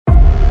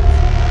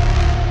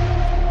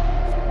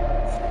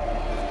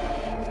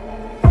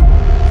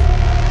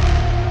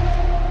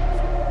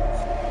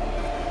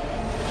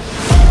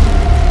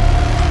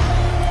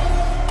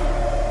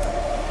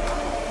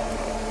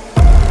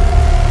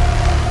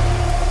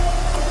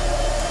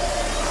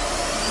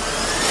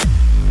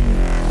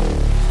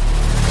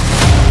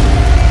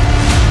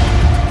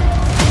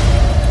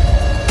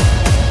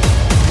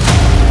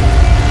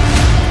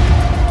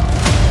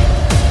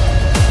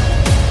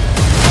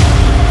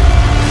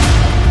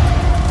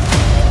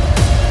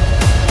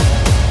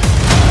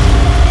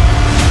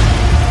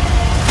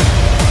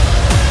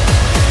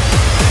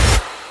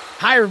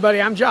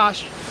everybody. I'm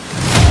Josh.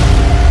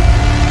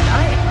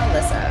 I'm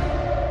Alyssa.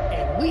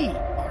 And we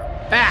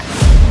are back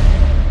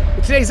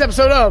with today's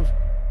episode of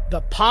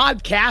The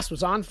Podcast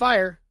Was on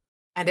Fire.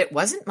 And it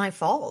wasn't my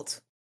fault.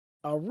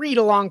 A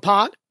read-along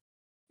pod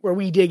where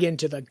we dig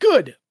into the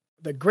good,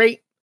 the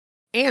great,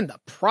 and the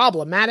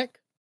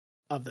problematic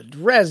of the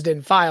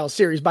Dresden Files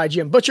series by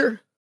Jim Butcher.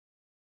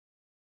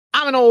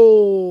 I'm an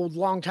old,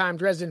 long-time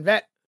Dresden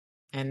vet.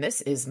 And this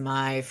is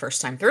my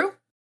first time through.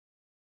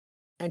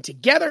 And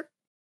together,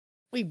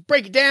 we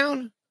break it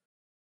down,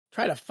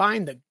 try to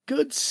find the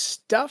good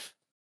stuff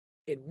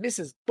in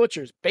Mrs.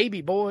 Butcher's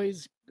Baby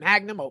Boys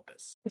magnum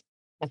opus.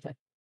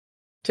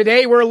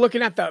 Today, we're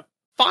looking at the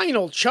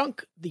final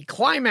chunk, the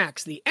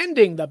climax, the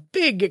ending, the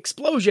big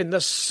explosion,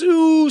 the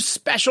Sue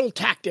special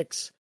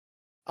tactics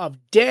of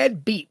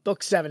Dead Beat,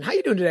 Book 7. How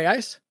you doing today,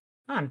 Ice?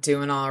 I'm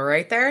doing all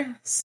right there.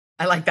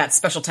 I like that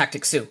special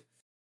tactic Sue.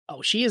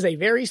 Oh, she is a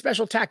very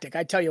special tactic,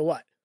 I tell you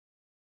what.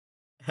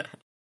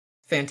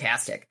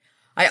 Fantastic.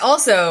 I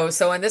also,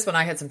 so in this one,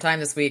 I had some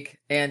time this week,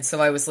 and so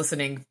I was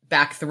listening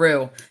back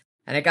through,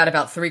 and I got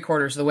about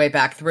 3/4 of the way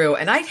back through,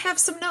 and I have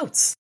some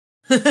notes.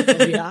 Oh,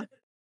 yeah?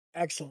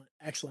 Excellent,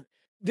 excellent.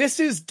 This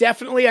is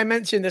definitely, I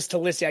mentioned this to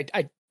Lissy,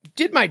 I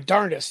did my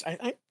darndest.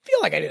 I feel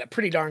like I did a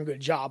pretty darn good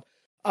job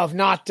of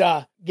not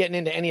getting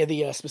into any of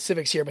the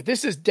specifics here, but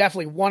this is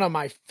definitely one of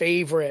my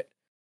favorite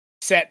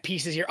set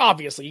pieces here.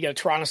 Obviously, you got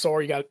a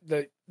Tyrannosaur, you got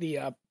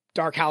the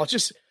Dark Howl. It's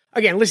just,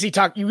 again, Lissy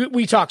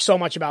we talk so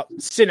much about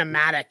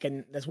cinematic,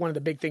 and that's one of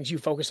the big things you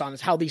focus on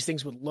is how these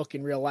things would look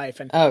in real life.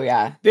 And oh,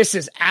 yeah. This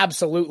is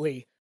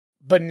absolutely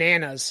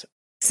bananas.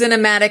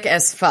 Cinematic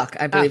as fuck,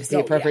 I believe is the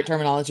appropriate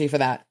terminology for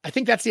that. I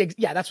think that's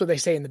that's what they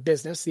say in the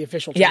business, the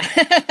official term.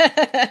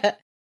 Yeah.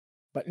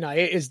 But no,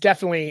 it is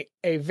definitely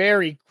a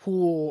very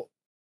cool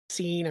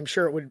scene. I'm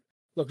sure it would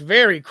look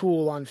very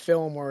cool on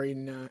film or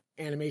in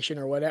animation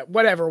or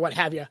whatever, what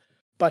have you.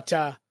 But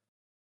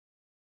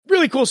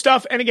really cool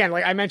stuff. And again,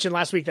 like I mentioned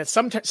last week, that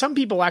some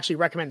people actually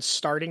recommend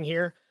starting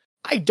here.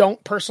 I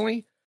don't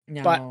personally,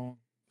 No. but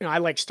I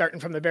like starting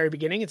from the very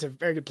beginning. It's a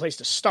very good place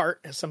to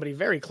start, as somebody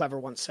very clever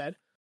once said.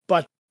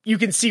 But you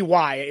can see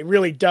why it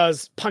really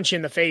does punch you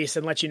in the face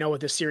and let you know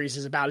what this series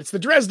is about. It's the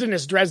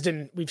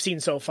Dresden we've seen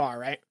so far,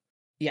 right?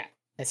 Yeah.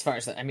 As far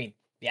as that, I mean,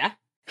 yeah.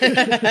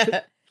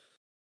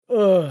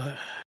 Before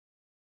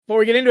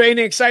we get into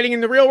anything exciting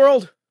in the real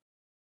world?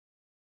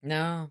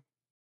 No,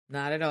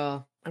 not at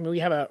all. I mean, we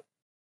have a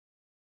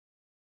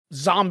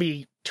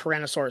zombie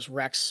Tyrannosaurus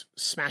Rex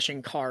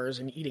smashing cars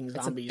and eating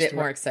zombies. It's a bit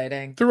more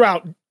exciting.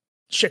 Throughout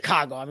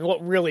Chicago. I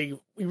mean,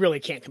 we really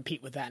can't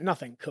compete with that.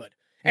 Nothing could.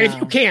 And if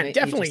you can,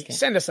 definitely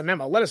send us a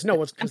memo. Let us know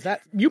because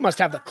you must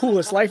have the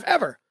coolest life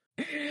ever.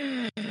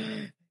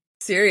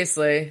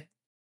 Seriously.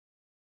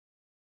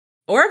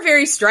 Or a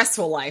very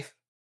stressful life.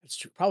 That's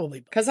true, probably.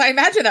 Because I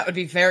imagine that would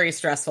be very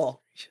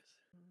stressful.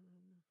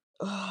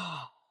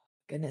 Oh,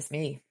 goodness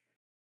me.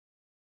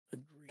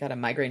 Got a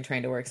migraine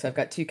train to work, so I've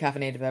got 2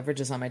 caffeinated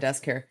beverages on my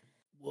desk here.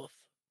 Woof.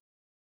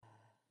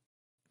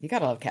 You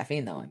gotta love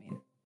caffeine, though, I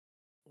mean.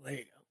 There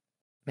you go.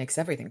 Makes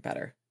everything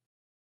better.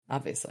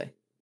 Obviously.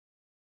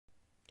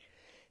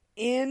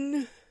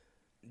 Indeed.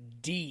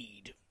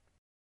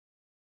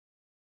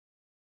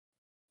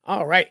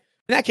 All right.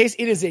 In that case,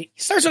 it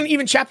starts on an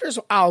even chapter,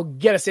 so I'll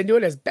get us into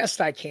it as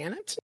best I can.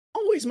 It's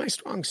always my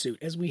strong suit,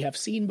 as we have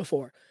seen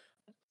before.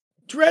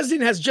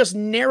 Dresden has just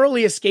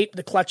narrowly escaped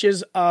the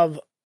clutches of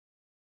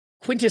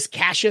Quintus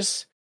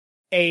Cassius,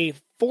 a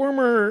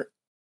former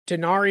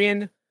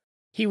Denarian.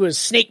 He was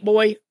Snake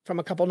Boy from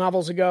a couple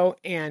novels ago,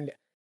 and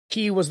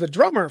he was the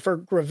drummer for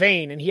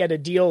Gravane, and he had a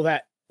deal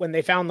that when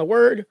they found the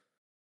word,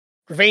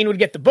 Gravane would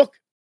get the book,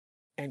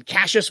 and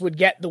Cassius would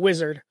get the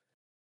wizard.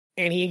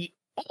 And he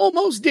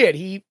almost did.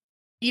 He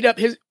beat up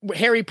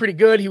Harry pretty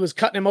good. He was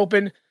cutting him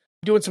open,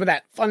 doing some of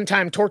that fun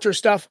time torture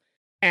stuff.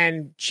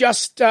 And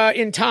just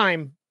in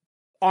time,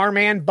 our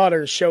man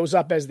Butters shows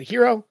up as the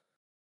hero.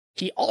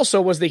 He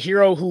also was the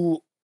hero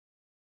who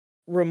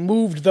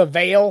removed the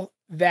veil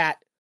that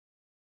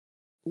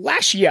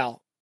Lashiel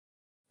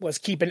was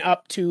keeping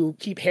up to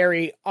keep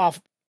Harry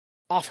off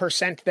her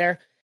scent there.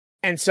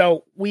 And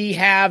so we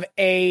have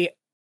a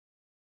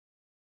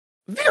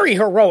very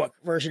heroic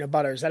version of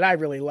Butters that I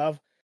really love.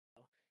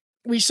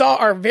 We saw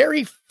our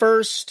very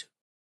first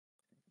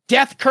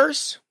death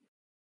curse.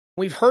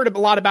 We've heard a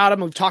lot about him.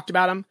 We've talked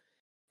about him.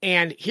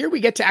 And here we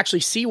get to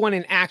actually see one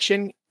in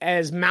action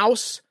as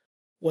Mouse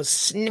was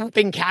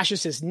snapping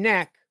Cassius's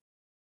neck.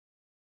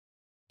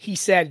 He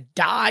said,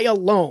 "Die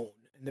alone."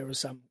 And there was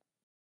some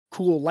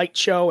cool light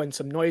show and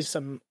some noise,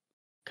 some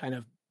kind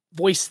of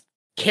voice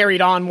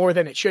carried on more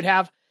than it should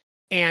have.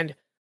 And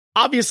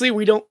obviously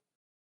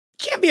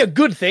can't be a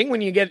good thing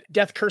when you get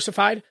death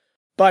cursified,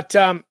 but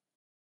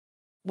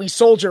we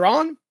soldier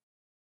on,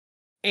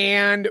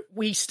 and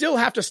we still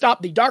have to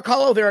stop the Dark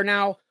Hollow. There are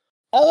now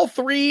all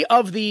 3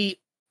 of the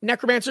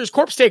Necromancer's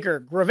Corpse Taker,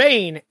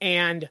 Gravane,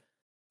 and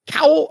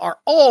Cowl are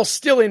all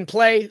still in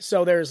play,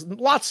 so there's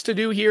lots to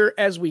do here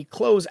as we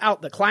close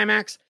out the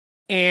climax.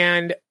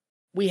 And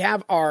we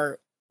have our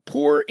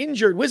poor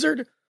injured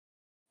wizard,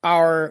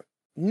 our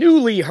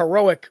newly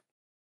heroic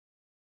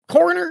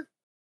coroner,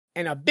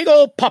 and a big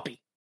old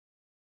puppy.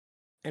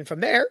 And from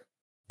there,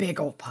 Big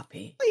old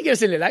puppy. you get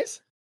us into dice.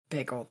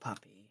 Big old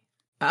puppy.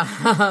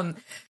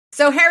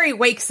 So Harry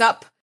wakes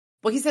up.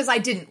 Well, he says, I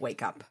didn't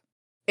wake up.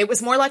 It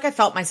was more like I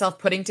felt myself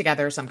putting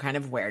together some kind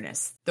of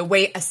awareness, the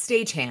way a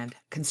stagehand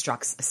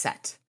constructs a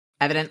set.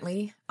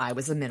 Evidently, I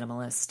was a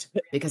minimalist,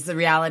 because the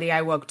reality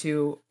I woke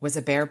to was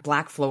a bare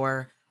black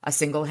floor, a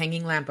single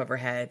hanging lamp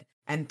overhead,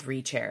 and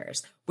 3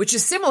 chairs, which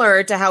is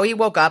similar to how he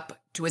woke up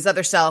to his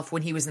other self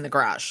when he was in the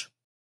garage.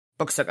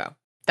 Books ago.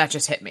 That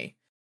just hit me.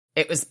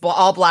 It was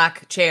all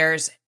black,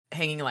 chairs,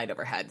 hanging light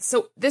overhead.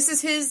 So this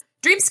is his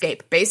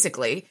dreamscape,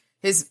 basically.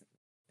 His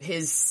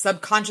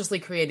subconsciously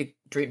created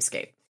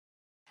dreamscape.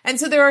 And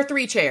so there are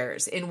 3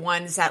 chairs. In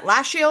one sat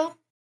Lashiel,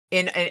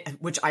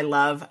 which I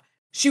love.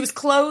 She was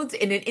clothed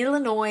in an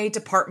Illinois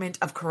Department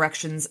of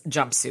Corrections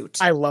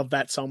jumpsuit. I love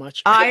that so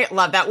much. I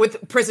love that,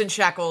 with prison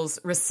shackles,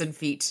 wrists and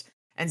feet,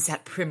 and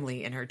sat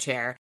primly in her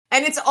chair.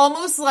 And it's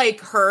almost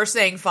like her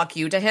saying fuck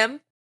you to him.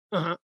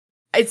 Uh-huh.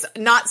 It's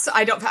not,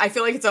 I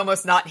feel like it's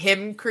almost not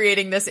him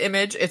creating this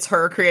image. It's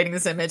her creating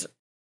this image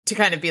to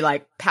kind of be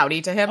like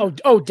pouty to him.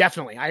 Oh,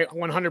 definitely. I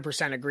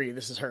 100% agree.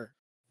 This is her.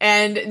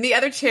 And in the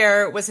other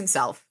chair was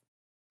himself,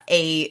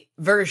 a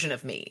version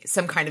of me,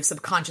 some kind of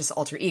subconscious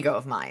alter ego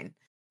of mine,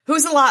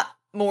 who's a lot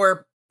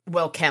more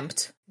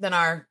well-kempt than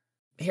our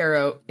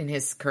hero in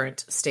his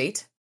current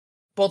state.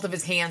 Both of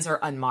his hands are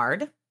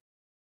unmarred,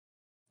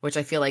 which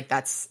I feel like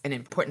that's an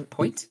important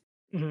point.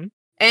 Mm-hmm.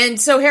 And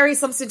so Harry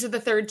slumps into the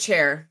 3rd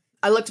chair.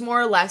 I looked more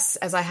or less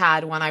as I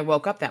had when I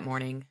woke up that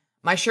morning.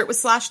 My shirt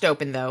was slashed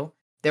open, though.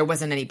 There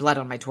wasn't any blood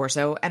on my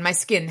torso, and my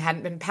skin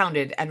hadn't been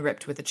pounded and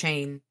ripped with a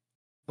chain.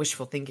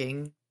 Wishful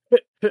thinking.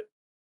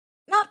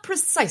 Not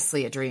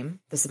precisely a dream,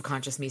 the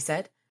subconscious me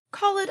said.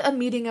 Call it a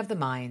meeting of the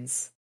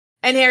minds.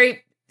 And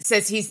Harry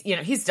says he's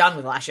done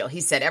with Lashiel.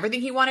 He said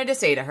everything he wanted to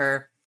say to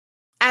her.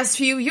 As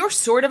for you, you're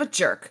sort of a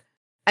jerk.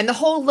 And the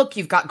whole look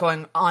you've got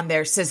going on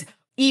there says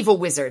evil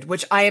wizard,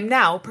 which I am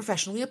now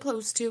professionally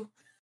opposed to.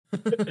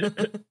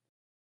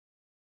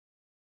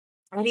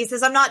 And he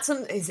says,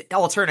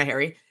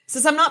 Harry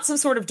says, I'm not some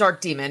sort of dark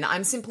demon.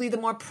 I'm simply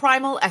the more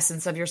primal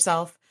essence of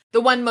yourself,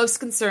 the one most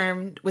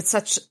concerned with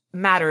such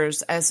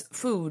matters as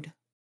food,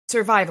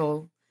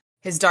 survival.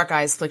 His dark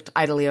eyes flicked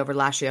idly over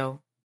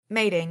Lashiel.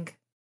 Mating.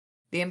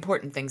 The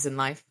important things in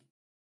life.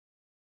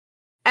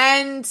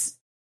 And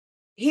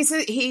he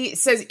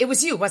says, it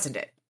was you, wasn't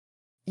it?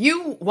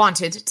 You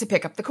wanted to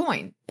pick up the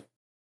coin.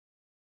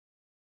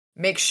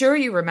 Make sure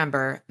you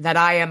remember that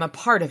I am a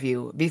part of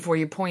you before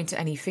you point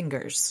any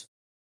fingers.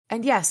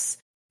 And yes,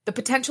 the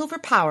potential for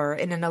power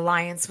in an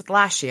alliance with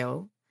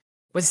Lashiel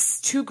was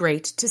too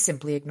great to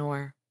simply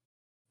ignore.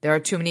 There are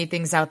too many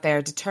things out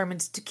there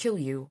determined to kill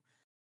you.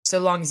 So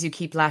long as you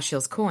keep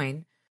Lashiel's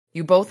coin,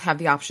 you both have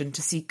the option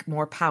to seek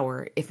more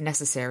power if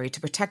necessary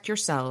to protect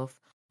yourself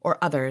or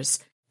others,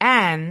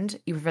 and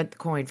you prevent the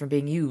coin from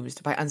being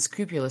used by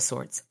unscrupulous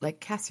sorts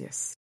like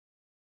Cassius.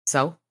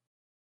 So,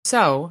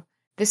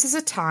 this is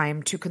a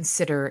time to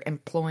consider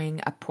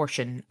employing a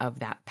portion of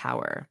that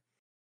power.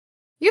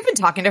 You've been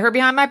talking to her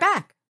behind my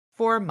back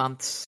for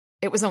months.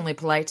 It was only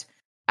polite.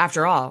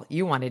 After all,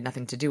 you wanted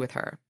nothing to do with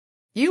her.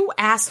 You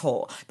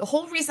asshole. The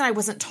whole reason I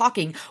wasn't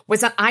talking was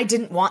that I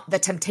didn't want the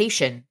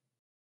temptation.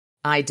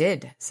 I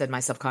did, said my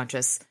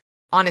subconscious.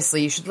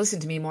 Honestly, you should listen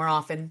to me more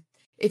often.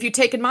 If you'd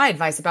taken my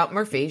advice about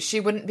Murphy, she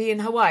wouldn't be in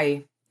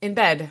Hawaii, in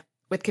bed,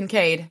 with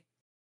Kincaid.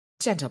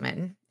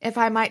 Gentlemen, if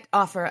I might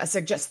offer a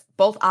suggestion,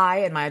 both I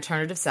and my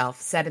alternative self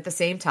said at the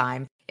same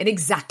time, in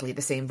exactly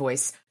the same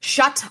voice,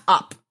 shut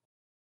up.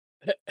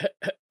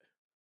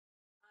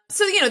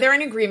 So, they're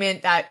in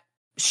agreement that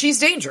she's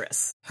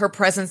dangerous. Her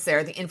presence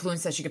there, the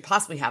influence that she could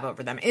possibly have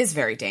over them is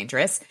very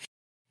dangerous.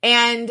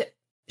 And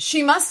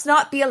she must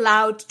not be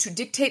allowed to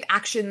dictate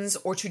actions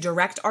or to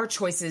direct our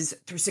choices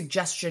through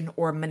suggestion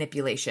or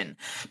manipulation.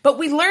 But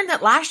we learned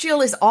that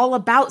Lashiel is all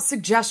about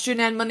suggestion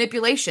and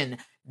manipulation.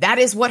 That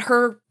is what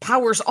her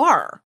powers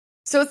are.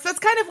 So that's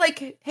kind of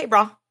like, hey,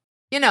 brah,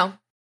 And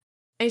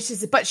she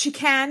says, but she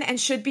can and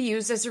should be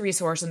used as a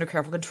resource under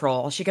careful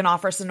control. She can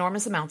offer us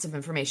enormous amounts of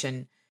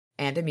information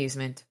and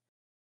amusement.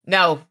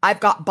 No, I've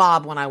got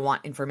Bob when I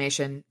want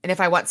information. And if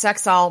I want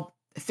sex, I'll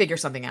figure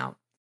something out.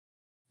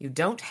 You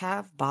don't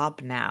have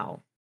Bob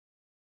now.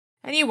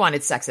 And you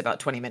wanted sex about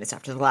 20 minutes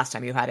after the last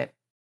time you had it.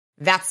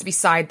 That's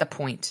beside the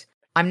point.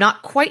 I'm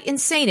not quite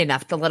insane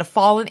enough to let a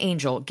fallen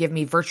angel give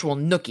me virtual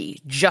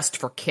nookie just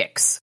for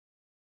kicks.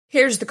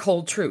 Here's the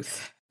cold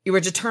truth. You are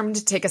determined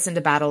to take us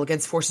into battle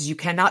against forces you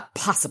cannot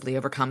possibly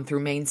overcome through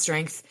main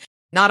strength.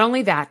 Not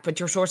only that, but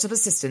your source of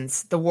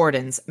assistance, the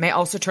Wardens, may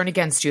also turn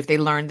against you if they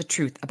learn the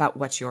truth about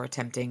what you're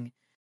attempting.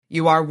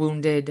 You are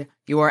wounded.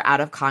 You are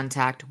out of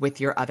contact with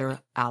your other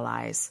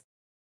allies.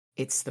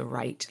 It's the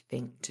right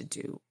thing to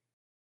do.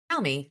 Tell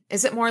me,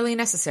 is it morally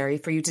necessary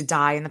for you to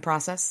die in the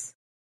process?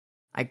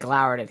 I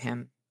glowered at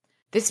him.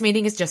 This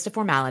meeting is just a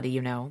formality,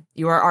 you know.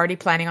 You are already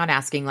planning on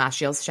asking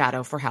Lashiel's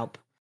shadow for help.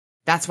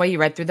 That's why you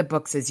read through the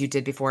books as you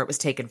did before it was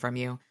taken from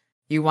you.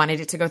 You wanted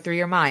it to go through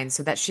your mind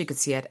so that she could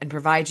see it and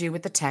provide you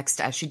with the text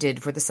as she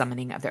did for the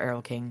summoning of the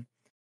Earl King.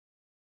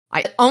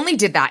 I only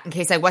did that in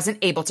case I wasn't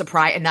able to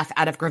pry enough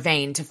out of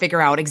Gravane to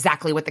figure out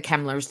exactly what the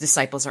Kemmler's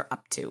disciples are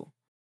up to.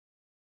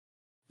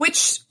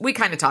 Which we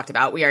kind of talked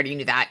about. We already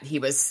knew that. He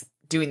was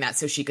doing that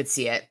so she could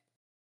see it.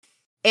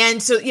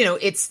 And so,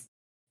 it's,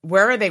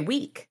 where are they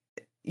weak?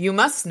 You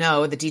must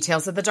know the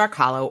details of the Dark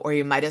Hollow, or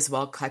you might as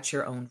well cut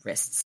your own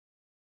wrists.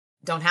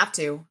 Don't have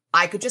to.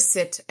 I could just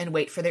sit and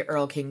wait for the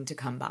Earl King to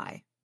come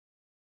by.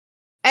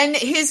 And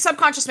his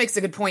subconscious makes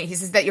a good point. He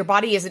says that your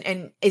body is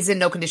in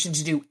no condition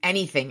to do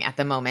anything at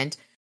the moment,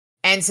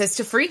 and says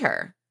to free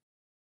her.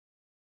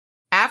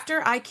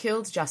 After I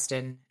killed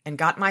Justin and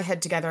got my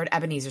head together at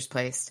Ebenezer's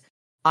place,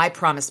 I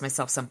promised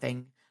myself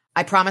something.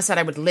 I promised that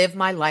I would live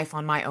my life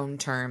on my own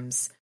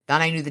terms,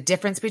 that I knew the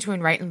difference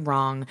between right and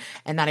wrong,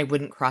 and that I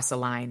wouldn't cross a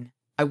line.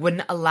 I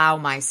wouldn't allow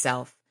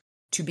myself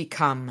to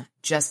become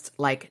just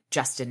like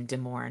Justin de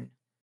Morn.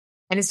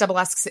 And his double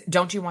asks,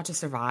 don't you want to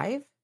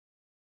survive?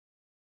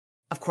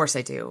 Of course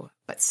I do,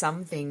 but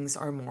some things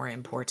are more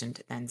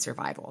important than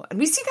survival. And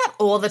we see that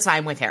all the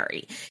time with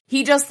Harry.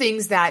 He does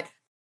things that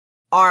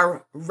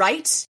are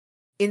right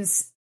in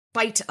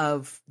spite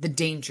of the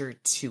danger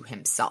to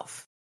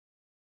himself.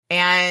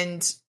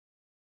 And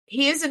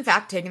he is, in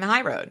fact, taking the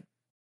high road.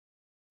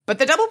 But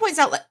the double points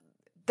out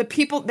their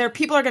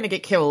people are going to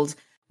get killed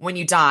when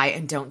you die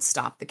and don't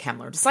stop the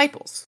Kemmler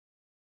disciples.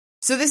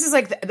 So this is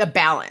like the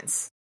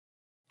balance.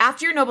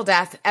 After your noble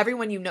death,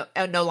 everyone you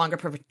no longer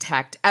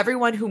protect,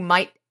 everyone who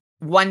might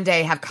one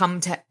day have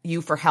come to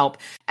you for help,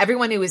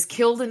 everyone who is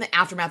killed in the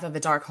aftermath of the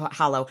Dark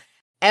Hollow,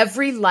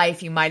 every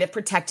life you might have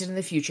protected in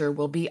the future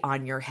will be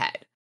on your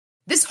head.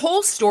 This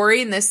whole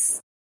story in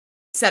this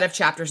set of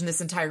chapters, in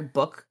this entire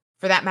book,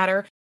 for that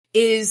matter,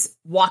 is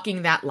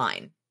walking that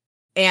line.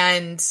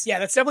 And yeah,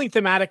 that's definitely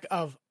thematic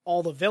of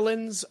all the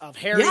villains, of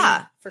Harry,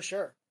 for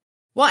sure.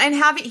 Well,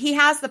 and he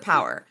has the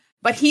power,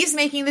 but he's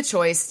making the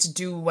choice to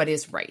do what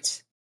is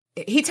right.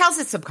 He tells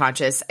his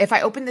subconscious, if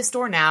I open this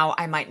door now,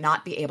 I might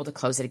not be able to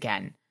close it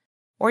again.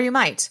 Or you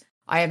might.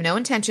 I have no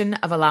intention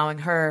of allowing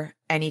her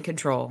any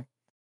control.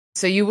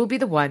 So you will be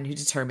the one who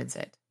determines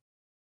it.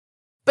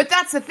 But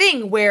that's the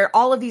thing, where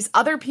all of these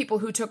other people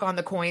who took on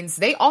the coins,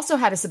 they also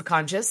had a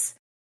subconscious.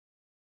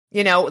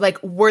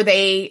 Were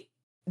they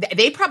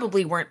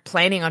probably weren't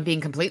planning on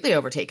being completely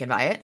overtaken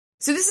by it.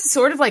 So this is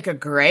sort of like a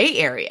gray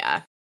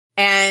area.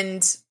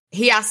 And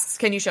he asks,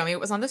 can you show me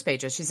what was on those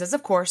pages? She says,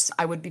 of course,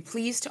 I would be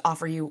pleased to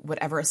offer you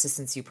whatever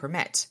assistance you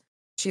permit.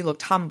 She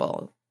looked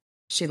humble.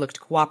 She looked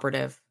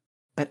cooperative.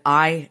 But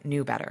I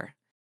knew better.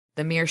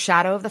 The mere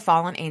shadow of the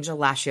fallen angel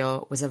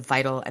Lashiel was a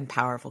vital and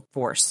powerful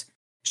force.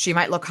 She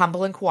might look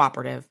humble and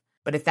cooperative,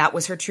 but if that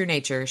was her true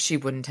nature, she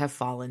wouldn't have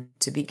fallen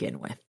to begin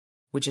with,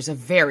 which is a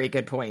very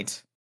good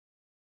point.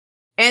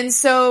 And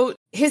so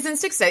his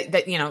instincts say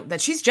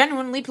that she's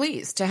genuinely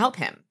pleased to help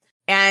him.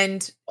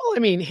 And well, I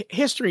mean,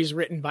 history is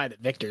written by the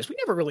victors. We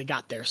never really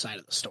got their side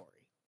of the story.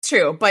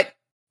 True, but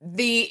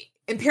the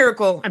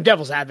empirical... I'm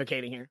devil's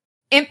advocating here.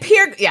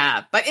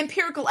 But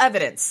empirical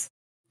evidence.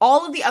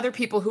 All of the other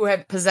people who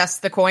have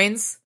possessed the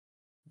coins,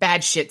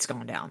 bad shit's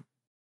going down.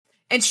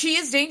 And she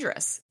is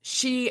dangerous.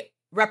 She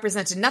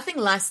represented nothing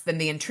less than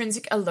the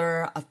intrinsic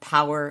allure of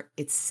power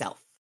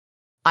itself.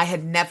 I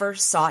had never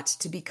sought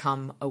to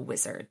become a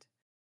wizard.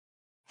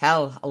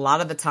 Hell, a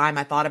lot of the time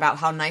I thought about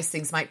how nice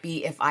things might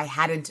be if I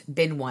hadn't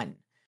been one.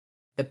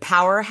 The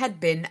power had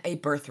been a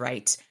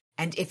birthright,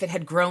 and if it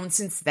had grown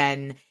since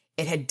then,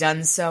 it had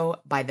done so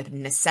by the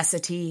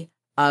necessity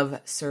of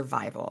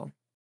survival.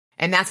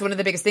 And that's one of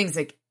the biggest things.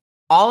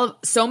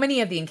 So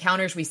many of the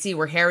encounters we see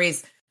where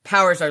Harry's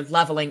powers are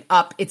leveling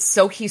up, it's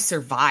so he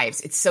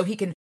survives. It's so he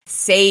can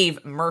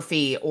save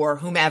Murphy or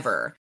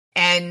whomever.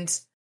 And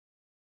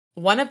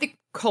one of the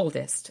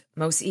coldest,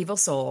 most evil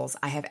souls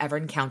I have ever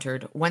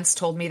encountered once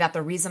told me that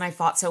the reason I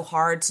fought so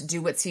hard to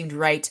do what seemed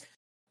right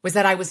was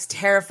that I was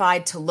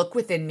terrified to look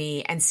within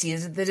me and see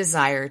the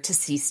desire to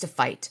cease to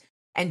fight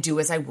and do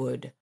as I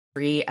would,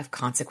 free of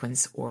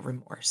consequence or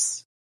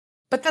remorse.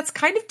 But that's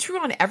kind of true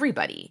on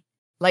everybody.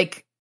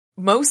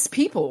 Most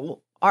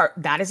people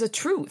that is a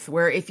truth,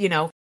 where if you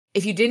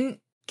didn't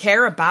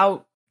care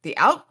about the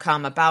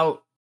outcome,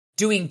 about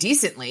doing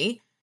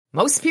decently,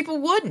 most people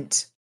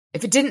wouldn't,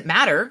 if it didn't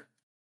matter.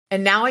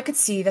 And now I could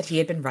see that he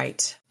had been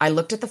right. I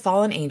looked at the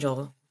fallen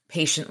angel,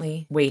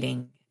 patiently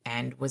waiting,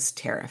 and was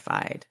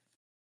terrified.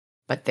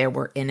 But there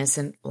were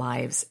innocent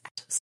lives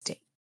at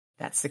stake.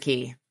 That's the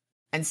key.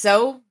 And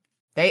so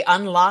they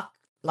unlock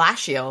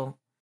Lashiel.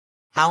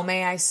 How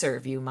may I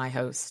serve you, my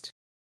host?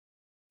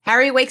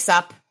 Harry wakes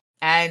up,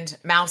 and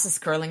Mouse is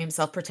curling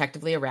himself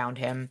protectively around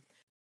him.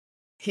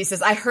 He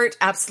says, I hurt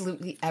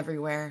absolutely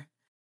everywhere.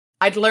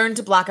 I'd learned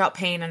to block out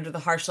pain under the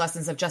harsh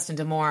lessons of Justin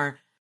Demore,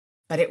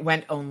 but it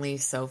went only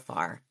so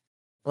far.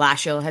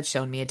 Lashiel had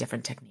shown me a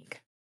different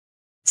technique.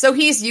 So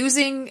he's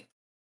using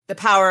the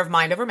power of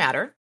mind over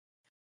matter,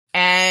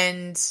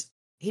 and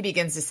he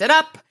begins to sit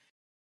up,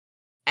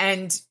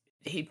 and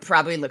he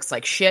probably looks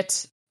like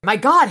shit. My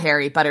God,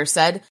 Harry, Butter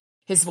said.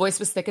 His voice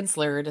was thick and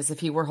slurred, as if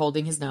he were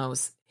holding his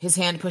nose. His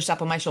hand pushed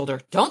up on my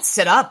shoulder. Don't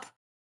sit up!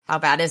 How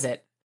bad is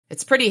it?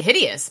 It's pretty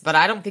hideous, but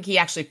I don't think he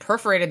actually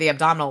perforated the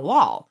abdominal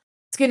wall.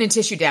 Skin and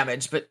tissue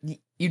damage, but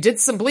you did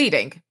some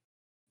bleeding.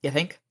 You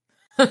think?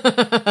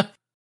 And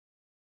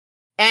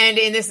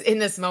in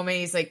this moment,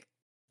 he's like,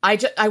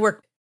 I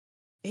work.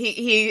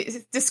 He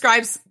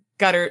describes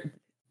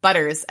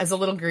Butters as a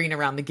little green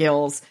around the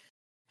gills.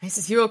 He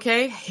says, "You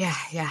okay?"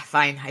 Yeah,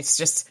 fine.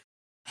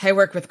 I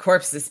work with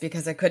corpses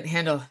because I couldn't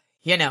handle,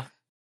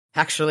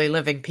 actually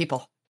living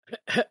people.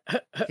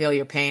 Feel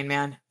your pain,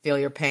 man. Feel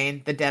your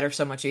pain. The dead are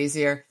so much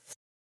easier.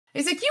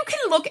 He's like,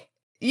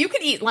 you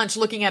can eat lunch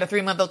looking at a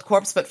 3-month-old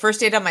corpse, but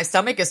first aid on my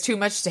stomach is too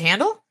much to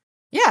handle?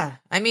 Yeah,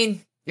 I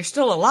mean, you're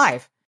still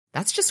alive.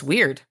 That's just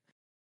weird.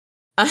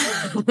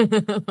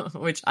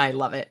 Which I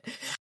love it.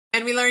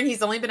 And we learn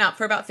he's only been out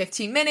for about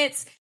 15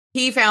 minutes.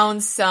 He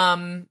found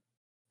some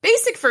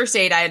basic first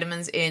aid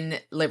items in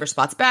Liver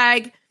Spot's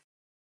bag.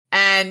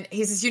 And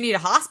he says, you need a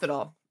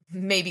hospital,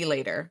 maybe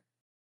later.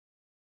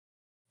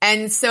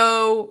 And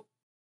so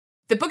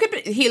the book had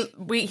been,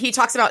 he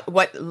talks about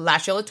what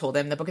Lashiel had told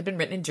him. The book had been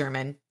written in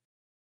German.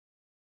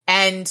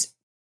 And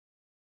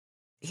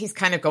he's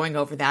kind of going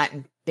over that,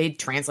 and they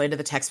translated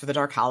the text for the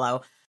Dark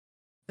Hollow.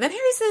 And then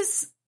Harry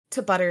says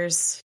to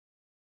Butters,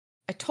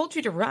 I told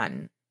you to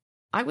run.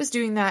 I was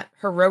doing that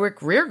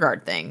heroic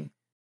rearguard thing.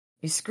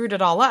 You screwed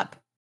it all up.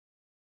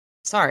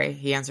 Sorry,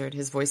 he answered,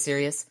 his voice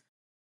serious.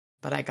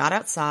 But I got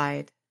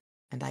outside,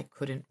 and I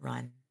couldn't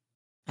run.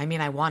 I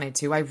mean, I wanted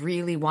to. I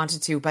really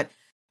wanted to. But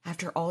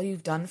after all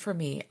you've done for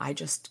me, I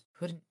just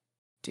couldn't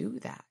do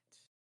that.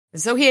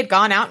 And so he had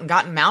gone out and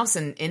gotten Mouse,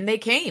 and in they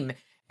came.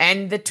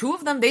 And the two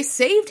of them, they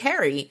saved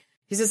Harry.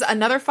 He says,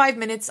 another 5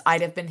 minutes,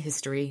 I'd have been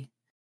history.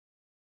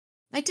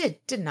 I did,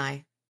 didn't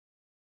I?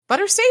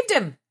 Butter saved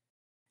him.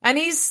 And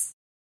he's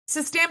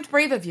damned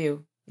brave of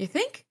you. You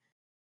think?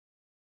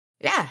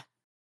 Yeah.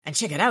 And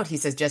check it out, he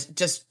says,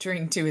 just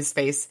turning to his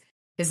face,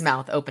 his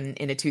mouth open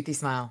in a toothy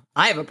smile.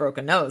 I have a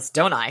broken nose,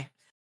 don't I?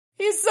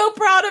 He's so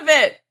proud of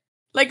it.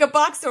 Like a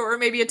boxer or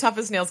maybe a tough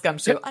as nails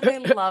gumshoe. And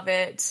I love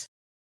it.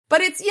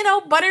 But it's,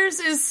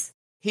 Butters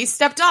he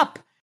stepped up.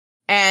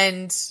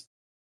 And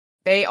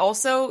he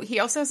also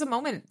has a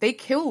moment. They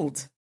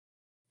killed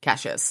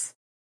Cassius.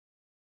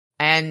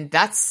 And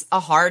that's a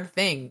hard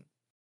thing.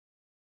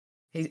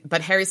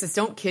 But Harry says,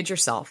 don't kid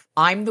yourself.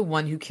 I'm the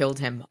one who killed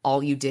him.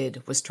 All you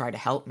did was try to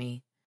help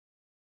me.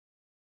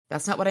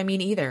 That's not what I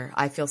mean either.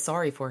 I feel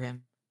sorry for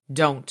him.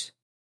 Don't.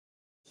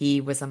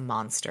 He was a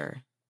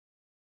monster.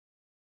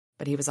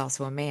 But he was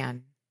also a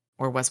man,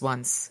 or was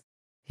once.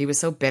 He was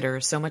so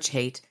bitter, so much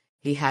hate.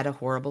 He had a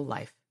horrible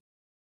life.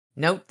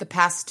 Note the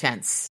past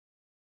tense.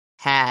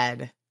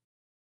 Had.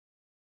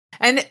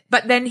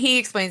 But then he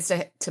explains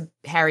to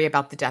Harry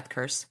about the death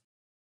curse.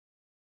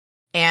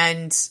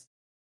 And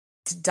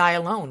to die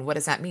alone, what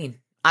does that mean?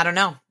 I don't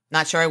know.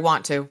 Not sure I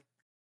want to.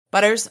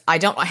 Butters, I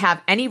don't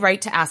have any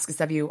right to ask this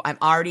of you. I'm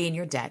already in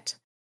your debt.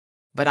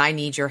 But I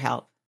need your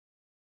help.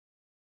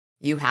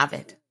 You have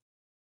it.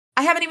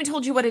 I haven't even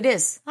told you what it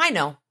is. I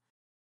know.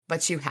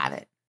 But you have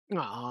it.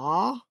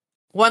 Aww.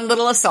 One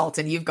little assault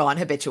and you've gone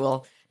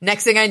habitual.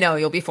 Next thing I know,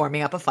 you'll be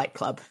forming up a fight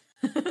club.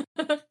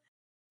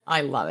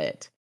 I love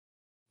it.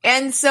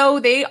 And so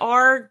they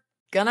are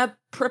gonna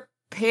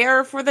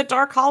prepare for the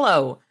Dark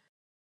Hollow.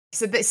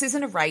 So this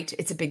isn't a rite,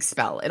 it's a big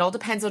spell. It all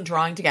depends on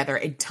drawing together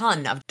a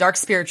ton of dark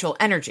spiritual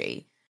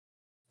energy.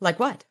 Like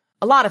what?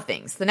 A lot of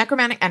things. The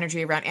necromantic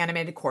energy around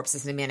animated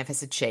corpses and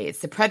manifested shades,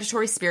 the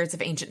predatory spirits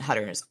of ancient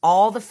hunters,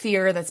 all the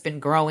fear that's been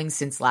growing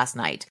since last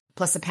night.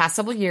 Plus the past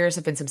several years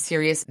have been some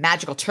serious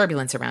magical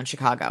turbulence around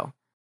Chicago.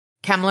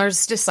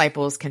 Kemmler's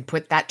disciples can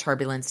put that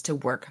turbulence to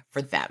work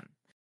for them.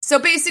 So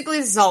basically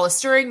this is all a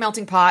stirring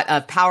melting pot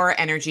of power,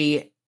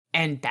 energy,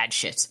 and bad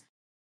shit.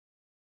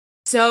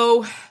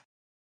 So,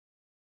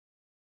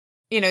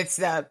 it's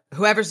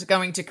whoever's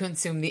going to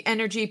consume the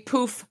energy,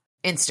 poof,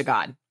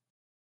 insta-god.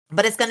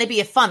 But it's going to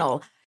be a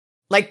funnel,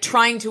 like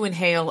trying to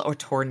inhale a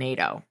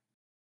tornado.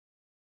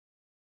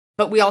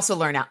 But we also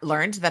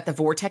learned that the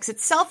vortex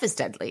itself is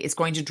deadly. It's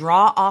going to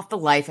draw off the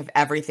life of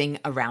everything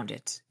around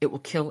it. It will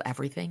kill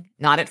everything.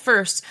 Not at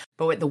first,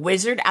 but when the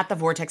wizard at the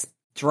vortex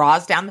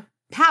draws down the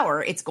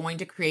power, it's going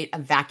to create a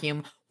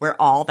vacuum where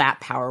all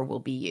that power will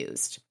be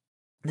used.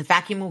 The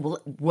vacuum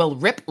will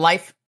rip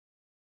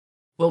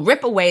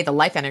away the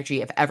life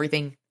energy of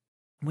everything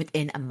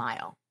within a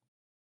mile.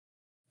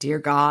 Dear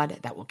God,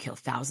 that will kill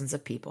thousands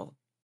of people.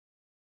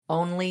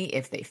 Only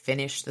if they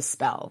finish the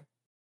spell.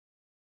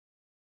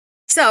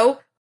 So,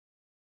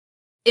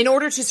 in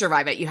order to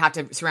survive it, you have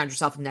to surround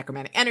yourself with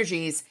necromantic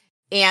energies.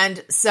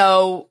 And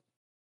so,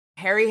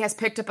 Harry has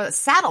picked up a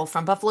saddle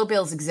from Buffalo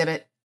Bill's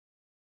exhibit.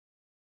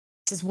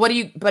 He says,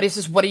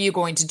 what are you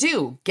going to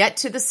do? Get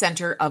to the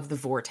center of the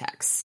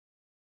vortex.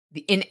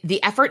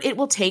 The effort it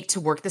will take to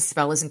work the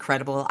spell is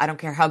incredible. I don't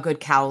care how good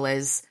Cowell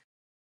is.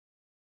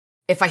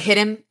 If I hit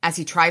him as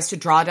he tries to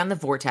draw down the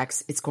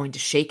vortex, it's going to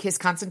shake his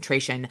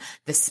concentration.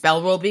 The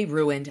spell will be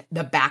ruined.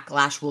 The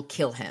backlash will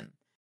kill him.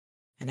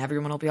 And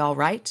everyone will be all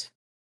right.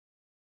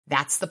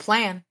 That's the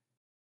plan.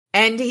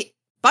 And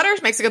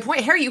Butters makes a good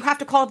point. Harry, you have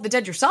to call up the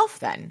dead yourself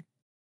then.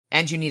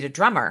 And you need a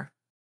drummer.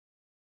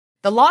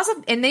 The laws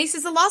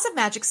of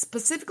magic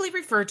specifically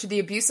refer to the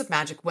abuse of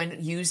magic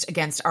when used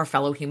against our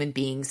fellow human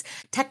beings.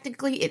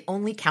 Technically, it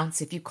only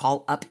counts if you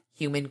call up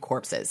human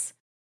corpses.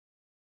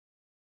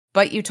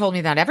 But you told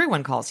me that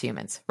everyone calls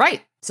humans.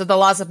 Right. So the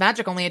laws of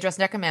magic only address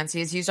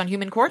necromancy as used on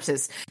human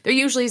corpses. There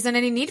usually isn't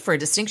any need for a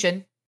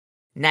distinction.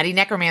 Natty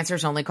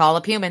necromancers only call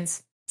up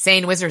humans.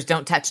 Sane wizards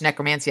don't touch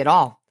necromancy at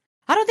all.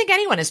 I don't think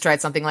anyone has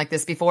tried something like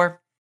this before.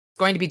 It's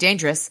going to be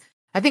dangerous.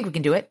 I think we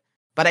can do it.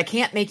 But I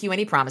can't make you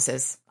any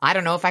promises. I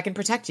don't know if I can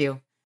protect you.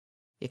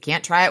 You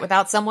can't try it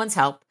without someone's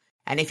help.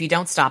 And if you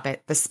don't stop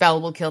it, the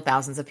spell will kill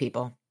thousands of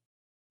people.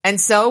 And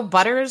so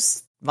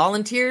Butters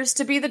volunteers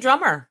to be the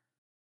drummer.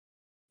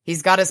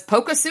 He's got his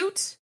polka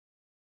suit,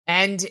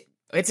 and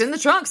it's in the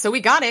trunk, so we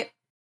got it.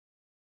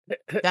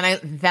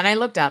 Then I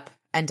looked up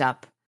and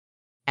up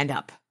and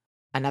up.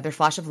 Another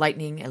flash of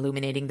lightning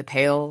illuminating the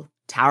pale,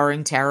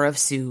 towering terror of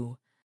Sue,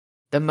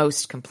 the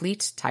most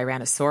complete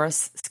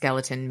Tyrannosaurus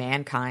skeleton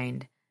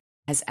mankind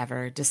has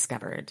ever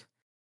discovered.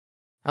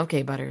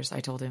 Okay, Butters,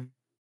 I told him.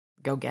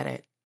 Go get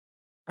it.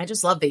 I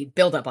just love the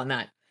build up on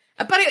that.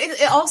 But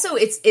it also,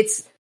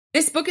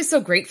 this book is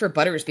so great for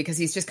Butters because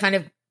he's just kind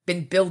of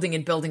been building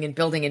and building and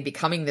building and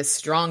becoming this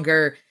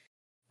stronger,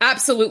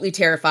 absolutely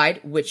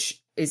terrified,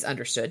 which is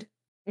understood.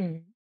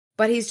 Mm.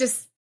 But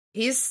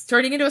he's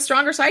turning into a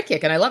stronger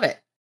sidekick, and I love it.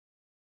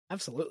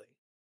 Absolutely.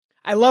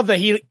 I love that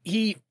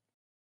he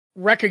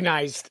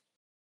recognized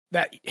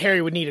that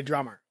Harry would need a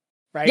drummer,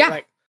 right? Yeah.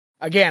 Like,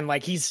 again,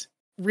 like he's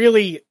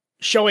really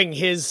showing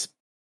his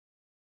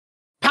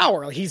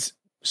power. Like he's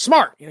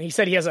smart. You know, he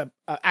said he has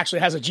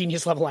actually has a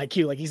genius level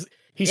IQ. Like he's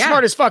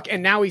smart as fuck.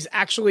 And now he's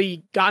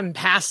actually gotten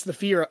past the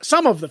fear,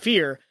 some of the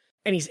fear,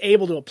 and he's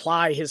able to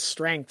apply his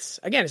strengths.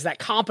 Again, it's that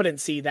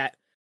competency that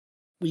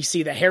we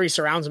see that Harry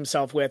surrounds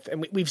himself with.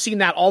 And we've seen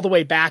that all the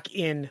way back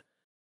in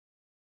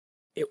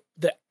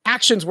the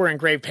actions were in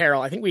grave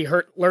peril. I think we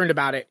learned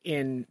about it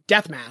in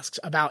Death Masks,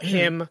 about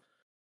him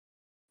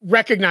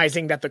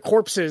recognizing that the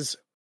corpses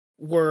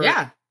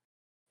were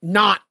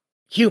not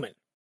human.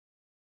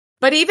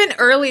 But even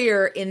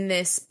earlier in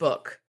this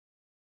book,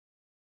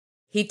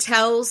 he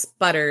tells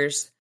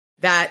Butters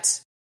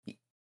that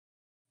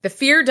the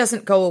fear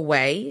doesn't go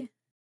away.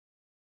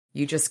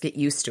 You just get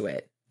used to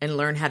it and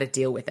learn how to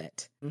deal with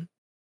it. Mm-hmm.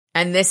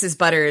 And this is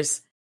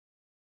Butters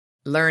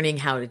learning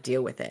how to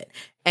deal with it.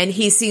 And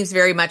he seems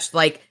very much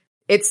like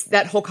it's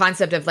that whole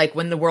concept of like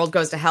when the world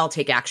goes to hell,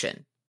 take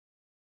action.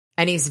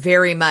 And he's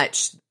very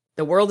much,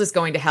 the world is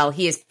going to hell.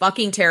 He is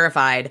fucking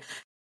terrified,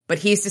 but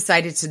he's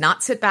decided to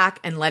not sit back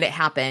and let it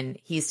happen.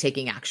 He's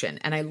taking action.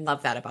 And I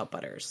love that about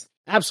Butters.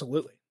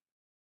 Absolutely.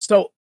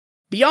 So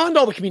beyond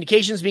all the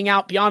communications being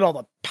out, beyond all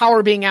the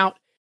power being out,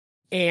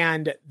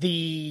 and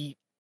the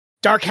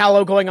Dark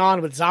Hallow going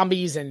on with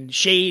zombies and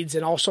shades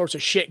and all sorts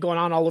of shit going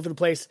on all over the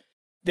place,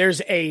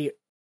 there's a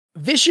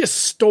vicious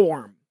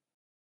storm,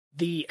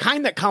 the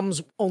kind that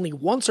comes only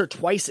once or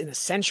twice in a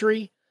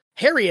century.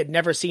 Harry had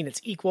never seen its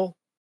equal.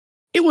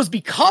 It was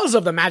because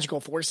of the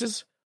magical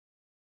forces,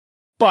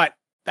 but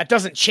that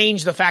doesn't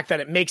change the fact that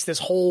it makes this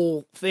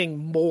whole thing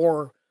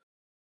more...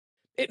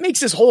 It makes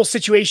this whole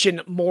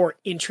situation more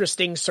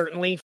interesting,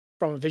 certainly,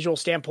 from a visual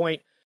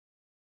standpoint.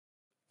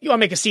 You want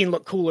to make a scene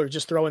look cooler,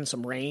 just throw in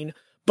some rain.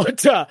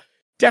 But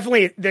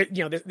definitely,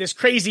 this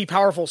crazy,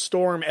 powerful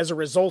storm as a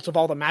result of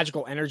all the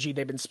magical energy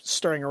they've been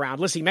stirring around.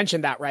 Lissy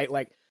mentioned that, right?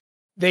 Like,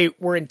 they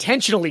were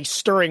intentionally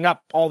stirring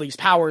up all these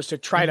powers to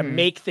try to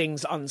make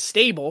things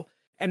unstable,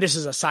 and this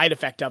is a side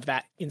effect of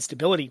that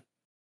instability.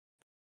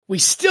 He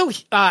still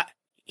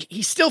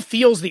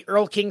feels the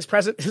Earl King's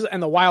presence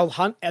and the Wild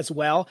Hunt as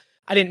well.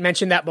 I didn't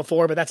mention that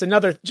before, but that's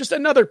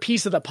another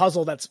piece of the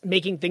puzzle that's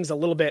making things a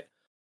little bit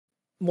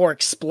more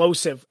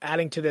explosive,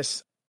 adding to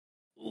this,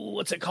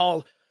 what's it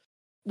called?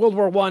 World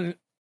War I,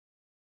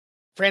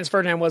 Franz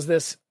Ferdinand was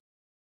this...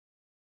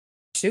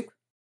 Shoot?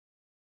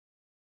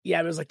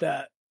 Yeah, it was like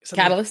the...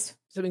 Catalyst?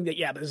 Something that,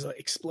 but there's an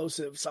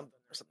explosive something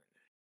or something.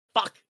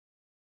 Fuck.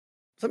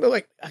 Something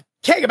like a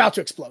keg about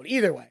to explode,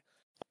 either way.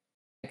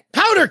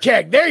 Powder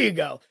keg, there you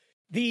go.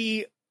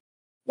 The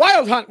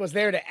Wild Hunt was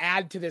there to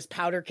add to this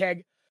powder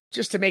keg,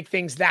 just to make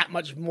things that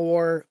much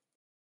more,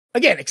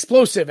 again,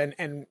 explosive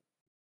and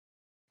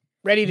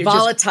ready to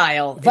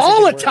volatile.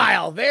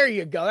 Volatile. There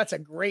you go. That's a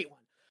great one.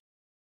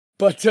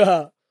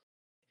 But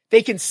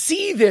they can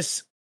see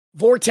this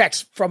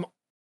vortex from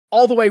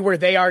all the way where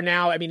they are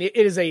now. I mean, it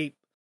is a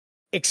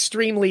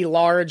extremely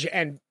large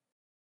and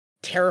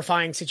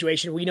terrifying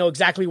situation. We know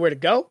exactly where to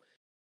go.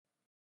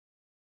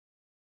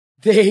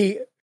 They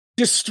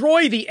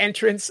destroy the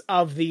entrance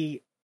of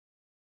the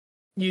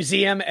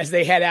museum as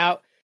they head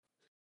out.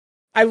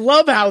 I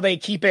love how they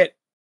keep it.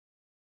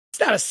 It's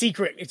not a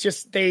secret. It's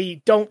just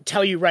they don't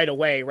tell you right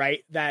away,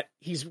 right? That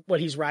what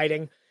he's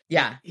riding.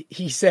 Yeah.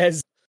 He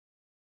says,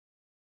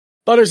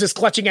 Butters is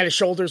clutching at his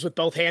shoulders with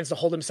both hands to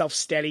hold himself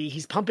steady.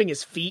 He's pumping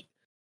his feet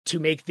to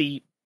make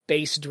the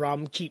bass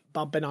drum keep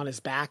bumping on his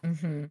back.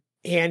 Mm-hmm.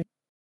 And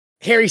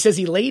Harry says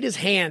I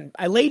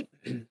laid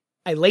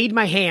I laid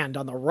my hand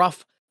on the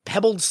rough,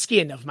 pebbled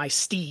skin of my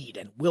steed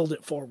and willed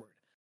it forward.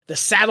 The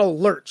saddle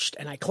lurched,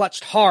 and I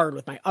clutched hard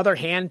with my other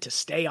hand to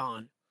stay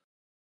on.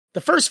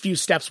 The first few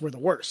steps were the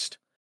worst.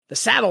 The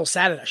saddle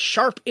sat at a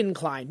sharp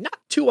incline, not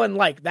too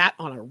unlike that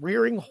on a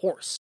rearing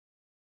horse.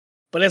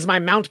 But as my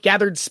mount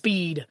gathered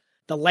speed,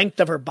 the length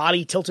of her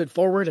body tilted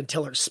forward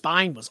until her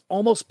spine was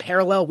almost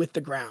parallel with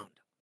the ground.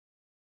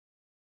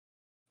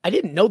 I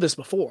didn't know this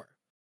before,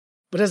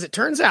 but as it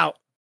turns out,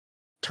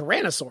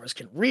 Tyrannosaurs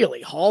can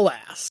really haul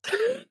ass.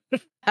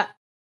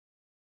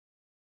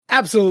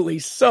 Absolutely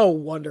so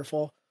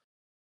wonderful.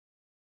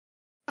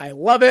 I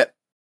love it.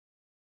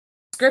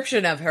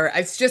 Description of her,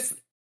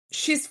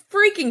 she's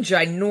freaking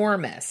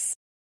ginormous.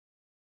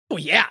 Oh,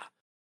 yeah.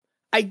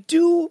 I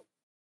do,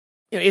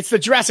 it's the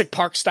Jurassic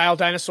Park style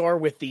dinosaur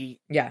with the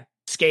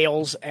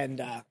scales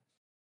and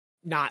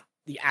not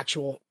the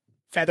actual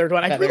feathered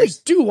one. Feathers. I really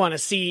do want to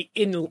see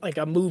in like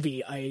a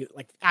movie a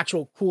like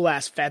actual cool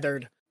ass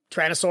feathered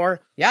Tyrannosaur.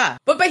 Yeah.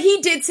 But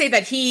he did say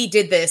that he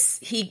did this.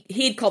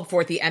 He'd called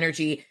forth the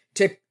energy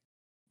to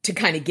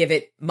kind of give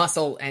it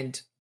muscle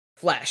and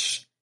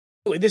flesh.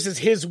 This is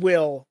his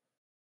will.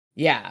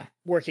 Yeah.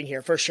 Working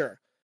here for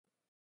sure.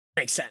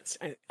 Makes sense.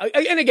 And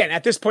again,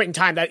 at this point in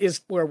time, that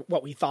is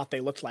what we thought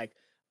they looked like.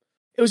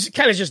 It was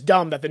kind of just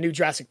dumb that the new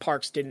Jurassic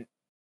Parks didn't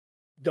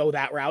go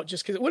that route,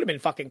 just because it would have been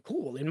fucking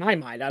cool in my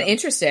mind.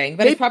 Interesting,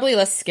 but it's probably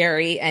less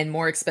scary and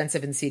more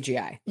expensive in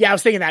CGI. Yeah, I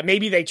was thinking that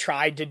maybe they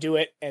tried to do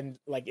it and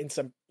like in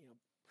some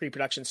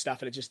pre-production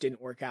stuff and it just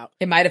didn't work out.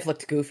 It might have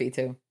looked goofy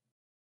too.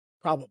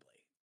 Probably.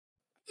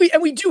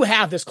 And we do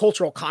have this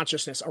cultural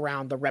consciousness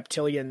around the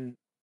reptilian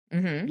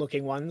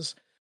looking ones,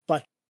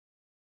 but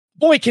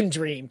boy can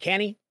dream, can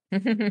he?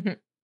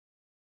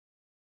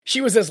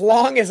 She was as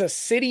long as a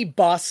city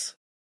bus,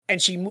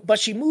 but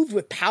she moved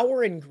with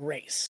power and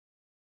grace.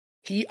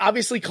 He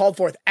obviously called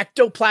forth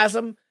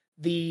ectoplasm,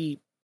 the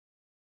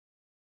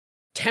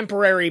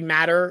temporary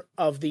matter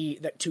of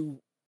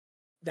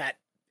that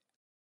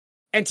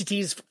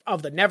entities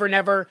of the Never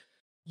Never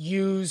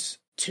use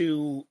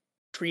to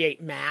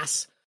create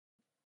mass.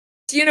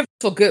 It's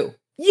universal goo.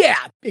 Yeah,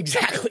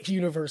 exactly.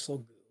 Universal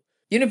goo.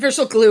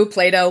 Universal glue,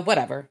 Play-Doh,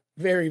 whatever.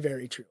 Very,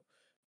 very true.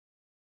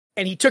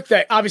 And he took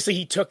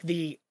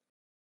the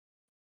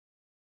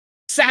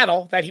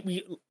saddle that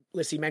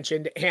Lissy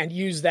mentioned and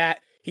used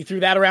that. He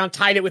threw that around,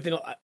 tied it with an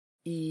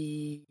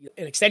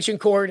extension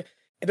cord.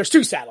 And there's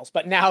two saddles,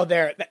 but now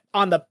they're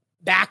on the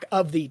back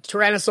of the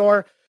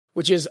Tyrannosaur,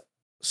 which is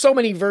so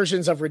many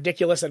versions of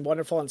ridiculous and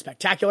wonderful and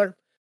spectacular.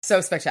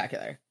 So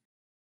spectacular.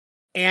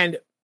 And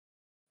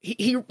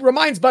he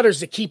reminds Butters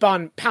to keep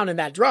on pounding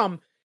that drum.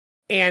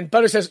 And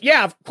Butters says,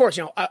 yeah, of course,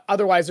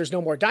 otherwise there's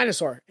no more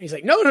dinosaur. And he's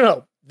like,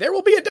 no. There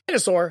will be a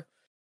dinosaur.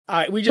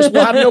 We just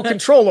will have no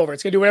control over it.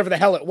 It's going to do whatever the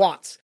hell it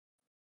wants,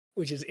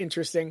 which is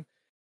interesting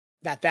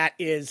that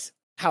is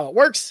how it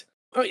works.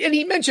 And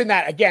he mentioned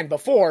that again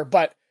before,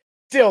 but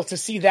still to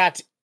see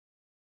that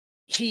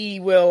he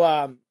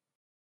will,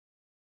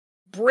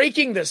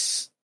 breaking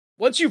this,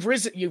 once you've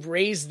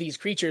raised these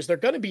creatures, they're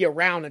going to be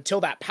around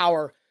until that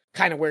power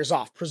kind of wears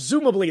off.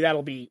 Presumably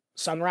that'll be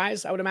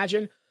sunrise, I would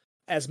imagine,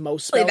 as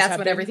most spells that's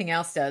what everything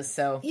else does.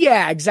 So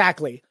yeah,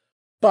 exactly.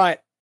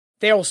 But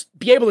they'll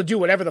be able to do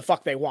whatever the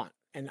fuck they want.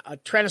 And a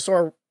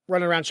Tyrannosaur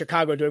running around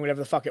Chicago doing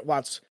whatever the fuck it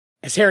wants,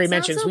 as Harry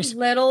mentions, a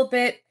little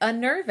bit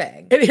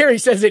unnerving. And Harry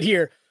says it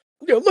here.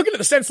 Looking at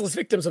the senseless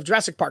victims of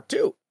Jurassic Park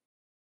 2,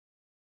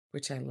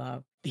 which I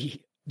love.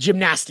 The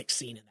gymnastics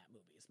scene in that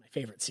movie is my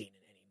favorite scene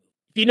in any movie.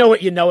 If you know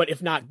it, you know it.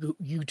 If not,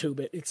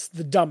 YouTube it. It's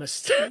the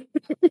dumbest.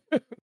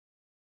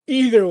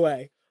 Either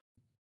way,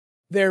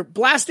 they're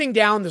blasting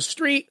down the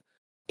street,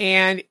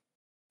 and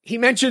he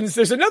mentions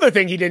there's another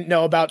thing he didn't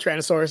know about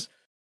Tyrannosaurs.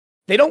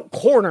 They don't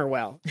corner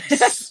well.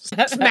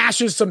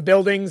 Smashes some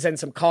buildings and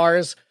some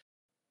cars.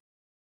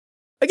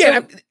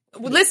 Again,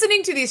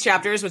 listening to these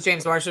chapters with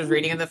James Marsh was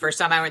reading them the first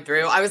time I went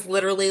through, I was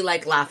literally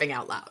like laughing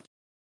out loud.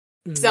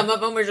 Mm-hmm. Some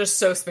of them were just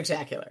so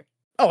spectacular.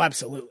 Oh,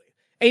 absolutely.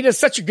 And he does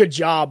such a good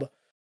job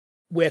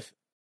with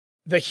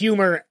the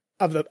humor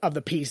of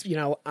the piece,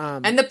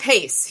 and the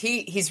pace.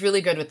 He's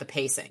really good with the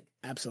pacing.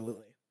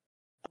 Absolutely.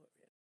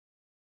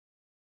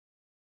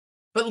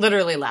 But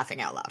literally laughing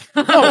out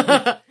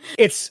loud.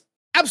 It's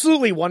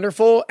absolutely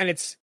wonderful, and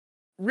it's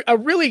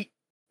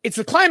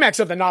the climax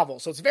of the novel,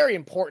 so it's very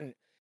important.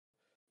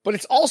 But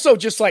it's also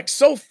just like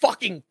so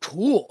fucking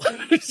cool.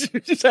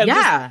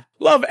 I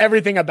love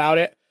everything about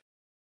it.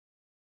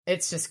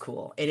 It's just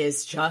cool. It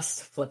is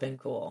just flippin'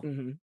 cool.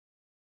 Mm-hmm.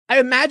 I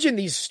imagine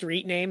these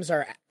street names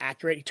are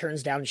accurate. He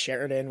turns down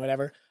Sheridan,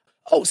 whatever.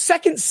 Oh,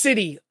 Second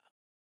City.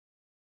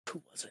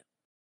 Who was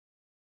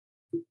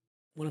it?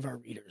 One of our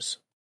readers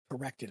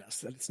corrected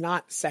us that it's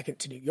not second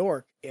to New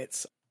York.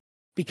 It's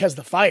because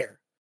the fire.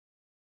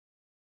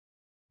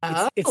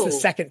 It's the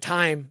second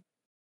time.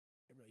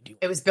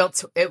 It was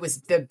built. It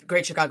was the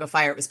Great Chicago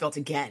Fire. It was built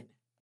again.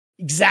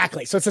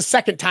 Exactly. So it's the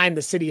second time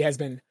the city has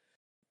been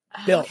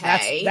built.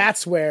 Okay.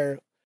 That's where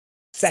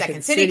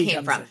Second City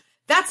came from.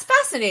 That's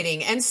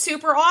fascinating and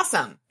super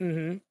awesome.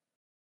 Mm-hmm.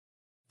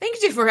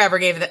 Thank you for whoever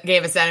gave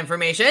us that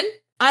information.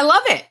 I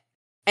love it.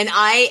 And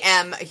I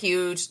am a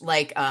huge,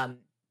 like,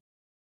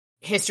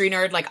 history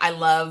nerd. Like, I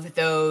love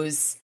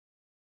those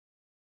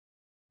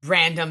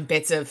random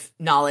bits of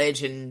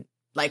knowledge. And,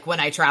 like, when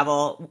I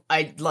travel,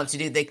 I love to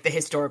do, like, the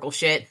historical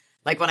shit.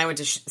 Like, when I went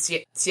to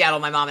Seattle,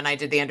 my mom and I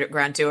did the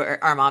underground tour.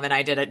 Our mom and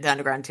I did the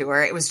underground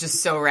tour. It was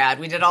just so rad.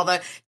 We did all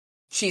the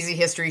cheesy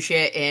history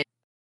shit in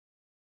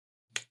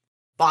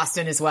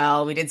Boston as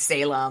well. We did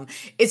Salem.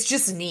 It's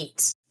just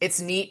neat. It's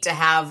neat to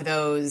have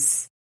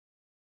those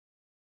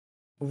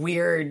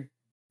weird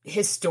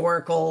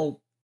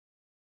historical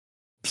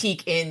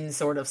peek in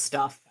sort of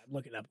stuff. I'm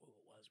looking up who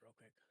it was real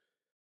quick.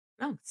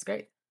 Oh, it's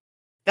great.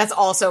 That's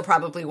also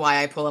probably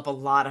why I pull up a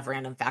lot of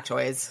random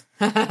factoids.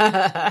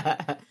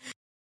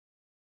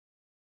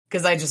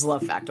 Because I just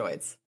love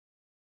factoids.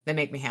 They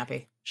make me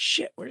happy.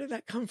 Shit, where did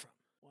that come from?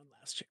 One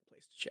last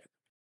place to check.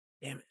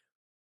 Damn it.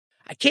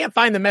 I can't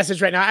find the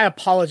message right now. I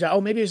apologize.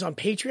 Oh, maybe it was on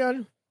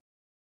Patreon?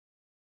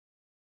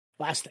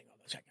 Last thing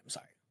I'll check. I'm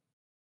sorry.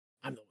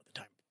 I'm the one with the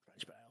time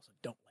crunch, but I also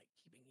don't like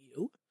keeping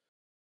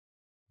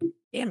you.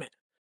 Damn it.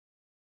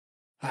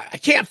 I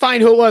can't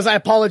find who it was. I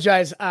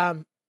apologize.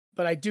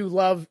 But I do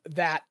love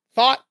that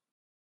thought.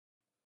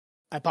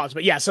 I apologize.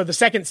 But yeah, so the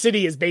second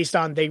city is based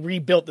on, they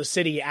rebuilt the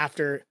city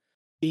after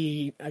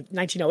the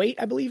 1908,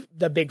 I believe,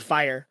 the big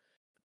fire.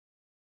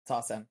 It's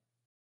awesome.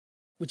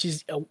 Which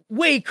is a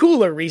way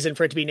cooler reason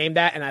for it to be named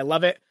that, and I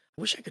love it.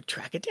 I wish I could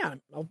track it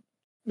down.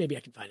 Maybe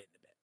I can find it in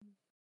a bit.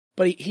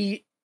 But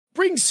he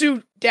brings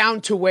Sue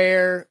down to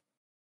where...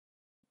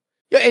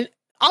 Yeah, and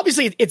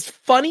obviously it's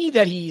funny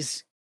that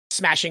he's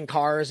smashing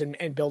cars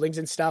and buildings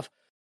and stuff,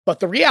 but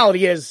the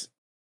reality is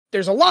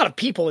there's a lot of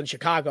people in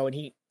Chicago, and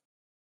he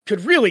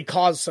could really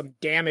cause some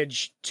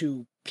damage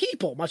to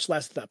people, much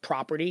less the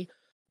property.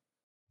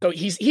 So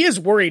he is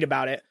worried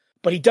about it,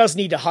 but he does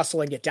need to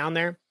hustle and get down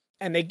there.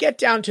 And they get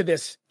down to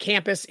this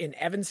campus in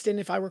Evanston,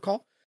 if I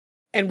recall.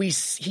 And he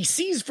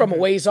sees from a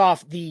ways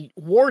off, the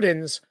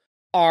wardens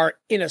are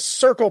in a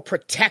circle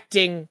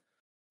protecting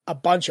a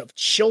bunch of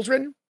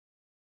children.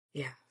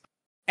 Yeah.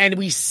 And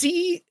we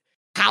see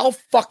how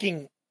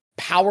fucking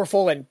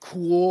powerful and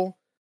cool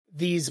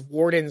these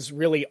wardens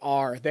really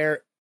are.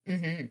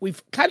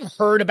 We've kind of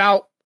heard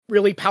about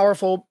really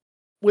powerful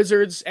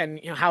wizards and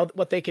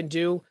what they can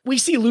do. We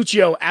see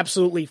Lucio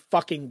absolutely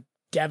fucking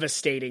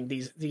devastating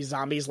these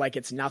zombies like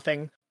it's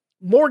nothing.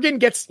 Morgan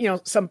gets,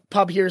 some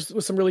pub here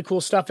with some really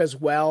cool stuff as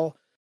well.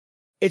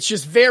 It's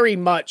just very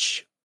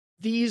much,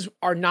 these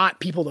are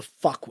not people to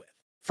fuck with,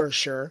 for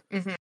sure,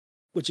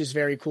 which is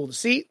very cool to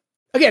see.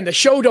 Again, the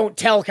show don't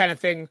tell kind of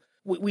thing.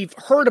 We've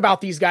heard about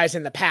these guys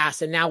in the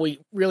past, and now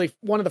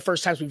one of the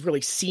first times we've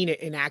really seen it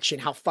in action,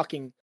 how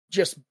fucking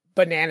just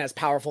bananas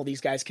powerful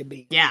these guys can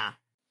be. Yeah.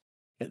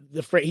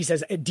 He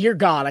says, "Dear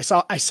God,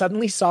 I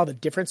suddenly saw the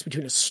difference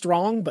between a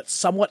strong but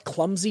somewhat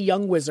clumsy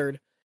young wizard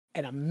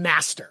and a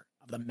master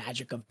of the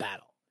magic of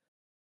battle."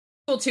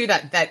 Cool too,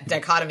 that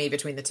dichotomy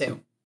between the two.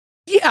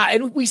 Yeah,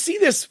 and we see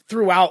this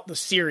throughout the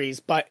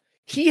series, but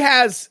he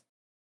has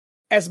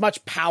as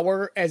much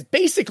power as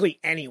basically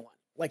anyone.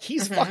 Like,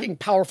 he's fucking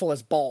powerful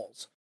as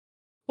balls.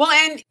 Well,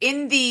 and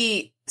in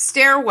the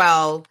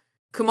stairwell,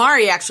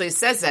 Kumari actually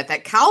says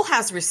that Cal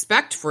has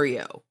respect for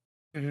you.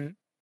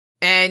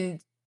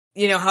 And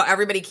how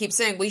everybody keeps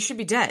saying, well, you should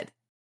be dead.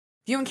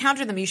 If you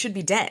encounter them, you should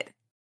be dead.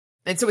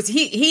 And so it's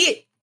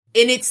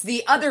it's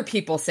the other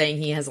people saying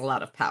he has a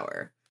lot of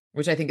power,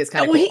 which I think is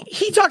kind of cool.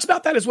 He talks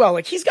about that as well.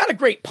 Like, he's got a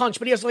great punch,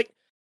 but he has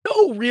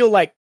no real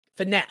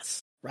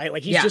finesse, right?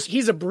 Like,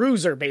 he's a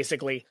bruiser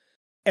basically,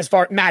 as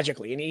far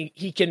magically. And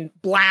he can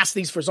blast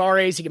these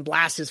Frazares, he can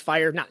blast his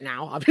fire, not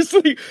now,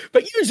 obviously,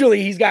 but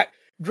usually he's got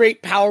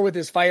great power with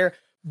his fire,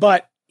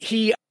 but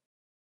he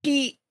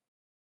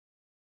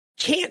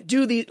can't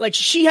do these,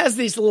 she has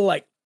these little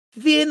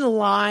thin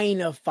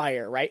line of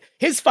fire, right?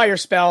 His fire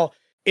spell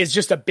is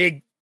just a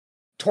big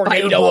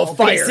tornado fireball, of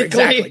fire, basically.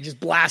 exactly, just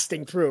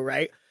blasting through,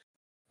 right?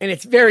 And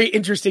it's very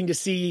interesting to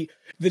see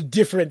the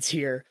difference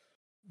here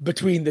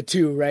between the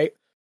two, right?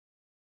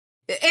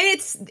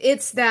 And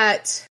it's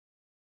that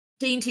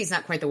dainty is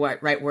not quite the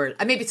right word.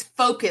 Maybe it's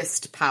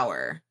focused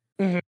power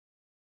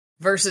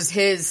versus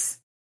his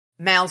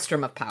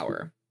maelstrom of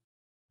power.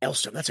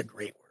 Maelstrom, that's a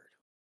great word.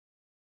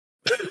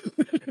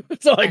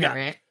 That's all I got.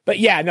 Right? But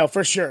yeah, no,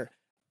 for sure.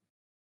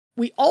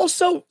 We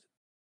also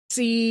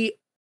see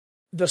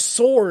the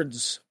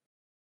swords.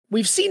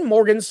 We've seen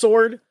Morgan's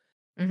sword.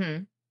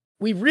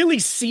 We really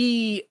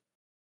see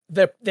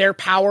their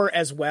power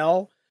as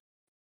well.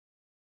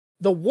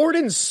 The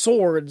Warden's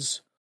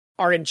swords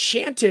are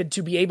enchanted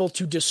to be able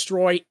to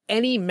destroy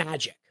any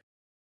magic,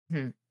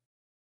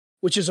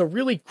 which is a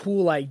really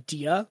cool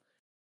idea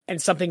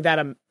and something that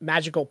a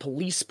magical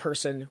police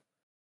person,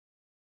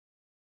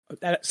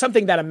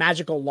 something that a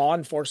magical law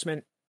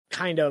enforcement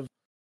kind of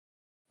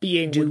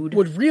being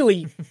would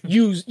really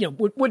use,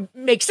 would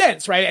make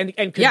sense, right?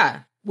 And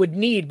would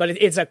need, but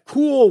it's a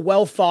cool,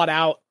 well thought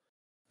out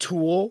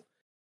tool.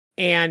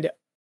 And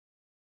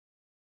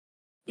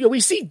we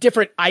see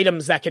different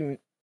items that can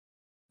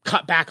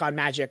cut back on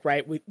magic,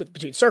 right?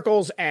 Between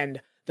circles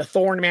and the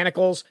thorn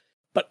manacles.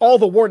 But all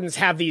the wardens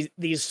have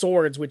these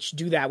swords which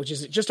do that, which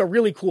is just a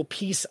really cool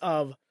piece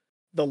of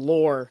the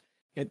lore.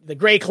 The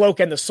gray cloak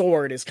and the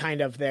sword is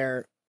kind of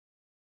their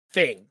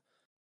thing,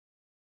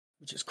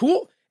 which is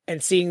cool.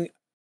 And seeing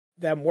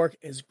them work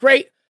is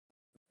great.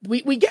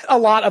 We get a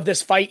lot of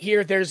this fight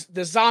here. There's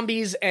the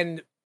zombies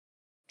and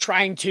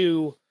trying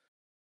to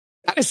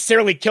not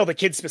necessarily kill the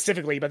kids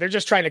specifically, but they're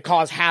just trying to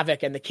cause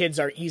havoc, and the kids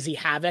are easy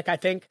havoc, I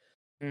think.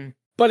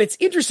 But it's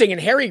interesting, and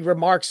Harry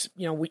remarks,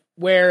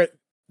 where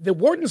the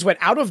wardens went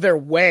out of their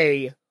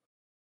way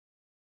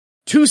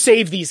to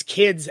save these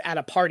kids at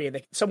a party.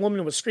 Some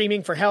woman was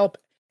screaming for help,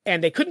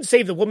 and they couldn't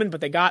save the woman, but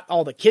they got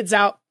all the kids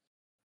out.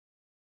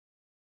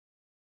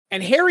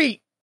 And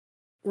Harry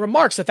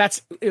remarks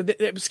that's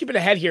skipping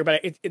ahead here,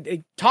 but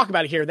they talk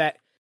about it here, that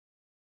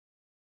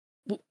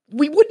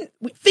we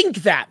think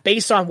that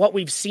based on what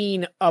we've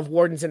seen of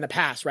wardens in the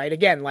past, right?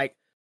 Again, like,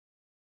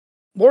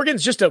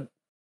 Morgan's just a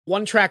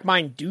one-track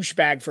mind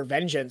douchebag for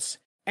vengeance.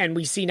 And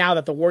we see now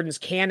that the wardens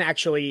can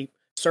actually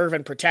serve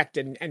and protect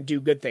and do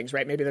good things,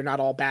 right? Maybe they're not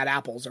all bad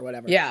apples or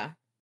whatever. Yeah.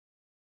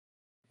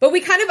 But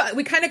we kind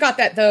of got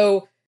that,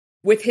 though,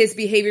 with his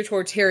behavior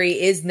towards Harry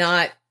is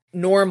not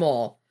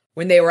normal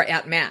when they were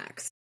at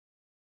Max.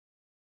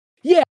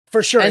 Yeah,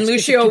 for sure. And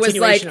Lucio was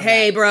like,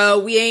 hey, bro,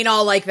 we ain't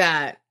all like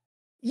that.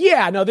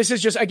 Yeah, no, this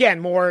is just, again,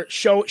 more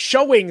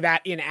showing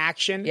that in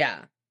action.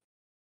 Yeah.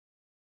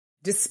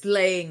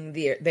 Displaying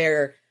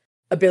their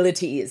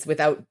abilities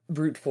without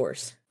brute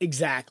force.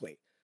 Exactly.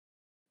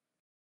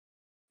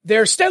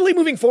 They're steadily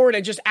moving forward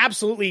and just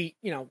absolutely,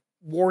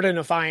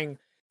 wardenifying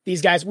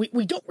these guys.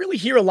 We don't really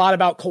hear a lot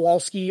about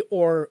Kowalski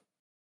or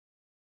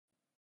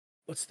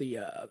what's the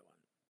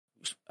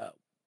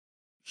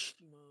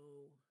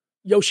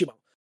Yoshimo.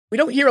 We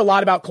don't hear a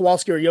lot about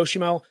Kowalski or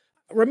Yoshimo.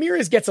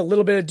 Ramirez gets a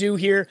little bit of due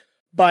here,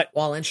 but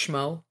Wall and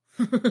Schmo.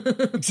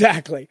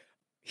 Exactly.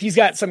 He's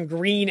got some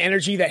green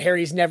energy that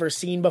Harry's never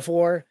seen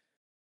before.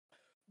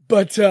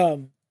 But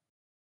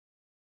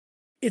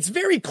it's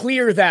very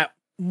clear that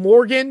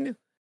Morgan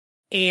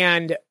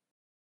and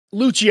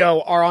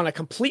Lucio are on a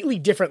completely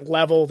different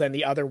level than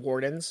the other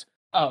wardens.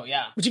 Oh,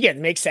 yeah. Which,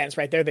 again, makes sense,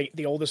 right? They're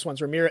the oldest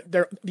ones. Ramirez,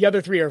 the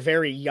other three are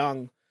very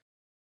young.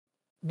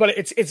 But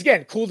it's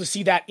again, cool to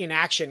see that in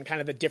action,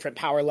 kind of the different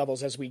power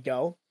levels as we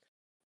go.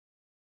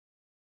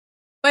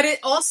 But he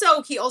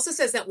also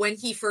says that when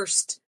he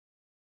first,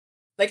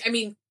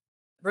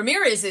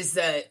 Ramirez is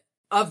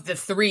of the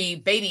three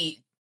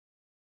baby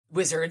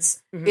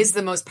wizards, is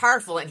the most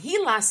powerful, and he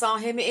last saw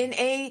him in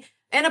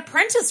an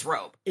apprentice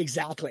robe.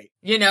 Exactly.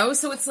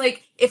 So it's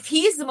like, if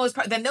he's the most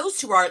then those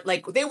two are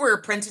they were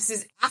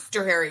apprentices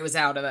after Harry was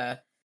out of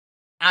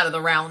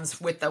the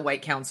rounds with the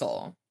White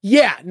Council.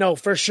 Yeah, no,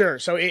 for sure.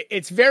 So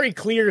it's very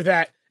clear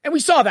that, and we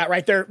saw that,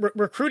 right? They're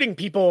recruiting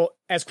people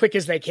as quick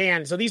as they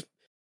can. So these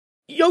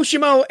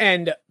Yoshimo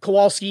and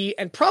Kowalski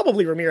and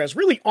probably Ramirez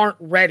really aren't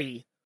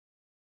ready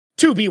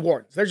to be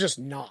wardens. They're just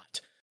not.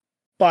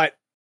 But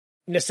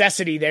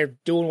necessity, they're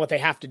doing what they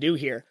have to do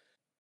here.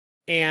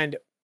 And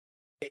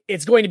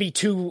it's going to be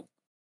to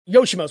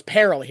Yoshimo's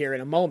peril here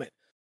in a moment.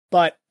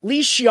 But Li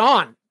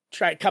Xian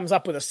comes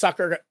up with a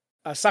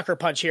sucker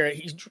punch here.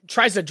 He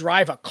tries to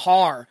drive a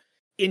car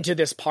into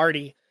this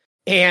party,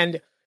 and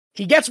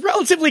he gets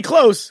relatively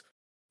close,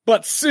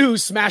 but Sue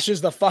smashes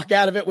the fuck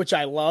out of it, which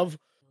I love.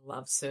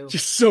 Love Sue.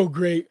 Just so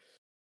great.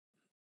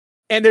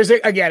 And there's,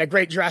 again, a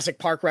great Jurassic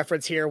Park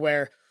reference here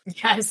where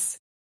yes,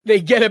 they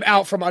get him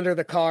out from under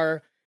the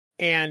car,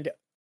 and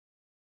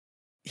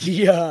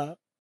he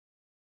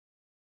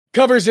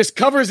covers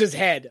his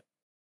head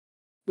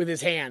with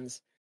his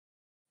hands.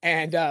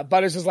 And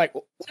Butters is like,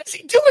 what is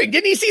he doing?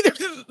 Didn't he see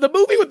the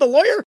movie with the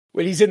lawyer?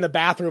 When he's in the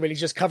bathroom and he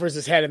just covers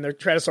his head and the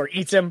Tyrannosaur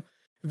eats him.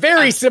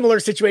 Very similar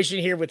situation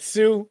here with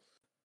Sue.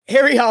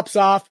 Harry hops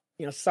off,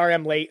 sorry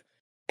I'm late.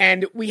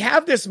 And we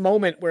have this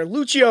moment where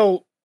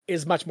Lucio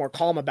is much more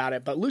calm about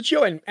it, but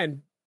Lucio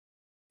and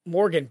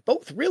Morgan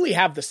both really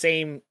have the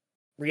same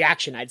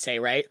reaction, I'd say,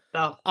 right?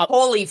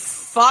 Holy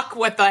fuck,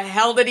 what the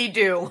hell did he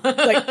do?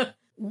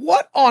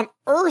 What on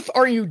earth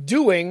are you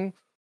doing,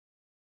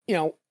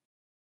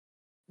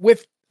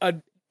 with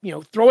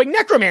throwing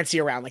necromancy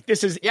around?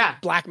 This is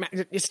black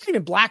magic. It's not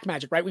even black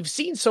magic, right? We've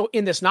seen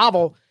in this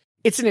novel,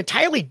 it's an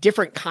entirely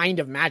different kind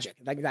of magic,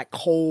 like that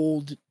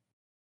cold,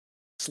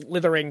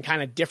 slithering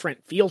kind of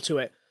different feel to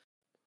it.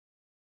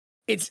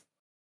 It's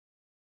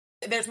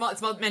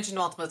mentioned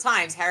multiple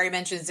times. Harry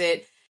mentions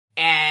it,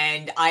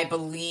 and I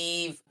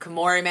believe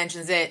Komori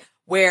mentions it,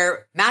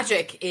 where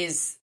magic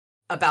is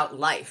about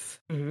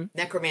life.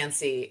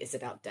 Necromancy is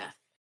about death.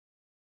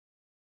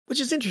 Which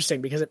is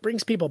interesting because it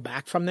brings people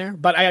back from there.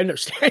 But I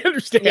understand.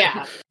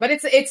 Yeah, but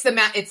it's the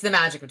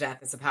magic of death.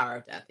 It's the power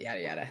of death.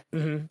 Yada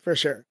yada. For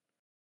sure.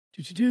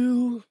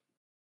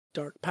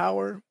 Dark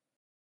power.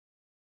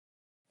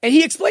 And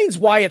he explains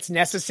why it's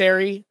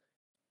necessary.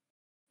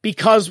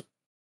 Because,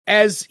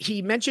 as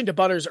he mentioned to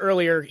Butters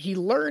earlier, he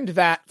learned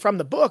that from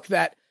the book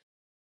that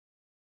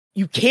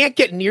you can't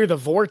get near the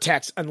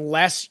vortex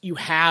unless you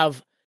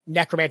have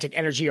necromantic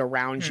energy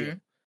around you,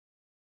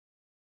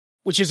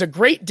 which is a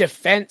great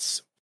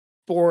defense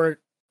for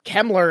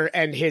Kemmler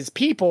and his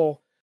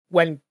people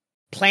when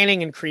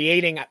planning and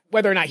creating,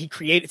 whether or not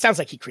it sounds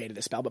like he created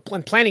the spell, but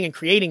when planning and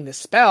creating this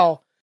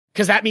spell,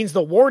 because that means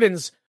the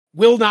wardens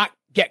will not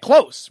get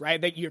close,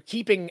 right? That you're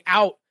keeping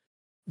out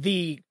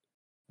the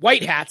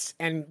white hats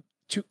and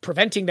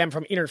preventing them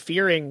from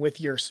interfering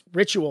with your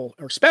ritual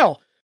or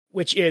spell,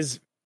 which is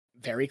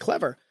very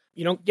clever.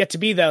 You don't get to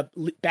be the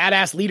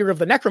badass leader of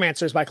the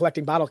necromancers by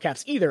collecting bottle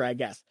caps either, I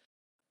guess.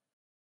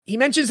 He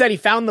mentions that he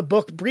found the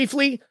book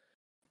briefly.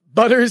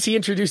 Butters, he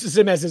introduces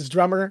him as his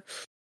drummer.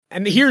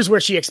 And here's where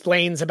she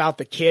explains about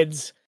the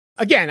kids.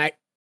 Again,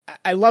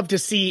 I love to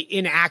see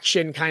in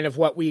action kind of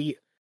what we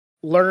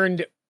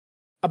learned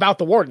about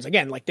the wardens.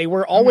 Again, like they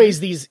were always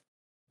these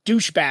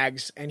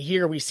douchebags, and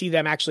here we see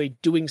them actually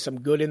doing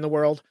some good in the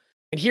world.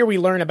 And here we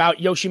learn about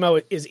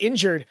Yoshimo is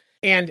injured,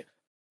 and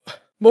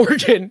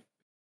Morgan,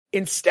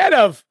 instead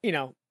of,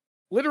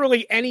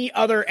 literally any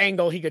other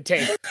angle he could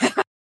take,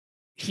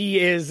 he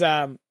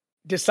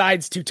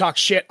decides to talk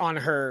shit on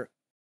her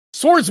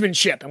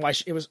swordsmanship and why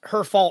it was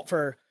her fault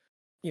for,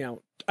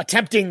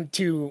 attempting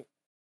to.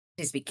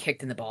 He needs to be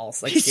kicked in the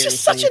balls. Like, he's seriously.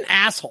 Just such an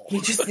asshole.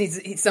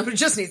 Somebody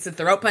just needs to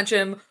throat punch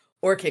him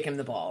or kick him in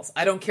the balls.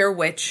 I don't care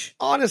which.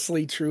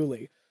 Honestly,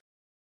 truly.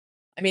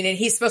 I mean, and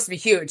he's supposed to be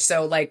huge,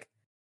 so like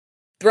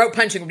throat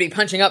punching would be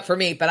punching up for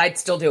me, but I'd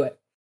still do it.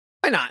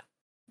 Why not?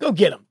 Go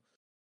get him.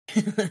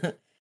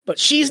 But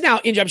she's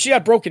now injured. She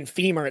got broken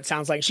femur, it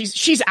sounds like.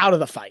 She's out of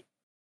the fight.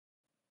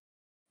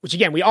 Which,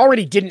 again, we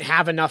already didn't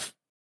have enough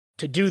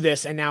to do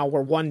this, and now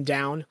we're one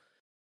down.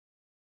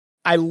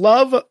 I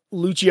love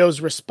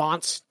Lucio's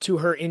response to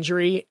her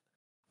injury.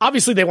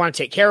 Obviously, they want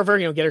to take care of her,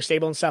 get her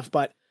stable and stuff,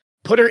 but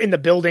put her in the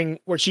building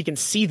where she can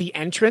see the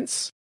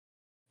entrance,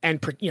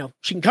 and,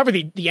 she can cover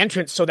the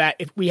entrance so that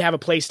if we have a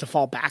place to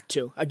fall back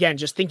to. Again,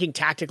 just thinking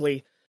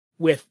tactically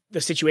with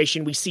the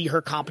situation, we see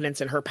her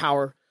competence and her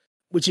power,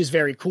 which is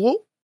very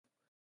cool.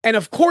 And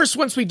of course,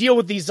 once we deal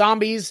with these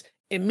zombies,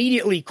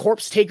 immediately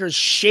Corpse Taker's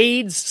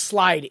shades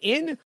slide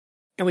in,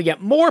 and we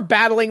get more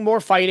battling,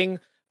 more fighting.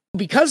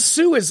 Because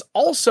Sue is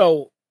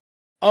also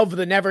of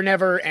the Never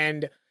Never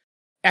and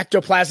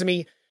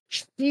ectoplasmy,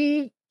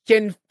 she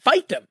can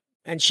fight them,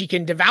 and she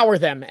can devour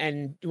them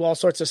and do all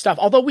sorts of stuff.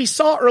 Although we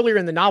saw earlier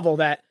in the novel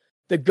that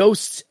the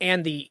ghosts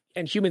and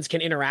humans can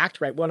interact,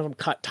 right? One of them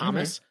cut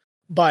Thomas,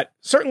 but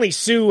certainly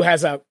Sue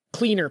has a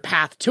cleaner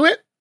path to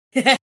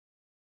it.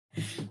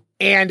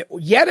 And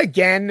yet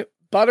again,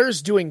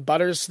 Butters doing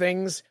Butters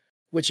things,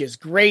 which is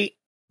great.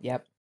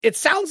 Yep. It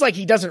sounds like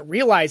he doesn't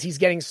realize he's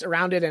getting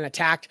surrounded and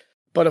attacked,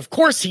 but of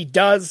course he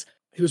does.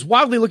 He was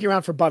wildly looking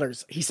around for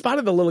Butters. He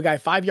spotted the little guy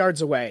 5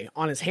 yards away,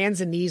 on his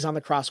hands and knees on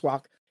the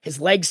crosswalk, his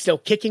legs still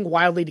kicking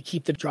wildly to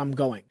keep the drum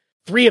going.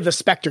 3 of the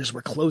specters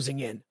were closing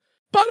in.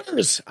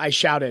 "Butters!" I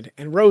shouted,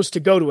 and rose to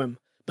go to him,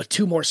 but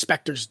 2 more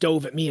specters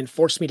dove at me and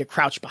forced me to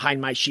crouch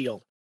behind my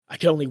shield. I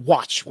could only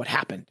watch what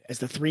happened as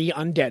the 3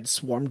 undead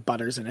swarmed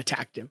Butters and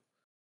attacked him.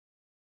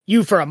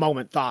 You for a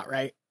moment thought,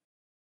 right?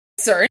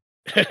 Sir.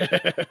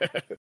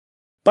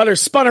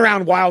 Butters spun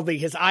around wildly,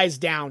 his eyes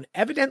down,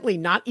 evidently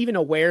not even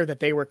aware that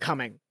they were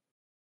coming.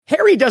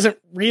 Harry doesn't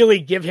really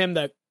give him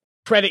the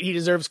credit he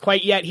deserves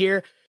quite yet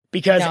here,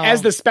 because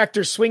as the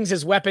Spectre swings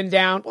his weapon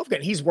down, well,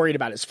 again, he's worried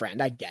about his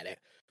friend, I get it.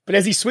 But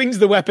as he swings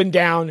the weapon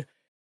down,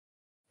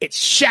 it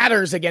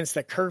shatters against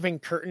the curving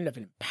curtain of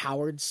an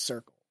empowered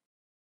circle.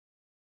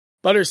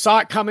 Butters saw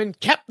it coming,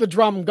 kept the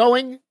drum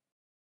going,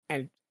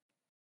 and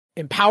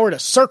empowered a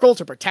circle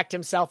to protect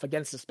himself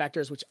against the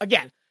Spectres, which,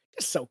 again,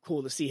 just so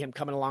cool to see him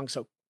coming along.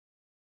 So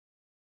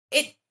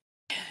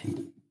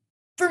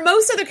for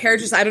most other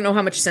characters, I don't know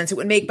how much sense it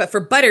would make, but for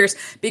Butters,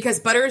 because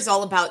Butters is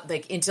all about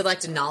like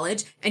intellect and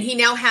knowledge, and he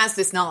now has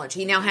this knowledge,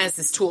 he now has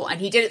this tool,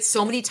 and he did it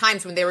so many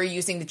times when they were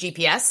using the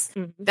GPS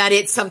that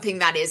it's something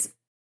that is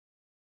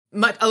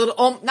a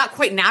little, not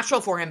quite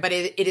natural for him, but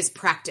it is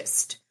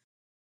practiced.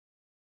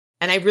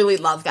 And I really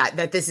love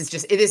that this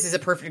is a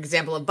perfect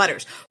example of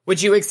Butters.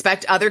 Would you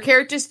expect other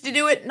characters to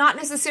do it? Not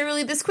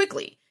necessarily this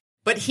quickly,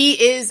 but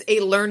he is a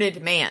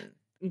learned man,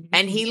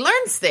 and he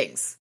learns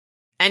things,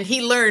 and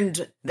he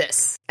learned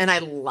this, and I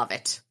love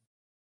it.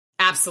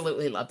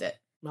 Absolutely loved it.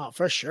 Oh,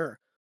 for sure.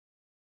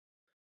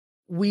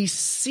 We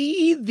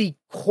see the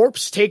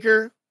Corpse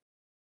Taker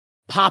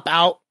pop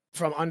out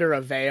from under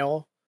a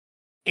veil,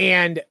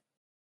 and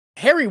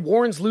Harry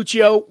warns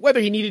Lucio, whether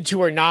he needed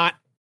to or not.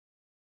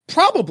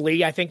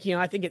 Probably, I think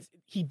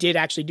he did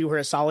actually do her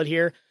a solid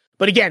here.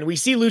 But again, we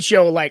see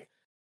Lucio like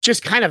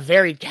just kind of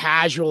very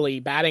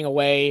casually batting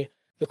away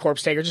the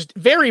Corpse Taker. Just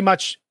very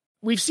much,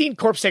 we've seen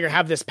Corpse Taker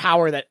have this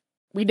power that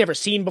we'd never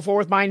seen before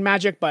with mind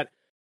magic, but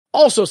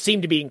also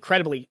seemed to be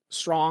incredibly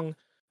strong.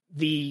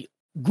 The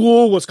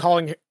ghoul was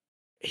calling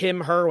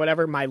him, her,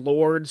 whatever, my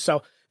lord.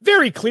 So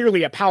very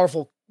clearly a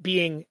powerful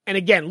being. And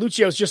again,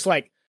 Lucio's just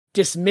like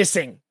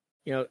dismissing,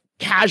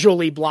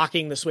 casually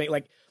blocking the swing.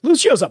 Like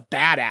Lucio's a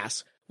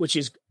badass. Which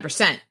is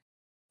 %.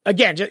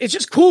 Again, it's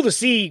just cool to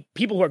see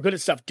people who are good at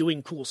stuff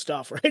doing cool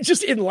stuff, right?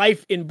 Just in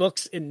life, in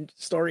books, in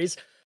stories.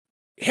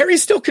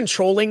 Harry's still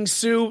controlling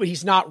Sue, but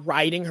he's not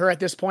riding her at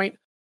this point.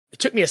 It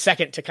took me a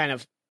second to kind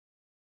of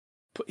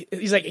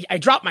he's like, I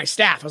dropped my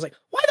staff. I was like,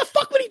 why the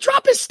fuck would he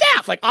drop his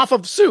staff? Like off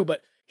of Sue,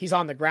 but he's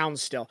on the ground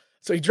still.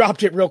 So he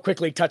dropped it real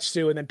quickly, touched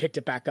Sue, and then picked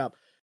it back up.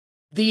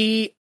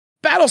 The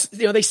battles,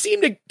 they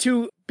seem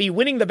to be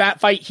winning the bat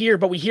fight here,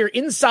 but we hear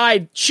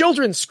inside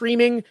children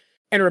screaming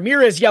and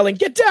Ramirez yelling,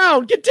 get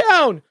down, get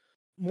down.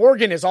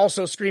 Morgan is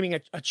also screaming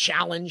a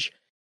challenge,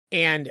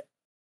 and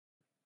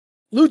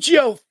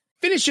Lucio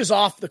finishes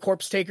off the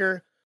corpse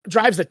taker,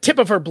 drives the tip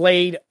of her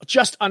blade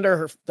just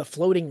under the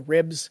floating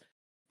ribs.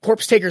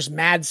 Corpse taker's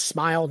mad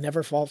smile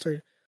never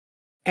faltered.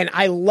 And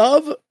I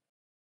love,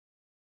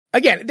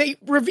 again, they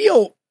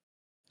reveal,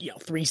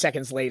 3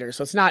 seconds later,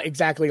 so it's not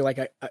exactly like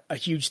a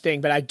huge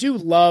thing, but I do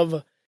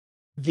love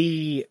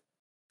the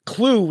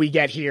clue we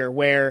get here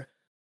where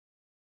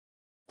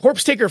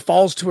corpse taker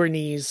falls to her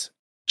knees.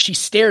 She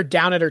stared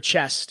down at her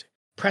chest,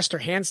 pressed her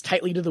hands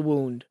tightly to the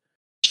wound.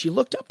 She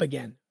looked up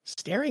again,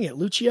 staring at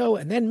Lucio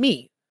and then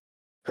me.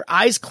 Her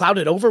eyes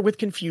clouded over with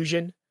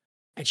confusion,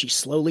 and she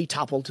slowly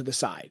toppled to the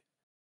side.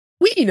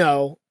 We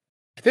know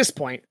at this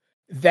point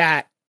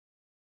that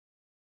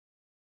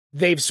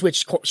they've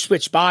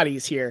switched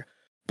bodies here,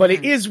 but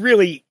it is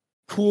really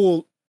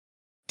cool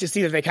to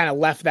see that they kind of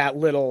left that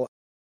little,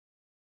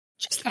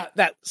 just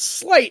that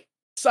slight,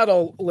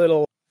 subtle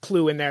little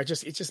clue in there. It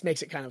just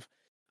makes it kind of,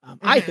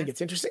 I think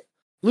it's interesting.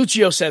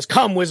 Lucio says,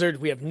 come,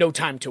 wizard, we have no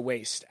time to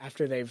waste,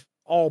 after they've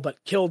all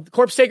but killed the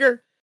corpse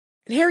taker.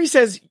 And Harry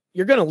says,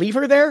 you're going to leave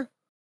her there?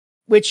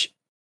 Which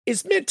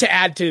is meant to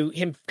add to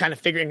him kind of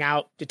figuring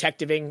out,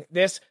 detectiving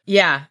this.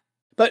 Yeah.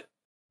 But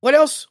what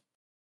else?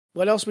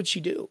 What else would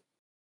she do?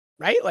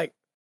 Right? Like,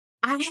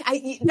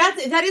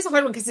 that is a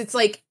hard one, because it's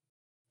like,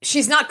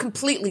 she's not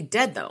completely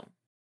dead, though.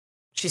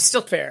 She's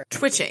still fair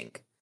twitching.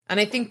 And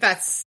I think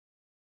it's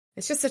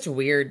just such a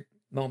weird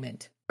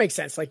moment. Makes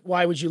sense. Like,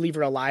 why would you leave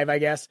her alive, I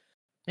guess?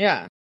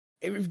 Yeah.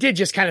 It did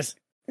just kind of,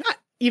 not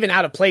even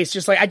out of place,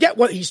 just like, I get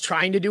what he's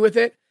trying to do with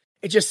it.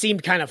 It just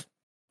seemed kind of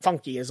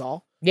funky is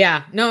all.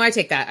 Yeah. No, I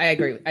take that. I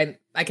agree.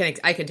 I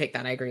can take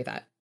that. I agree with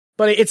that.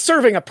 But it's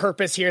serving a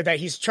purpose here that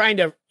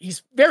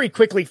he's very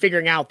quickly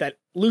figuring out that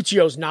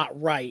Lucio's not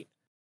right.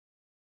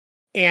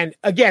 And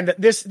again,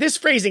 this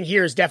phrasing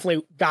here has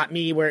definitely got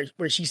me where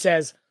she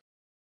says,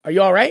 are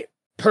you all right?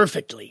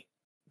 Perfectly.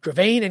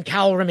 Gravane and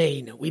Cal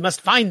remain. We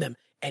must find them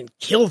and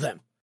kill them,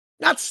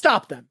 not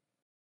stop them.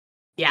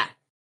 Yeah.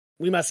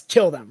 We must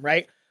kill them,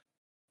 right?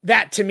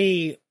 That to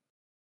me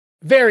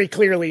very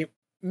clearly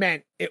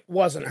meant it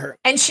wasn't her.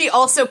 And she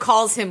also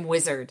calls him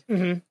wizard.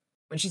 Mm-hmm.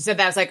 When she said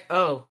that, I was like,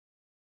 oh.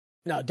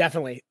 No,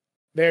 definitely.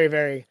 Very,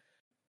 very,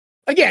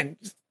 again,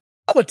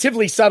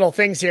 relatively subtle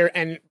things here,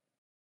 and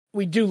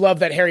we do love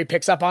that Harry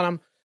picks up on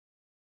them.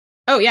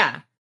 Oh,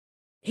 yeah.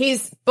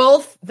 He's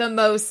both the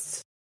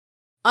most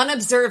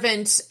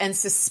unobservant and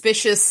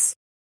suspicious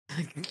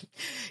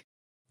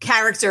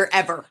character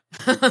ever.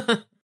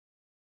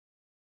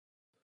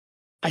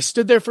 I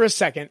stood there for a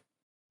second,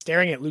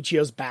 staring at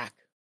Lucio's back.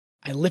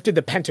 I lifted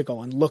the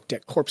pentacle and looked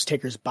at Corpse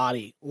Taker's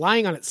body,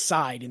 lying on its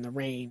side in the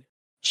rain.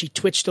 She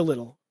twitched a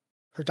little,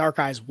 her dark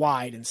eyes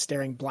wide and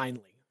staring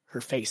blindly,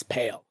 her face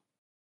pale,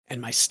 and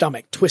my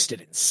stomach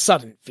twisted in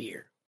sudden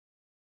fear.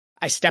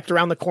 I stepped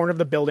around the corner of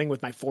the building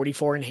with my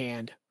 .44 in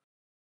hand,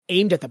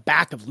 aimed at the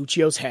back of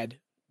Lucio's head,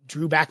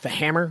 drew back the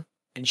hammer,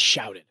 and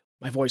shouted,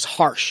 my voice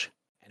harsh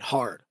and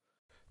hard.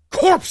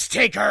 Corpse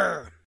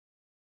Taker!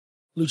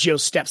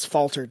 Lucio's steps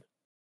faltered.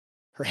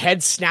 Her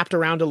head snapped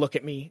around to look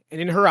at me, and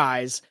in her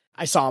eyes,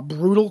 I saw a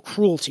brutal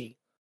cruelty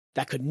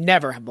that could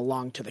never have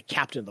belonged to the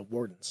captain of the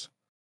Wardens.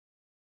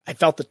 I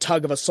felt the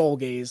tug of a soul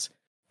gaze,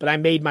 but I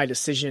made my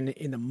decision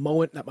in the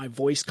moment that my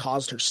voice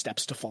caused her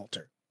steps to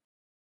falter.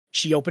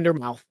 She opened her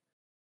mouth,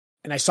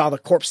 and I saw the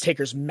Corpse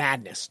Taker's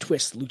madness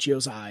twist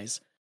Lucio's eyes,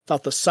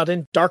 felt the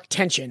sudden dark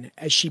tension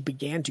as she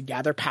began to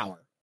gather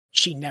power.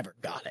 She never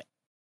got it.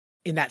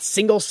 In that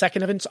single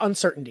second of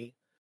uncertainty,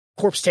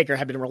 Corpse Taker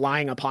had been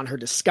relying upon her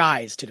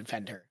disguise to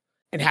defend her,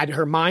 and had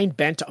her mind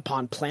bent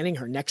upon planning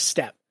her next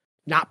step,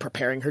 not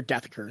preparing her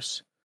death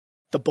curse.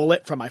 The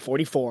bullet from my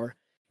 .44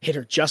 hit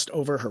her just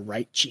over her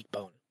right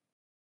cheekbone.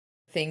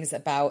 Things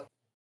about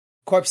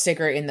Corpse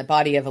Taker in the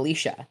body of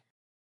Alicia.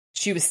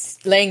 She was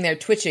laying there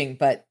twitching,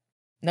 but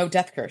no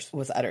death curse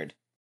was uttered.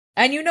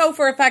 And you know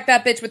for a fact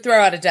that bitch would throw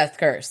out a death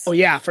curse. Oh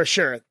yeah, for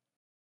sure.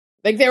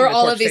 Like there were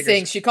all of these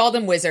things. She called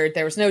him wizard.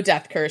 There was no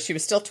death curse. She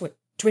was still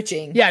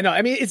twitching. Yeah, no,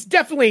 I mean, it's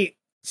definitely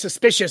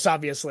suspicious,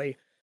 obviously.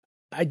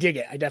 I dig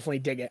it. I definitely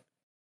dig it.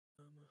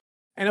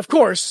 And of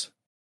course,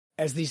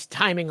 as these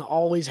timing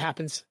always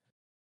happens,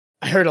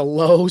 I heard a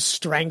low,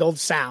 strangled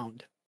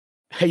sound.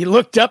 I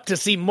looked up to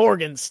see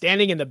Morgan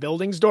standing in the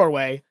building's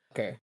doorway,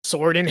 okay,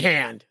 sword in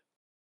hand.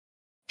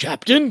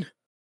 Captain?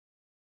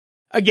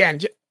 Again,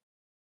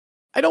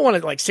 I don't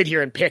want to sit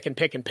here and pick,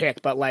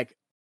 but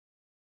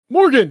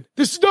Morgan,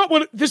 this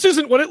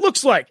isn't what it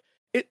looks like.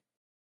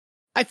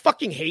 I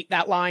fucking hate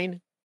that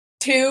line.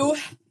 Too,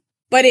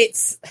 but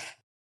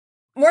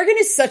Morgan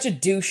is such a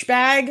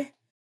douchebag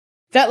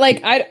that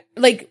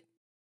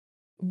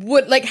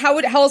How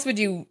else would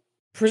you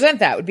present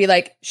that? Would be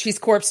like, she's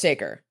corpse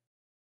taker.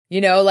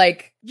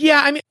 Like,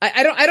 yeah, I mean,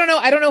 I don't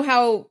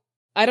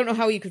know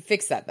how you could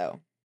fix that though.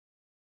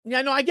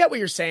 Yeah, no, I get what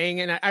you're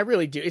saying, and I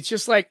really do. It's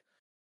just like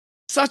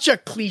such a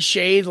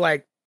cliched,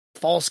 like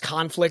false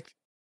conflict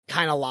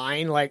kind of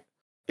line. Like,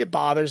 it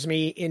bothers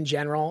me in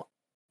general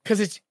because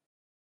it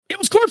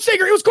was corpse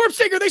taker. It was corpse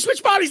taker. They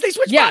switch bodies. They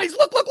switch bodies.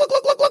 Look.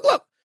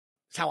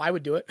 That's how I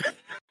would do it.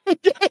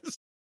 Yes.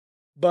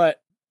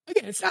 But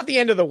again, it's not the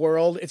end of the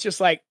world. It's just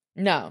like,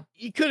 no,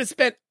 you could have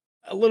spent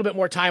a little bit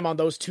more time on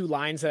those two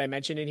lines that I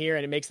mentioned in here,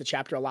 and it makes the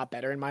chapter a lot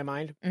better in my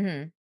mind.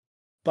 Mm-hmm.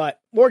 But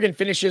Morgan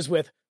finishes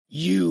with,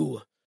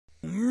 "You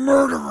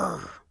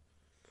murderer,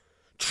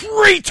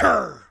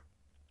 traitor."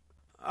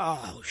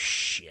 Oh,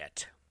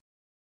 shit.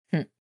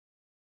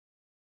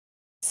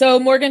 So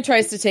Morgan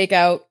tries to take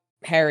out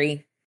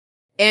Harry.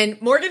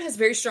 And Morgan has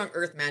very strong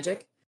earth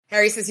magic.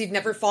 Harry says he'd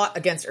never fought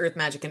against earth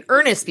magic in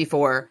earnest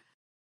before,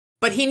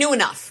 but he knew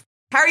enough.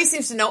 Harry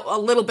seems to know a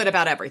little bit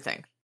about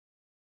everything.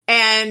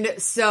 And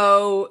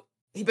so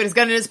he put his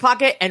gun in his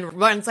pocket and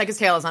runs like his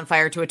tail is on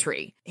fire to a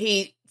tree.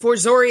 He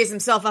Forzorius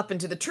himself up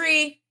into the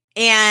tree,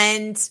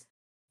 and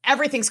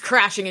everything's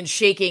crashing and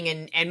shaking,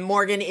 and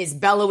Morgan is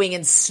bellowing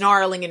and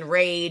snarling in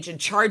rage and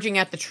charging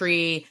at the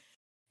tree.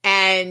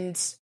 And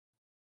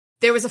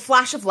there was a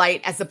flash of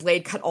light as the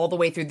blade cut all the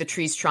way through the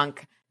tree's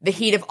trunk, the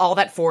heat of all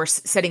that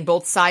force setting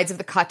both sides of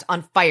the cut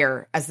on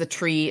fire as the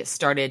tree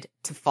started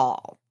to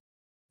fall.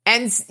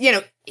 And,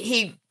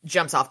 he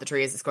jumps off the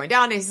tree as it's going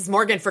down, and he says,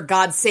 "Morgan, for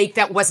God's sake,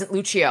 that wasn't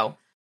Lucio."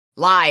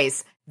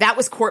 Lies. That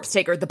was Corpse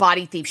Taker, the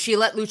body thief. She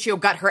let Lucio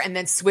gut her and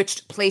then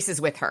switched places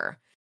with her.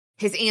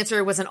 His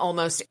answer was an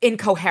almost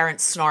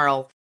incoherent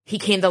snarl. He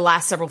came the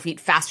last several feet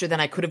faster than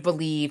I could have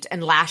believed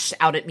and lashed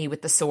out at me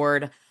with the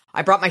sword.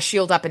 I brought my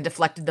shield up and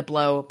deflected the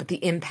blow, but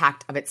the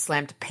impact of it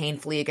slammed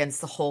painfully against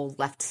the whole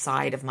left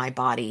side of my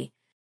body.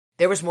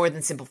 There was more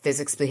than simple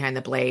physics behind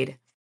the blade.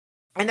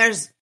 And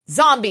there's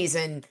zombies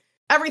and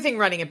everything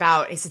running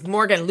about. He says,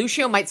 "Morgan,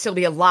 Lucio might still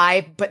be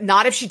alive, but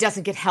not if she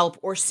doesn't get help,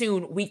 or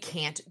soon. We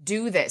can't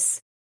do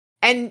this."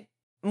 And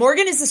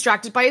Morgan is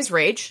distracted by his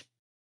rage.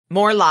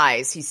 "More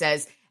lies," he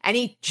says, and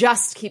he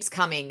just keeps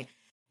coming.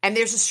 And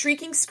there's a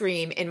shrieking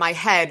scream in my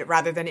head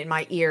rather than in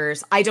my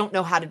ears. I don't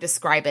know how to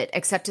describe it,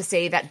 except to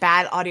say that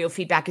bad audio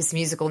feedback is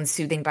musical and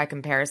soothing by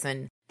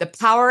comparison. The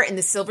power in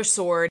the silver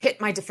sword hit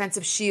my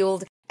defensive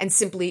shield and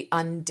simply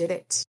undid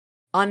it.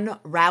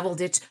 Unraveled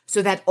it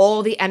so that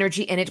all the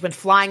energy in it went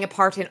flying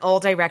apart in all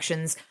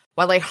directions,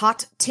 while a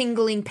hot,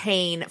 tingling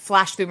pain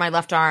flashed through my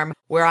left arm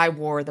where I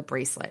wore the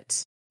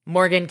bracelet.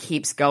 Morgan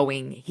keeps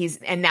going. He's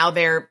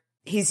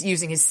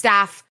using his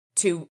staff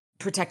to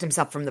protect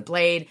himself from the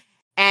blade.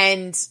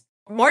 And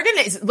Morgan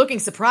is looking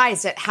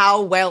surprised at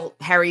how well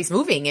Harry's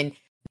moving. And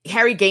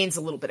Harry gains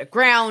a little bit of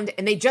ground,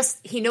 and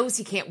he knows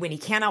he can't win. He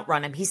can't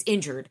outrun him. He's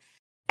injured.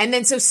 And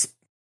then so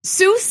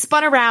Sue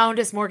spun around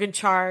as Morgan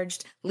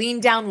charged,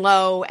 leaned down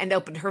low, and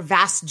opened her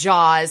vast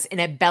jaws in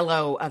a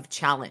bellow of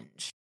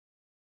challenge.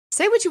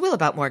 Say what you will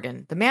about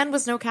Morgan, the man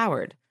was no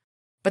coward.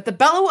 But the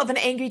bellow of an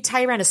angry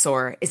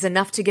tyrannosaur is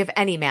enough to give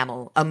any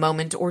mammal a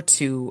moment or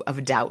two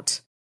of doubt.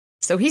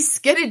 So he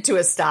skidded to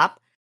a stop,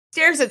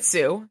 stares at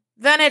Sue,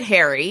 then at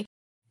Harry,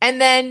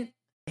 and then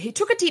he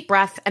took a deep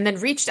breath and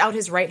then reached out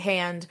his right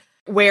hand,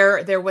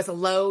 where there was a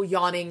low,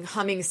 yawning,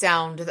 humming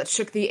sound that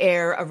shook the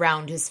air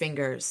around his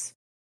fingers.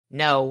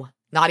 "No,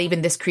 not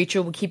even this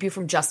creature will keep you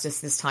from justice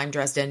this time,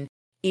 Dresden,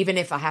 even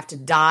if I have to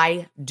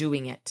die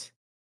doing it."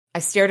 I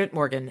stared at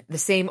Morgan, the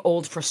same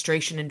old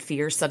frustration and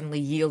fear suddenly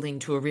yielding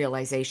to a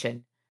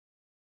realization.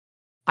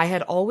 I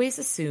had always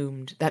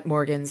assumed that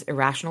Morgan's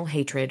irrational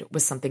hatred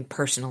was something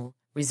personal,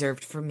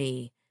 reserved for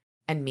me,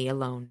 and me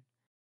alone.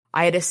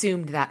 I had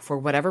assumed that, for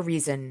whatever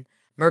reason,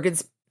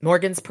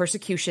 Morgan's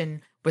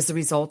persecution was the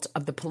result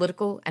of the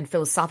political and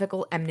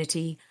philosophical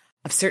enmity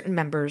of certain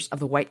members of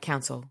the White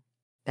Council,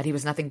 that he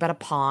was nothing but a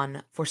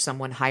pawn for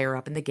someone higher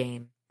up in the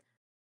game.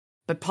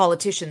 But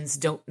politicians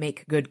don't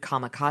make good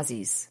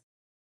kamikazes.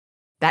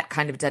 That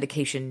kind of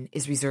dedication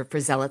is reserved for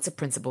zealots of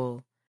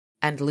principle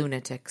and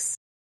lunatics.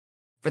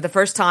 For the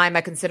first time,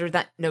 I considered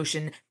that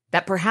notion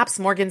that perhaps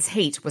Morgan's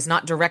hate was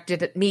not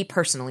directed at me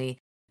personally,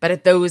 but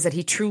at those that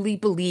he truly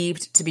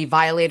believed to be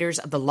violators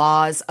of the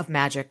laws of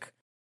magic,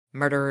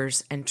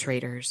 murderers and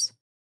traitors.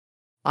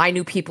 I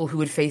knew people who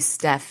would face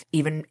death,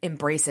 even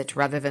embrace it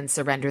rather than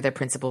surrender their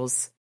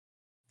principles.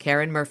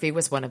 Karen Murphy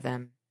was one of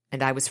them,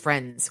 and I was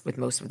friends with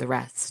most of the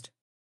rest.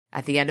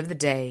 At the end of the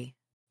day,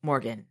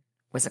 Morgan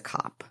was a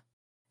cop.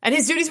 And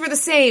his duties were the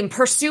same: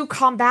 pursue,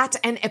 combat,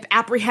 and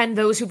apprehend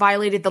those who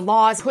violated the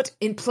laws put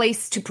in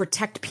place to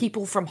protect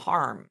people from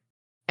harm.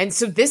 And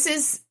so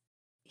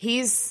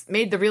he's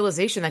made the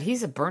realization that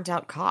he's a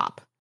burnt-out cop.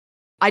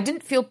 I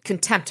didn't feel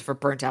contempt for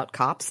burnt-out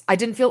cops. I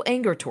didn't feel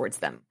anger towards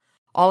them.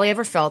 All I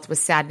ever felt was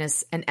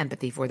sadness and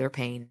empathy for their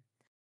pain.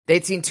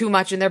 They'd seen too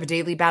much in their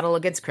daily battle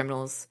against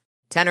criminals.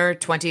 10 or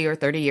 20 or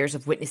 30 years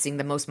of witnessing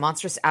the most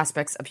monstrous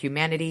aspects of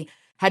humanity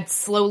had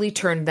slowly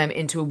turned them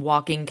into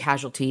walking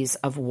casualties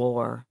of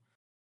war.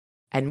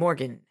 And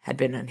Morgan had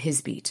been on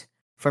his beat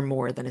for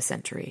more than a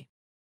century.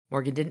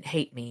 Morgan didn't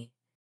hate me.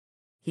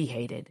 He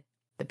hated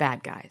the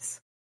bad guys.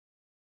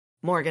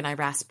 Morgan, I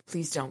rasped,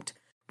 please don't.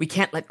 We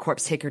can't let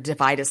Corpse Taker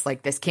divide us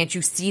like this. Can't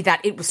you see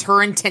that it was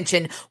her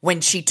intention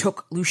when she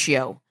took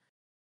Lucio?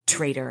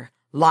 Traitor,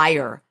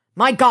 liar.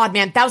 My God,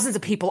 man, thousands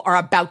of people are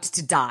about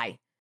to die.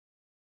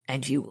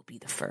 And you will be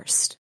the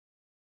first.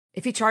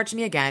 If he charged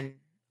me again,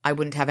 I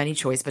wouldn't have any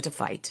choice but to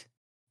fight.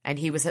 And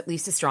he was at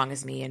least as strong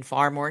as me and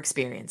far more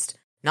experienced,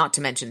 not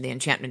to mention the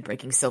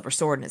enchantment-breaking silver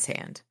sword in his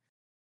hand.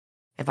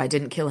 If I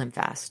didn't kill him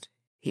fast,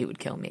 he would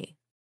kill me.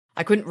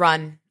 I couldn't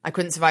run. I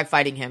couldn't survive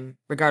fighting him,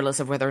 regardless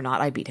of whether or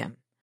not I beat him.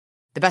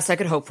 The best I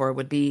could hope for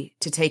would be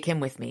to take him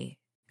with me.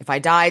 If I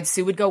died,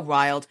 Sue would go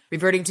wild,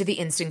 reverting to the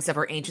instincts of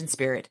her ancient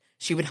spirit.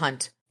 She would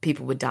hunt.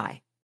 People would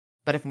die.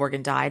 But if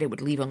Morgan died, it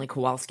would leave only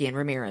Kowalski and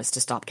Ramirez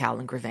to stop Cal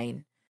and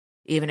Gravane.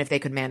 Even if they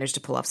could manage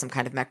to pull off some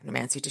kind of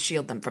necromancy to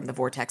shield them from the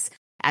vortex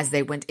as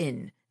they went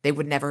in, they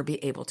would never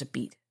be able to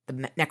beat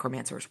the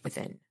necromancers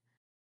within.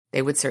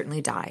 They would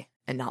certainly die,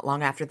 and not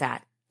long after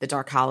that, the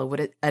Dark Hollow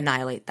would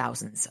annihilate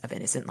thousands of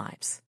innocent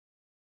lives.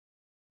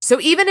 So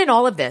even in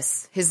all of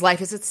this, his life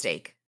is at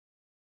stake.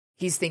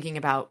 He's thinking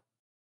about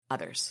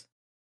others.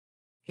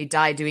 He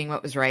died doing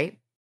what was right.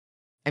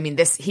 I mean,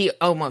 he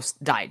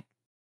almost died.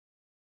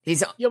 He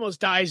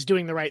almost dies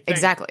doing the right thing.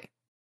 Exactly.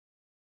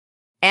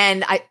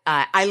 And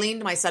I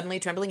leaned my suddenly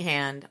trembling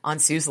hand on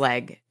Sue's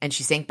leg, and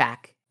she sank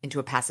back into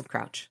a passive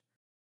crouch.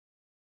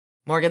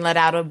 Morgan let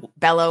out a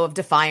bellow of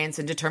defiance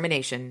and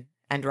determination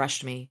and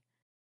rushed me.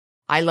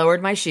 I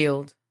lowered my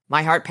shield.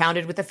 My heart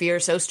pounded with a fear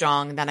so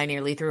strong that I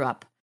nearly threw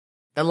up.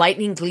 The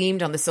lightning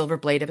gleamed on the silver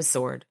blade of his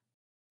sword.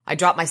 I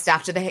dropped my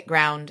staff to the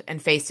ground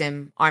and faced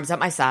him, arms at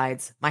my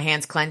sides, my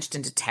hands clenched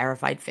into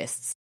terrified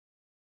fists.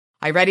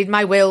 I readied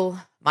my will,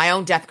 my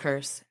own death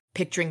curse,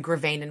 picturing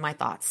Gravane in my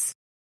thoughts.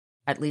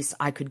 At least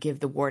I could give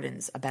the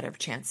wardens a better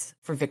chance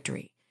for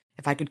victory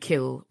if I could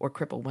kill or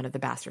cripple one of the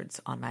bastards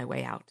on my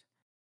way out.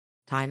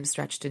 Time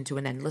stretched into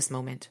an endless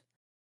moment.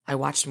 I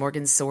watched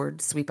Morgan's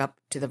sword sweep up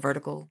to the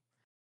vertical,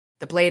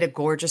 the blade a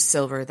gorgeous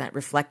silver that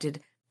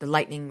reflected the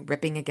lightning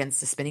ripping against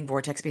the spinning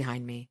vortex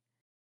behind me.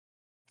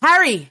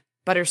 "Harry!"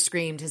 Butters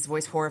screamed, his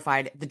voice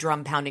horrified, the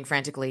drum pounding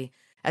frantically.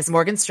 As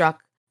Morgan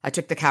struck, I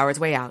took the coward's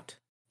way out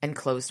and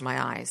closed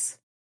my eyes.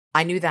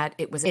 I knew that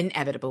it was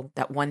inevitable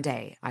that one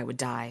day I would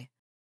die,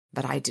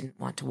 but I didn't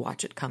want to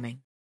watch it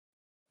coming.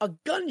 A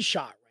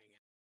gunshot rang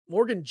out.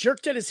 Morgan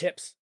jerked at his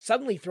hips,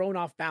 suddenly thrown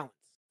off balance.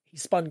 He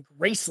spun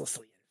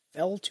gracelessly and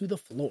fell to the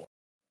floor.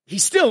 He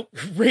still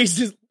raised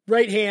his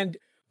right hand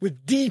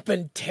with deep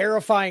and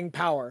terrifying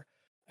power.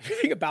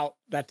 Everything about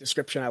that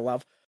description I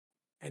love.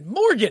 And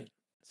Morgan,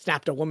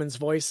 snapped a woman's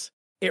voice.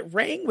 It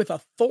rang with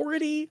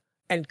authority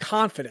and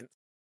confidence,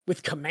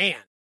 with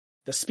command.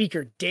 The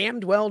speaker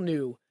damned well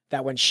knew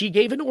that when she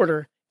gave an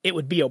order, it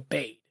would be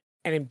obeyed,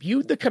 and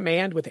imbued the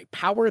command with a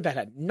power that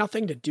had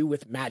nothing to do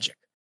with magic.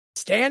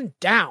 Stand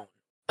down.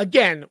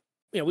 Again,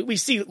 we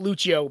see that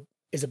Lucio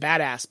is a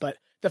badass, but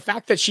the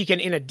fact that she can,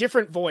 in a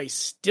different voice,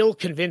 still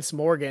convince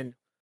Morgan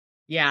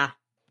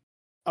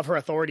of her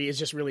authority is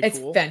just really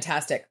cool. It's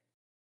fantastic.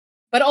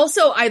 But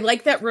also, I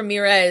like that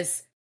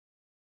Ramirez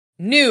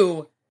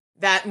knew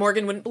that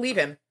Morgan wouldn't believe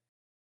him.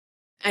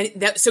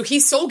 And so he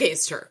soul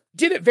gazed her.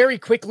 Did it very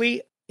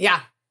quickly.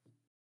 Yeah.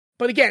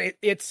 But again,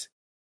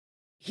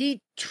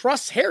 he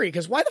trusts Harry,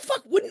 because why the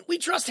fuck wouldn't we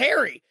trust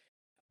Harry?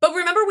 But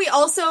remember,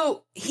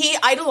 he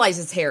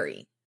idolizes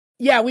Harry.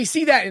 Yeah, we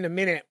see that in a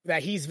minute,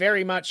 that he's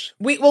very much...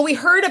 We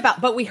heard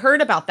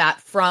about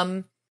that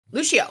from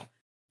Lucio.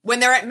 When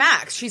they're at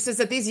Max, she says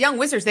that these young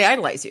wizards, they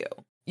idolize you.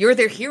 You're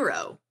their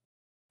hero.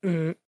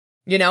 Mm-hmm.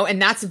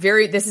 And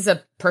this is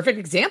a perfect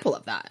example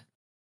of that.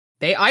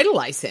 They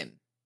idolize him.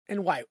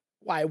 And why?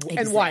 Exactly.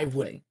 And why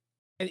would?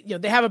 And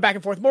they have a back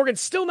and forth.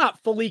 Morgan's still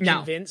not fully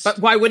convinced. But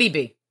why would he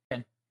be?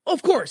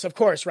 Of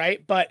course,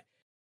 right? But,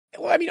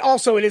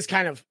 also it is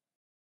kind of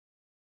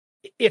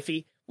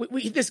iffy.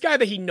 This guy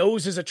that he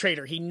knows is a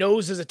traitor, he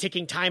knows is a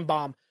ticking time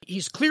bomb.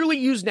 He's clearly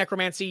used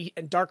necromancy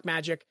and dark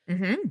magic,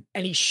 and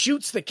he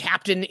shoots the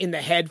captain in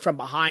the head from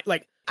behind.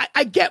 Like,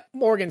 I get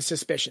Morgan's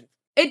suspicion.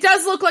 It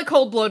does look like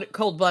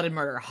cold-blooded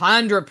murder,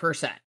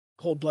 100%.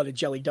 Cold-blooded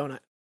jelly donut.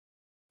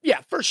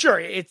 Yeah, for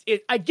sure.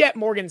 I get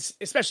Morgan's,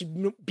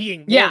 especially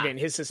being Morgan,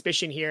 his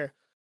suspicion here.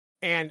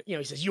 And,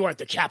 he says, "You aren't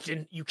the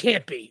captain. You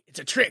can't be. It's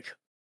a trick."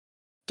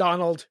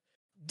 Donald,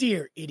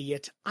 dear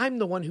idiot, I'm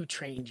the one who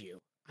trained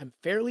you. I'm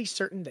fairly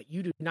certain that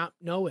you do not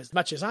know as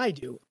much as I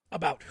do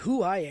about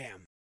who I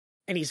am.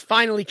 And he's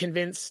finally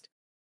convinced.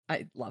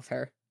 I love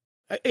her.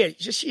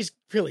 She's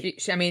really...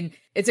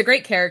 it's a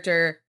great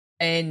character,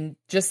 and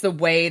just the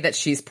way that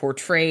she's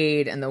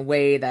portrayed and the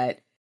way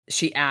that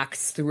she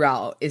acts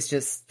throughout is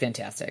just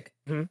fantastic.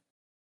 Mm-hmm.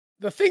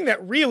 The thing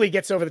that really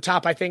gets over the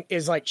top, I think,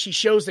 is she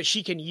shows that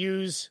she can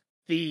use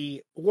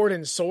the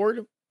warden's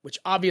sword, which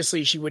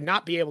obviously she would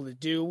not be able to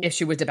do if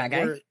she was a bad guy.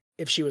 Or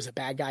if she was a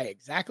bad guy,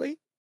 exactly.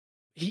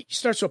 He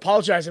starts to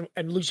apologize,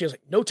 and Lucio's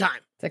like, "No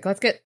time." It's like, let's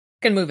get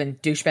moving,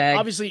 douchebag.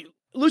 Obviously,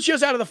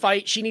 Lucio's out of the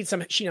fight. She needs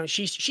some, she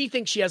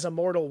thinks she has a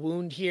mortal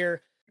wound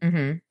here.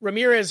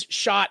 Ramirez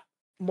shot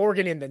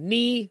Morgan in the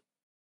knee.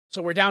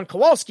 So we're down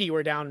Kowalski,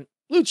 we're down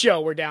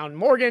Lucio, we're down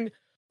Morgan.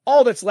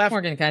 All that's left.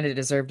 Morgan kind of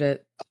deserved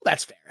it. Oh,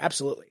 that's fair.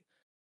 Absolutely.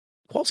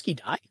 Kowalski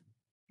died?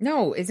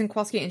 No, isn't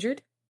Kowalski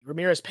injured?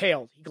 Ramirez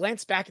paled. He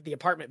glanced back at the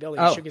apartment building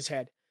and shook his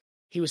head.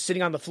 He was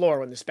sitting on the floor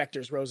when the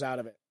specters rose out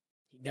of it.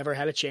 He never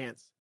had a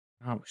chance.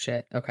 Oh,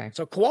 shit. Okay.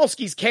 So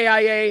Kowalski's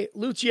KIA.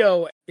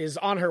 Lucio is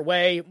on her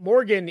way.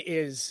 Morgan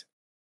is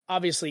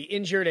obviously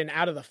injured and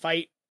out of the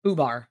fight.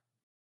 Boobar.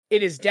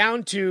 It is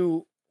down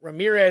to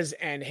Ramirez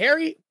and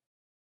Harry.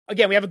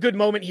 Again, we have a good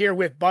moment here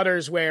with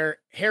Butters where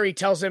Harry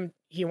tells him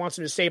he wants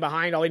him to stay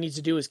behind. All he needs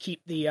to do is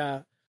keep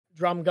the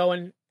drum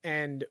going,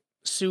 and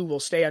Sue will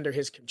stay under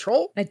his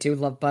control. I do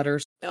love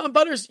Butters. And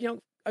Butters,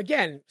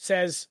 again,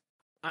 says,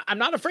 I'm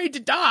not afraid to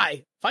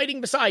die fighting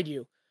beside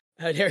you.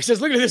 And Harry says,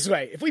 look at it this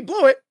way. If we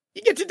blow it,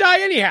 you get to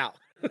die anyhow.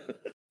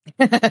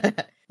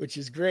 Which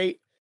is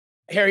great.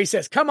 Harry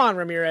says, come on,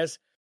 Ramirez.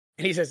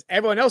 And he says,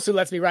 everyone else who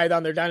lets me ride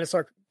on their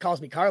dinosaur calls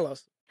me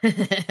Carlos.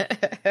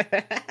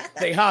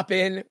 They hop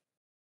in.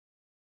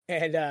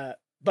 And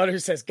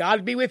Butters says,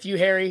 God be with you,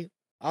 Harry.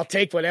 I'll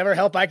take whatever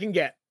help I can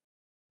get.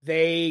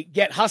 They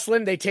get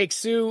hustling. They take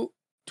Sue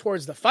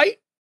towards the fight.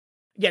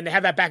 Again, they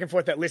have that back and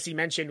forth that Lissy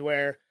mentioned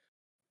where,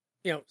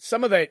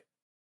 some of the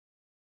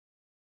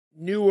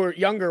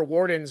younger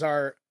wardens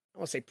are, I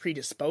won't say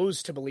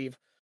predisposed to believe,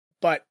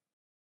 but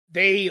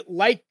they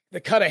like the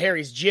cut of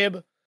Harry's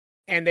jib,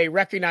 and they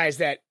recognize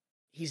that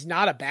he's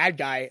not a bad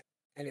guy,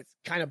 and it's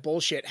kind of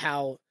bullshit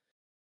how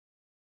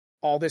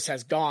all this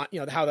has gone,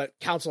 how the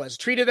council has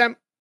treated them.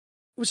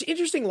 It was an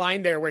interesting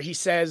line there where he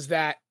says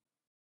that,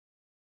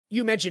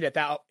 you mentioned it,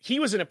 that he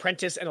was an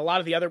apprentice, and a lot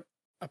of the other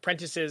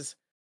apprentices,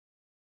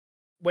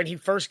 when he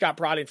first got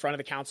brought in front of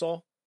the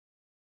council,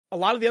 a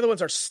lot of the other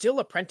ones are still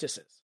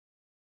apprentices.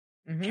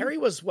 Mm-hmm. Harry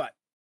was what?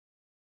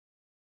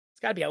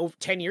 It's got to be over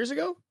 10 years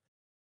ago.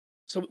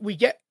 So we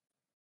get,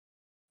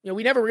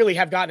 we never really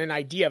have gotten an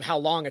idea of how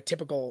long a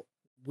typical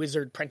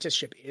wizard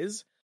apprenticeship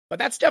is, but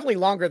that's definitely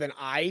longer than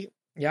I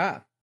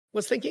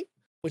was thinking,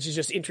 which is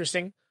just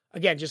interesting.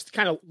 Again, just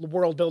kind of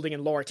world building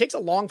and lore. It takes a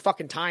long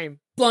fucking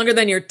time. Longer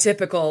than your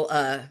typical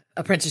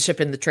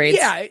apprenticeship in the trades.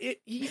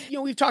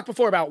 Yeah. We've talked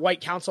before about White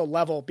Council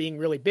level being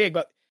really big,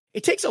 but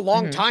it takes a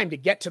long time to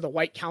get to the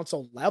White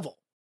Council level.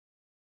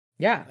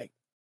 Yeah. Like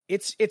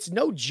it's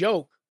no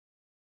joke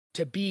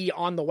to be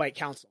on the White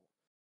Council.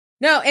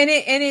 No. And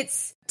it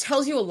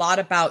tells you a lot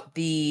about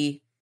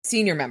the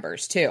senior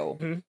members too.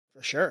 Mm-hmm.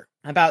 For sure.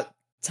 About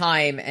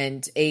time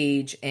and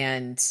age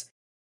and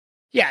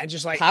and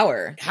just like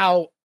power.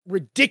 How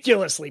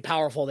ridiculously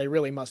powerful they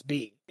really must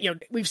be.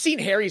 We've seen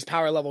Harry's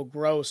power level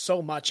grow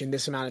so much in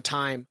this amount of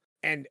time,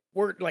 and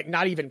we're like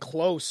not even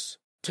close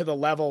to the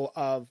level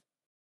of,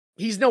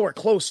 he's nowhere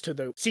close to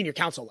the senior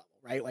council level,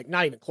 right? Like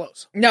not even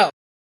close. No.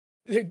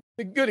 The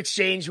good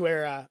exchange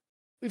where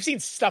we've seen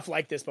stuff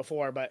like this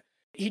before, but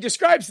he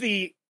describes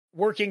the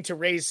working to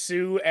raise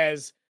Sue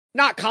as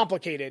not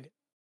complicated,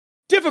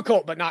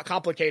 difficult, but not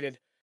complicated.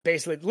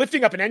 Basically,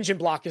 lifting up an engine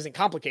block isn't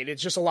complicated.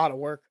 It's just a lot of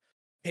work.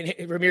 And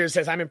Ramirez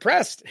says, I'm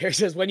impressed. Harry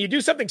says, when you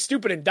do something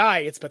stupid and die,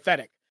 it's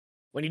pathetic.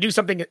 When you do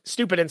something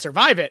stupid and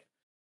survive it,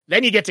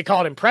 then you get to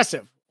call it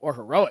impressive or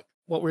heroic.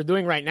 What we're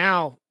doing right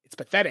now, it's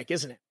pathetic,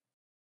 isn't it?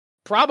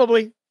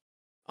 Probably.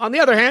 On the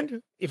other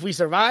hand, if we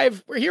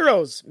survive, we're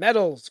heroes.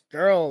 Medals,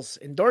 girls,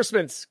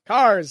 endorsements,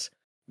 cars.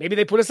 Maybe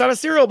they put us on a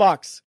cereal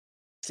box.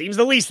 Seems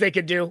the least they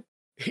could do.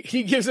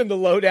 He gives him the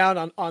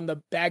lowdown on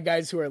the bad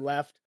guys who are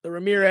left. The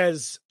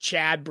Ramirez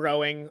Chad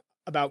broing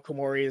about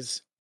Komori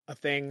is a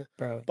thing.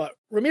 Bro. But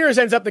Ramirez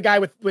ends up the guy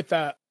with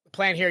the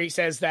plan here. He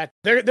says that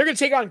they're going to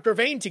take on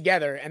Gervain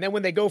together, and then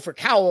when they go for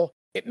Cowell,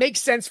 it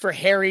makes sense for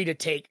Harry to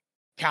take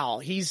Cowell.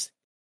 He's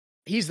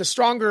the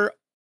stronger,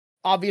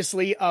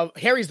 obviously,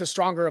 Harry's the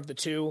stronger of the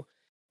two,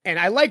 and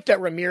I like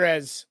that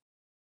Ramirez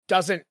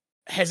doesn't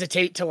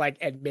hesitate to like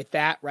admit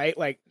that, right?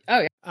 Like,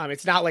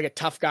 it's not like a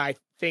tough guy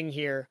thing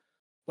here.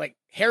 Like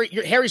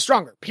Harry's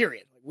stronger,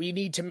 period. We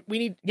need to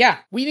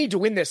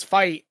win this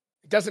fight.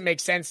 It doesn't make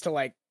sense to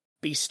like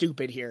be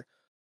stupid here,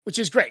 which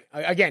is great.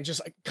 Again, just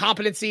like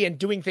competency and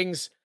doing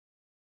things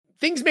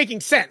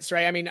making sense,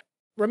 right? I mean,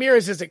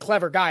 Ramirez is a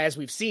clever guy, as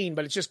we've seen,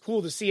 but it's just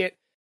cool to see it.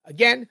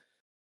 Again,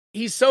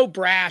 he's so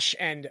brash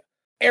and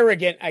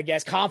arrogant, I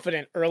guess,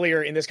 confident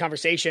earlier in this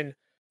conversation,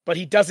 but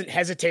he doesn't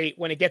hesitate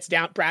when it gets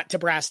down to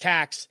brass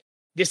tacks.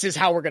 This is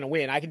how we're going to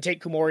win. I can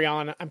take Komori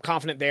on. I'm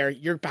confident there.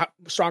 You're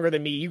stronger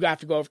than me. You have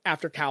to go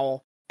after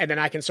Cowell, and then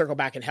I can circle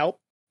back and help.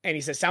 And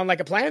he says, sound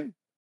like a plan?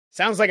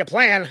 Sounds like a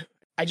plan.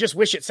 I just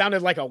wish it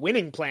sounded like a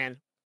winning plan.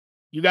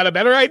 You got a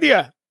better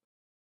idea?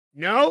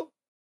 No?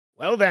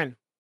 Well then,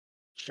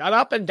 shut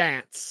up and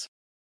dance.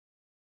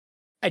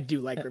 I do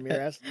like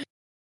Ramirez.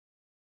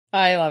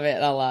 I love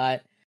it a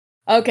lot.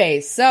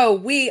 Okay, so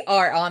we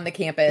are on the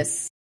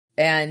campus,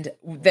 and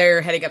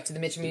they're heading up to the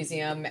Mitch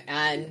Museum,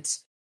 and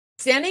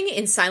standing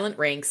in silent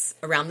ranks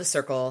around the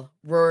circle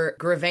were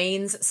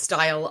Gervain's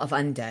style of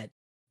undead.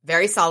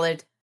 Very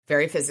solid,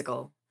 very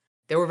physical.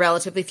 There were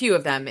relatively few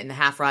of them in the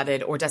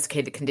half-rotted or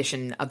desiccated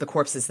condition of the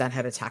corpses that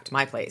had attacked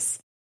my place.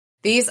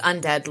 These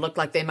undead looked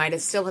like they might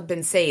have still have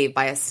been saved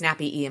by a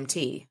snappy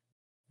EMT.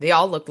 They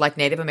all looked like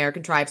Native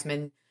American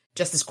tribesmen,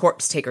 just as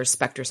corpse takers'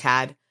 specters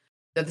had,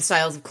 though the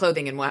styles of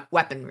clothing and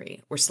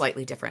weaponry were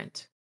slightly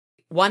different.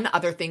 One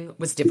other thing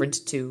was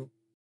different, too.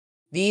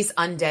 These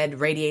undead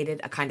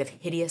radiated a kind of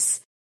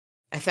hideous,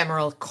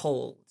 ephemeral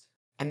cold,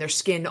 and their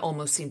skin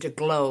almost seemed to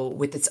glow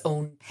with its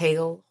own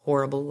pale,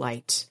 horrible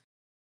light.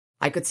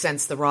 I could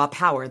sense the raw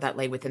power that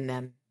lay within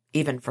them,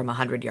 even from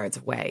 100 yards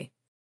away.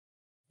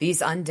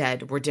 These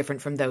undead were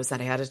different from those that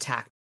I had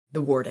attacked,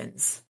 the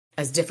wardens,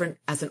 as different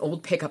as an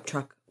old pickup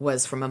truck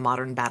was from a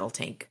modern battle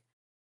tank.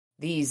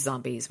 These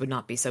zombies would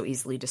not be so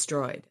easily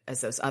destroyed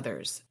as those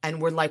others,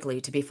 and were likely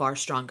to be far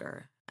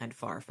stronger and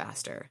far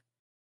faster.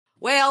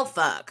 Well,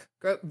 fuck.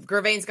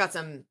 Gervain's got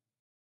some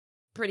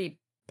pretty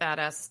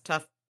badass,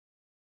 tough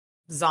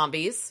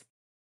zombies.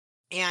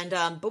 And,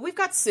 but we've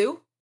got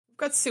Sue. We've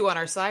got Sue on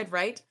our side,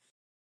 right?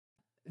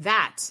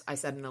 That, I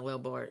said in a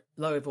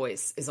low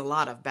voice, is a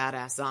lot of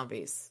badass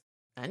zombies.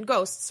 And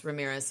ghosts,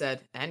 Ramirez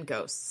said, and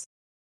ghosts.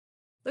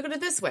 Look at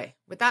it this way.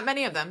 With that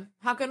many of them,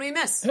 how can we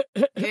miss?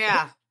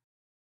 Yeah.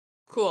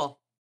 Cool.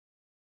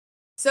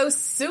 So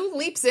Sue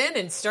leaps in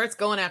and starts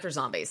going after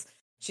zombies.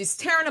 She's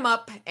tearing them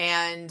up,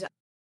 and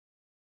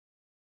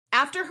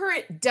after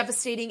her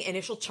devastating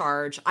initial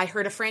charge, I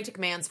heard a frantic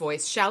man's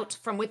voice shout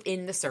from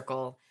within the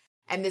circle,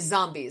 and the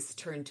zombies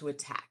turned to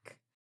attack.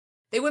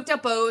 They whipped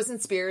out bows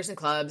and spears and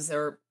clubs,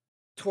 or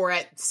tore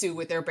at Sue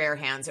with their bare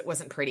hands. It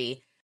wasn't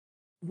pretty.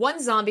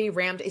 One zombie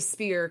rammed a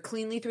spear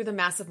cleanly through the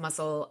massive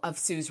muscle of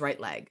Sue's right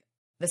leg.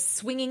 The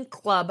swinging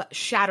club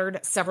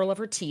shattered several of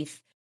her teeth,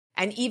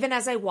 and even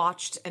as I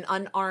watched, an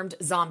unarmed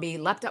zombie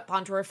leapt up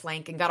onto her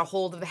flank and got a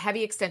hold of the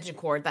heavy extension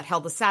cord that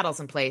held the saddles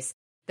in place,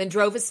 then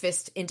drove his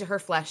fist into her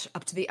flesh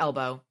up to the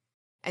elbow,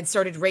 and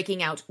started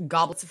raking out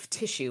goblets of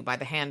tissue by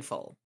the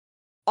handful.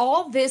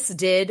 All this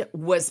did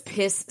was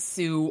piss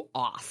Sue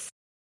off.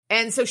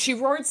 And so she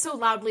roared so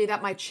loudly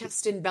that my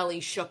chest and belly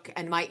shook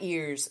and my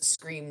ears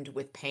screamed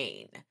with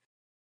pain.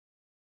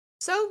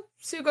 So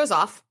Sue goes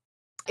off.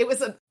 It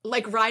was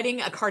like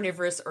riding a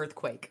carnivorous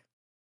earthquake.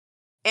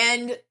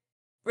 And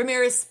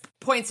Ramirez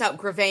points out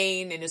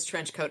Gravain in his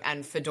trench coat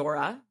and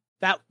fedora.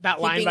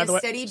 That line, by the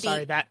way,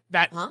 sorry,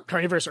 that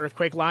carnivorous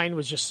earthquake line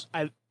was just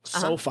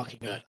so fucking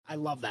good. I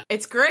love that.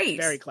 It's great.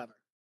 Very clever.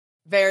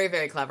 Very,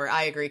 very clever.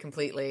 I agree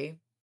completely.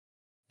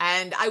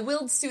 And I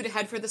willed Sue to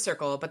head for the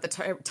circle, but the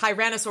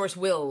Tyrannosaurus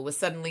will was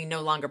suddenly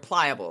no longer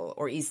pliable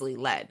or easily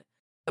led.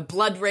 The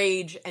blood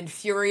rage and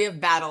fury of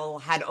battle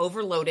had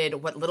overloaded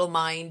what little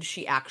mind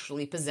she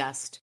actually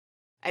possessed,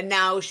 and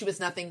now she was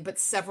nothing but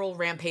several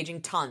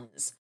rampaging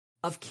tons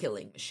of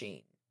killing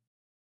machine.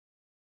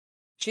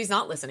 She's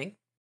not listening,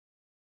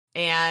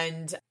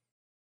 and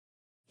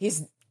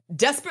he's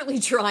desperately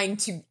trying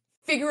to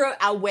figure out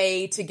a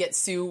way to get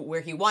Sue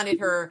where he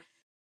wanted her.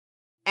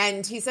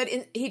 And he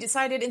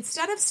decided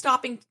instead of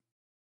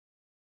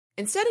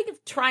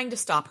trying to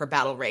stop her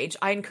battle rage,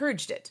 I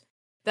encouraged it.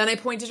 Then I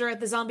pointed her at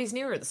the zombies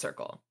nearer the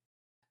circle.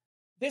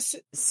 This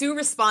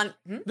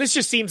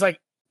just seems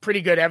like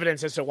pretty good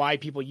evidence as to why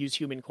people use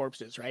human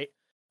corpses, right?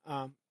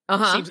 They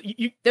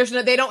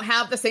don't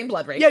have the same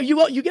blood rate. Yeah,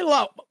 you get a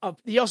lot of.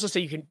 You also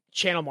say you can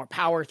channel more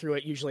power through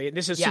it usually, and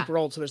this is super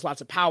old, so there's lots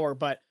of power.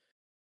 But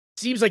it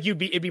seems like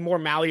it'd be more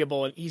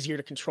malleable and easier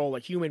to control a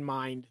human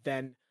mind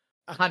than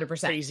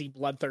 100% crazy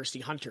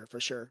bloodthirsty hunter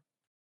for sure.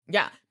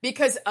 Yeah,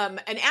 because an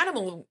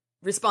animal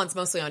responds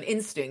mostly on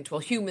instinct, while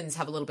humans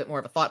have a little bit more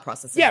of a thought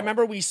process. Yeah,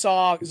 remember we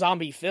saw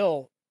Zombie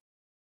Phil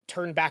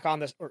turn back on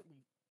this, or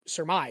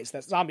surmise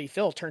that Zombie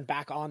Phil turned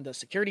back on the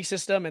security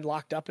system and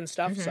locked up and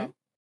stuff. Mm-hmm. So,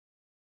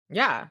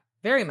 yeah,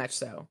 very much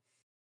so.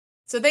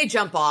 So they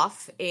jump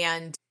off,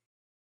 and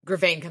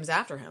Gravain comes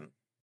after him.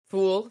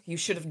 Fool, you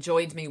should have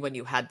joined me when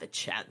you had the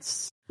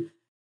chance.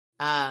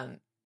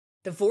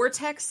 The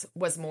vortex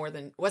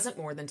wasn't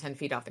more than 10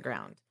 feet off the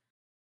ground.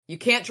 You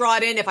can't draw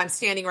it in if I'm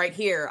standing right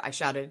here, I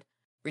shouted,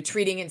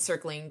 retreating and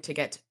circling to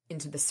get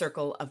into the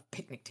circle of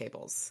picnic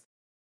tables.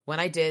 When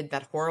I did,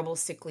 that horrible,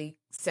 sickly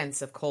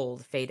sense of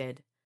cold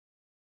faded.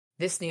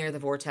 This near the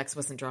vortex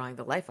wasn't drawing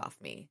the life off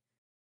me.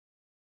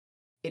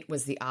 It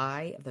was the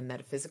eye of the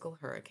metaphysical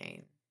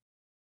hurricane.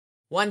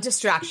 One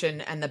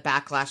distraction and the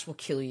backlash will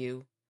kill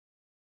you.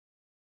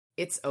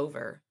 It's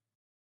over.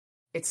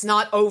 It's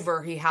not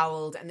over, he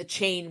howled, and the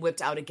chain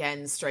whipped out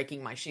again,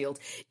 striking my shield.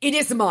 It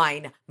is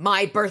mine,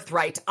 my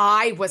birthright.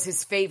 I was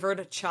his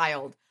favored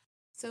child.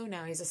 So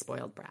now he's a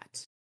spoiled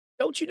brat.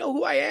 Don't you know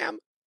who I am?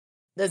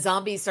 The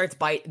zombie starts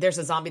There's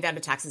a zombie that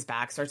attacks his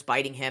back, starts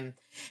biting him.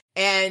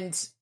 And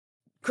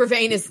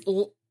Gravain is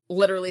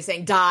literally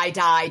saying, die,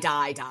 die,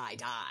 die, die,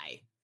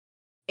 die.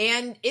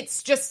 And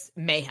it's just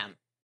mayhem.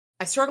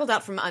 I struggled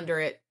out from under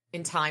it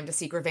in time to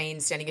see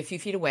Gravain standing a few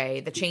feet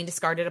away, the chain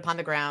discarded upon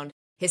the ground,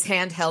 his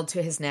hand held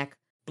to his neck,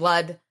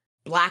 blood,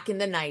 black in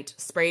the night,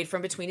 sprayed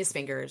from between his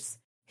fingers.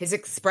 His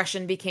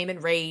expression became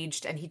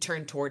enraged, and he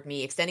turned toward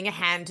me, extending a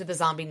hand to the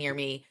zombie near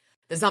me.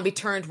 The zombie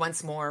turned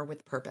once more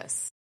with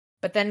purpose.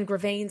 But then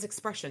Gravain's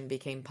expression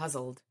became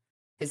puzzled.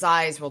 His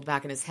eyes rolled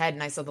back in his head,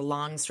 and I saw the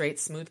long, straight,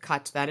 smooth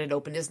cut that had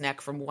opened his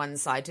neck from one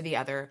side to the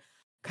other,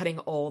 cutting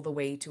all the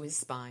way to his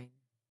spine.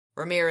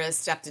 Ramirez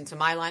stepped into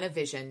my line of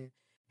vision,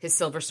 his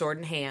silver sword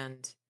in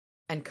hand,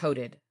 and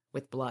coated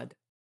with blood.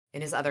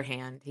 In his other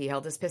hand, he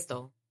held his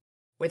pistol.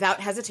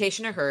 Without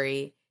hesitation or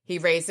hurry, he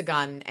raised a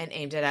gun and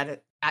aimed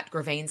it at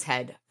Gravaine's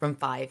head from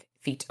 5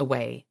 feet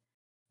away.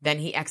 Then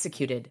he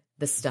executed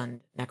the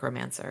stunned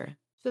necromancer.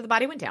 So the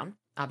body went down,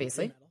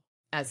 obviously,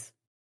 as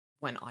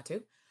one ought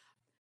to.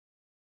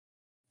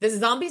 The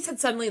zombies had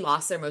suddenly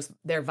lost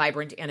their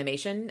vibrant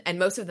animation, and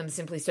most of them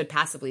simply stood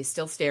passively,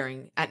 still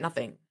staring at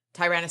nothing.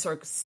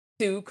 Tyrannosaurus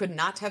Sue could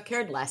not have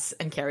cared less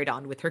and carried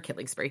on with her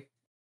killing spree.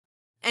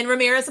 And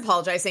Ramirez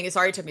apologized, saying,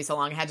 sorry it took me so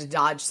long. I had to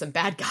dodge some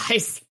bad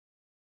guys.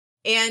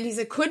 And he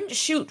said, couldn't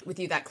shoot with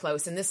you that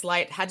close in this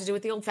light. Had to do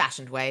it the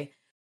old-fashioned way.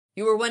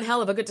 You were one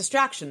hell of a good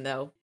distraction,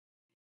 though.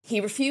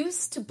 He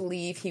refused to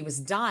believe he was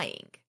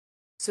dying,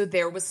 so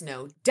there was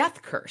no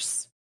death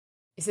curse.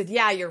 He said,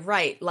 yeah, you're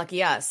right.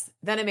 Lucky us.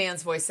 Then a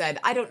man's voice said,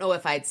 I don't know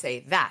if I'd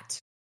say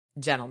that,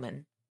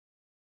 gentlemen.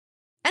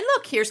 And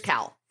look, here's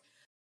Cal.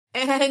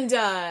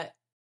 And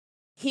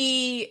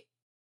he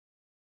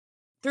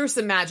threw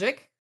some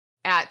magic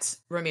at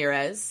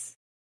Ramirez,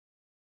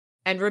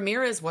 and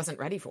Ramirez wasn't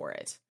ready for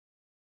it.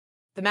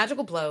 The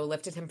magical blow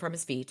lifted him from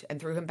his feet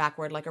and threw him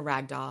backward like a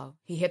rag doll.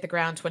 He hit the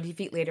ground 20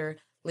 feet later,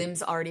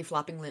 limbs already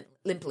flopping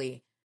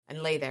limply,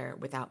 and lay there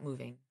without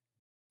moving.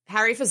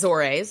 Harry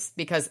Fazores,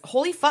 because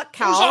holy fuck,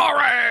 Cal.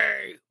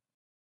 Sorry!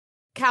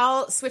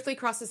 Cal swiftly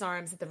crossed his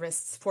arms at the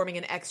wrists, forming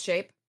an X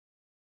shape.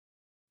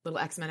 Little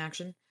X-Men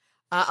action.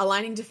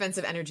 Aligning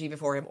defensive energy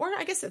before him. Or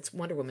I guess it's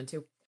Wonder Woman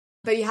too.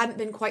 But he hadn't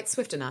been quite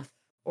swift enough.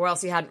 Or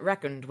else he hadn't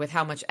reckoned with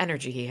how much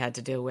energy he had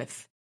to deal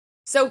with.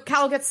 So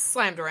Cal gets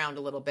slammed around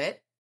a little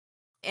bit.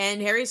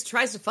 And Harry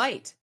tries to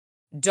fight.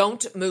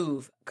 Don't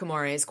move,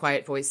 Komore's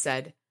quiet voice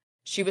said.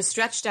 She was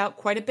stretched out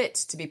quite a bit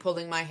to be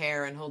pulling my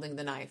hair and holding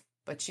the knife.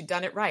 But she'd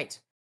done it right.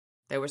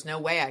 There was no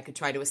way I could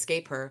try to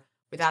escape her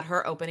without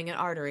her opening an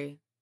artery.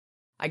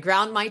 I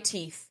ground my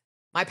teeth,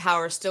 my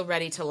power still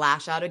ready to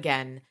lash out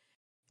again,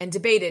 and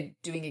debated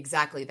doing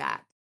exactly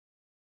that.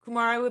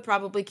 Kumara would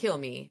probably kill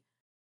me,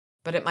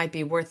 but it might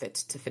be worth it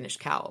to finish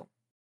Cal.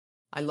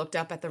 I looked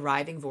up at the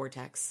writhing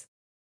vortex.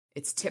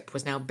 Its tip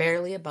was now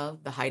barely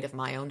above the height of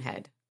my own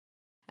head.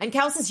 And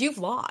Cal says, you've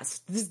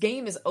lost. This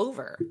game is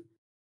over.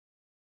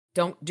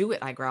 Don't do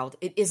it, I growled.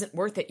 It isn't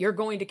worth it. You're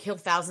going to kill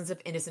thousands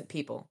of innocent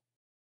people.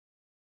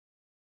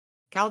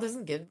 Cal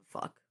doesn't give a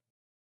fuck.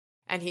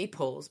 And he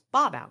pulls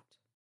Bob out.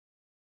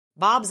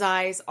 Bob's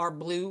eyes are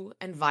blue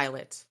and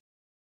violet.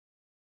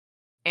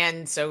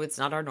 And so it's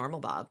not our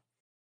normal Bob.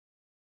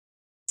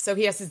 So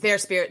he asks, there,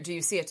 spirit, do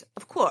you see it?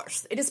 Of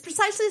course. It is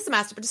precisely as the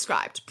master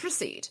described.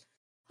 Proceed.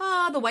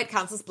 The White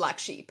Council's black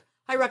sheep.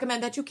 I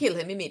recommend that you kill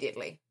him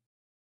immediately.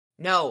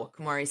 No,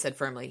 Komori said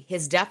firmly.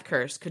 His death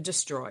curse could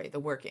destroy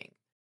the working.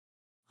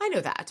 I know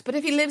that, but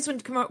if he lives when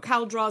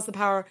Cal draws the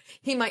power,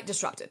 he might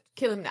disrupt it.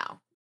 Kill him now.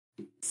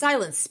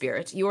 Silence,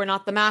 spirit. You are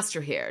not the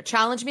master here.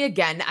 Challenge me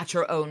again at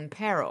your own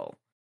peril.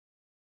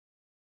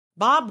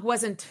 Bob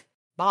wasn't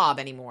Bob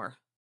anymore.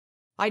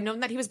 I'd known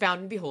that he was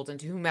bound and beholden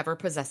to whomever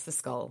possessed the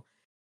skull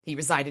he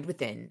resided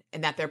within,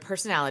 and that their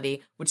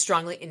personality would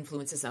strongly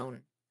influence his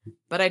own.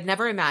 But I'd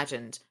never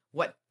imagined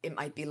what it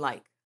might be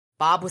like.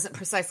 Bob wasn't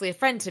precisely a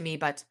friend to me,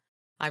 but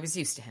I was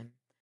used to him.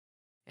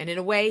 And in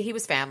a way, he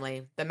was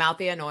family, the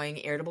mouthy,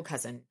 annoying, irritable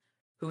cousin,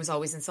 who was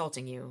always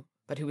insulting you,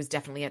 but who was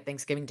definitely at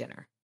Thanksgiving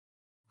dinner.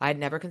 I had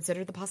never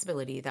considered the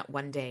possibility that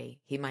one day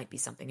he might be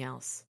something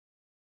else.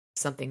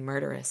 Something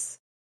murderous.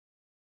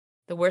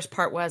 The worst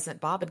part was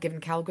that Bob had given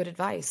Cal good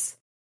advice.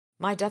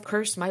 My death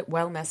curse might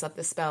well mess up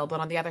the spell, but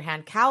on the other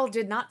hand, Cal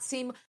did not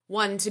seem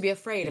one to be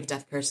afraid of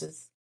death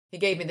curses. He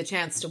gave me the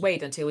chance to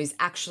wait until he's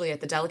actually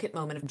at the delicate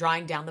moment of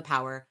drawing down the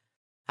power.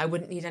 I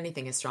wouldn't need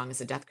anything as strong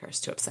as a death curse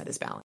to upset his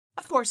balance.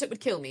 Of course, it would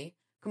kill me.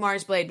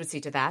 Kumar's blade would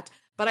see to that,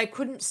 but I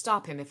couldn't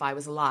stop him if I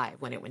was alive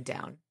when it went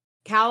down.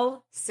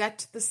 Cal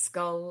set the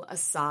skull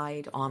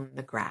aside on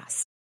the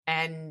grass,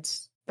 and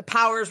the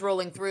power's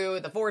rolling through,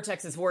 the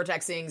vortex is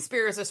vortexing,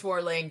 spirits are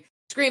swirling,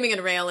 screaming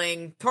and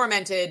railing,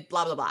 tormented,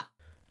 blah, blah, blah.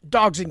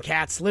 Dogs and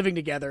cats living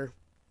together.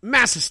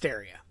 Mass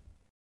hysteria.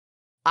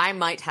 I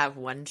might have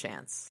one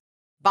chance.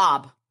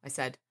 Bob, I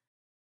said.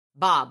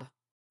 Bob.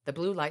 The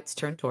blue lights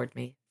turned toward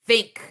me.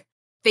 Think.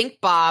 Think,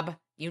 Bob.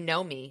 You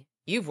know me.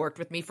 You've worked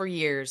with me for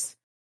years.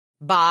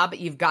 Bob,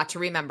 you've got to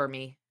remember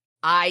me.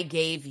 I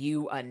gave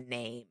you a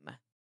name.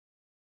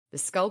 The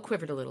skull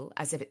quivered a little,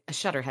 as if a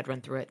shudder had run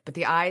through it, but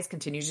the eyes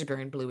continued to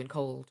burn blue and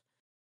cold.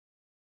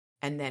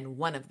 And then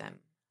one of them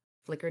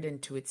flickered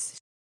into a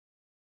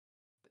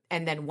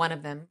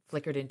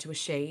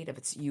shade of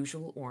its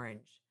usual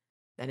orange,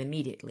 then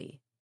immediately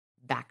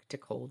back to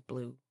cold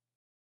blue.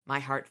 My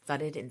heart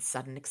thudded in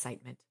sudden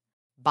excitement.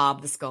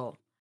 Bob the Skull,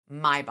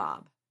 my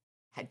Bob,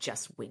 had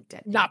just winked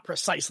at me. Not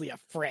precisely a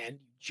friend,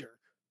 you jerk.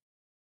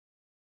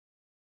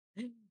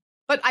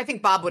 But I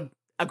think Bob would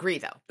agree,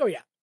 though. Oh,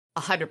 yeah.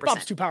 100%.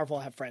 Bob's too powerful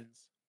to have friends.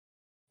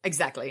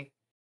 Exactly.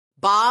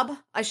 Bob,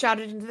 I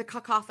shouted into the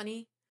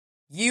cacophony,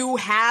 You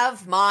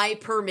have my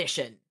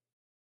permission.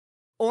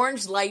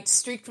 Orange light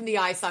streaked from the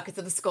eye sockets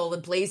of the skull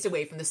and blazed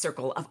away from the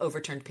circle of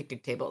overturned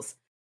picnic tables.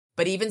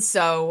 But even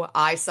so,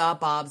 I saw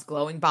Bob's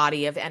glowing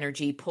body of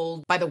energy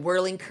pulled by the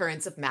whirling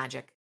currents of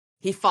magic.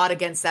 He fought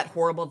against that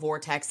horrible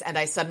vortex, and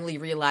I suddenly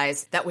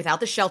realized that without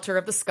the shelter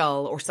of the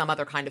skull or some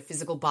other kind of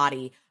physical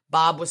body,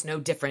 Bob was no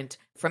different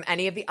from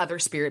any of the other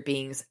spirit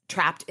beings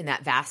trapped in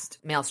that vast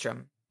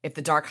maelstrom. If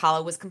the Dark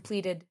Hollow was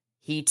completed,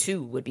 he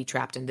too would be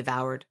trapped and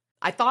devoured.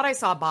 I thought I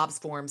saw Bob's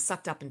form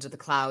sucked up into the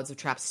clouds of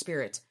trapped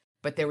spirit,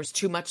 but there was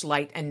too much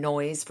light and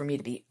noise for me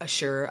to be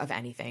sure of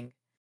anything.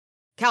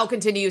 Cal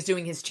continues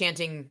doing his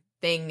chanting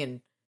thing,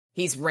 and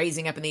he's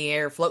raising up in the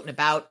air, floating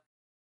about,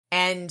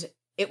 and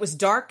it was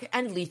dark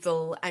and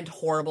lethal and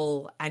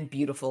horrible and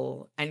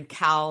beautiful, and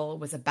Cal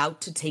was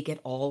about to take it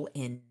all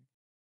in.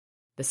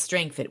 The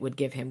strength it would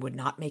give him would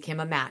not make him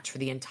a match for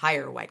the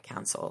entire White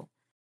Council.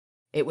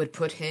 It would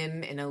put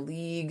him in a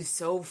league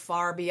so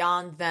far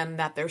beyond them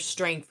that their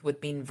strength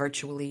would mean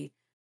virtually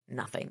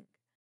nothing.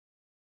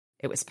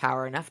 It was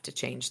power enough to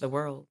change the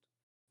world,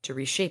 to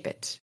reshape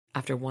it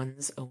after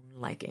one's own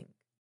liking.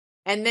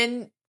 And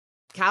then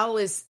Cal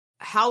is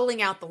howling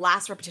out the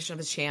last repetition of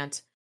his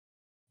chant,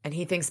 and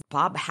he thinks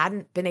Bob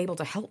hadn't been able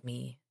to help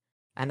me,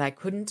 and I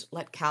couldn't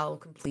let Cal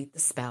complete the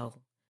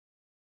spell,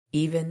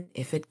 even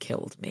if it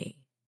killed me.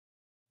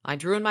 I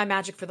drew in my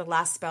magic for the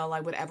last spell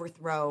I would ever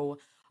throw,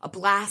 a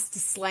blast to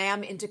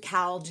slam into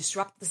Cal,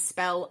 disrupt the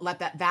spell, let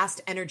that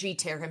vast energy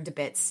tear him to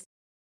bits.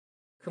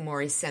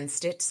 Kumori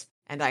sensed it,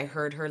 and I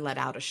heard her let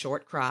out a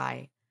short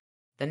cry.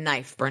 The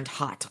knife burned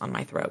hot on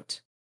my throat.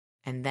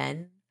 And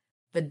then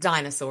the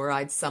dinosaur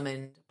I'd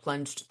summoned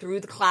plunged through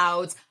the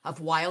clouds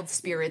of wild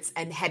spirits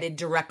and headed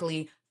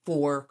directly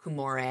for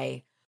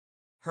Kumore,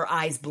 her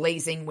eyes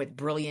blazing with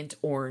brilliant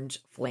orange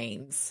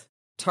flames.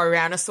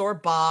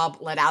 Tyrannosaur Bob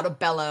let out a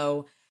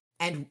bellow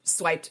and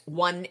swiped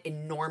one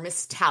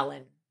enormous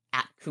talon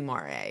at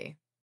Kumare.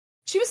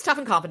 She was tough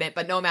and confident,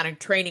 but no amount of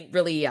training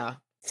really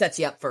sets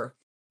you up for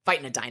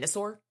fighting a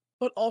dinosaur.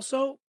 But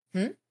also,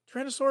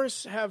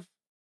 Tyrannosaurus have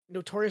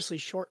notoriously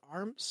short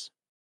arms.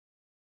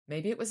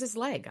 Maybe it was his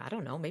leg. I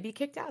don't know. Maybe he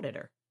kicked out at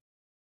her.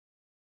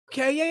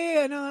 Okay,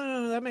 yeah,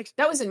 no,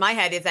 that was in my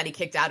head, is that he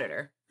kicked out at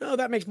her. No,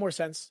 that makes more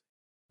sense.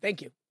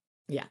 Thank you.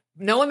 Yeah.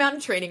 No amount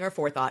of training or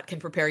forethought can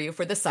prepare you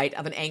for the sight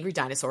of an angry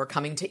dinosaur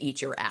coming to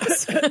eat your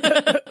ass.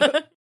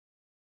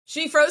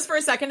 She froze for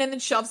a second and then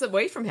shoves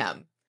away from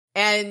him.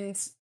 And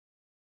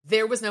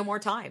there was no more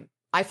time.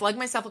 I flung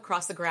myself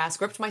across the grass,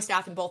 gripped my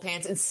staff in both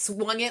hands, and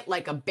swung it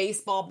like a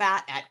baseball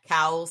bat at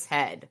Cal's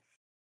head.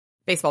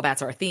 Baseball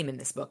bats are a theme in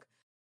this book.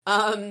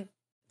 The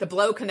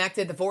blow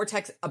connected, the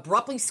vortex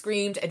abruptly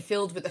screamed and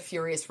filled with a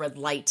furious red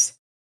light.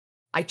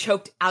 I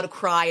choked out a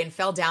cry and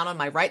fell down on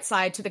my right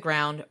side to the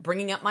ground,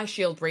 bringing up my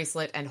shield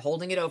bracelet and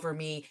holding it over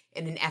me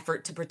in an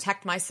effort to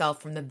protect myself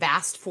from the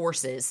vast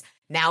forces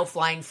now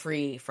flying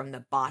free from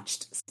the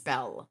botched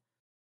spell.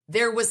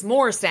 There was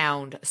more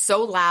sound,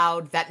 so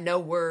loud that no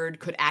word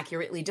could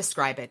accurately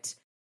describe it.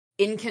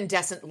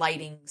 Incandescent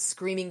lighting,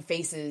 screaming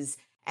faces,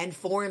 and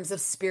forms of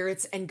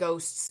spirits and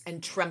ghosts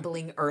and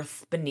trembling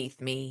earth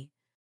beneath me.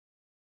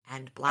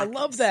 And blackness I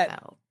love that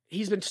fell.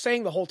 He's been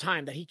saying the whole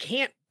time that he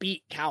can't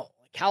beat Cal.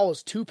 Cal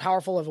is too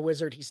powerful of a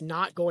wizard. He's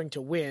not going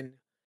to win.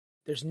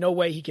 There's no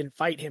way he can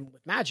fight him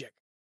with magic.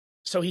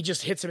 So he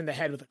just hits him in the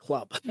head with a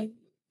club.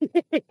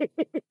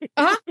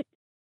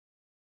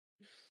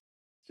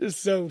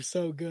 Just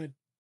so good.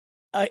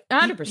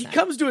 100%. He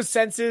comes to his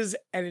senses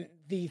and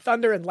the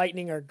thunder and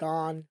lightning are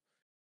gone.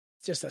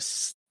 It's just a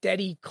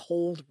steady,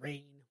 cold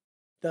rain.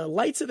 The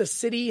lights of the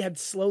city had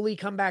slowly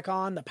come back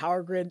on. The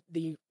power grid,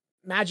 the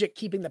magic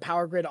keeping the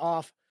power grid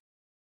off,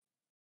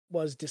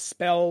 was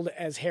dispelled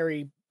as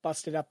Harry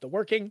busted up the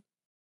working.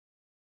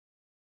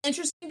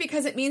 Interesting,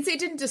 because it means they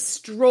didn't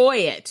destroy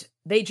it.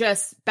 They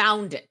just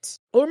bound it.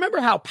 Well, remember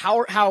how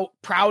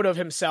proud of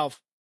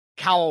himself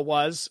Cowell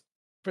was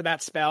for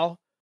that spell?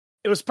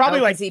 It was probably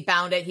like he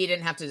bound it. He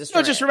didn't have to destroy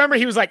it. No, just remember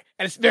he was like,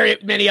 and it's very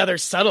many other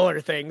subtler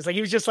things. Like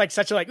he was just like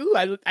such a like,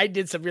 ooh, I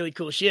did some really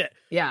cool shit.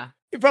 Yeah.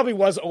 It probably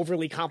was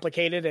overly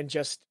complicated and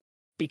just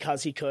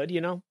because he could,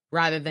 you know?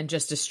 Rather than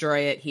just destroy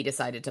it, he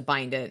decided to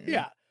bind it.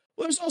 Yeah.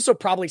 Well, there's also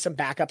probably some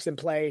backups in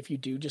play if you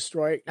do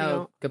destroy it. You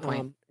know? Good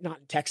point. Not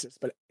in Texas,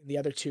 but in the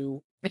other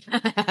two.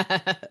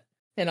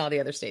 In all the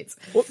other states.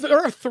 Well, there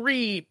are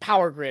 3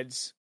 power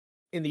grids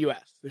in the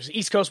U.S. There's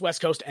East Coast,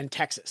 West Coast, and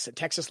Texas. And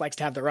Texas likes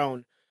to have their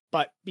own.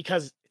 But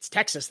because it's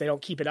Texas, they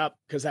don't keep it up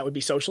because that would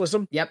be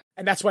socialism. Yep.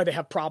 And that's why they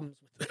have problems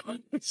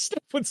with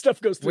stuff when stuff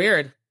goes through.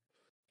 Weird.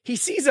 He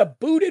sees a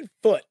booted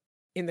foot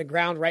in the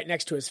ground right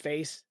next to his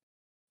face,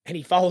 and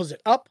he follows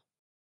it up,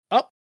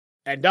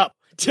 and up,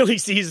 till he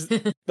sees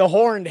the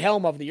horned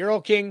helm of the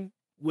Earl King.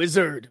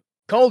 Wizard,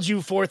 called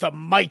you forth a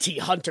mighty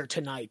hunter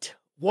tonight,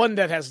 one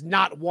that has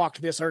not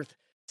walked this earth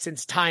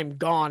since time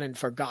gone and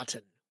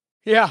forgotten.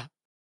 Yeah,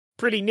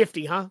 pretty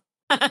nifty, huh?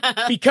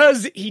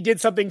 Because he did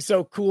something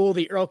so cool,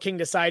 the Earl King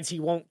decides he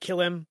won't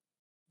kill him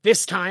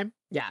this time.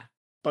 Yeah.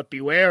 But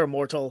beware,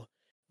 mortal,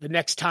 the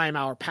next time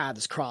our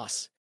paths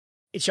cross,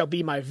 it shall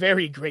be my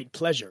very great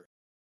pleasure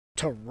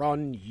to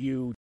run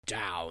you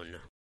down.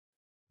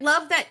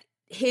 Love that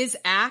his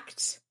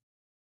act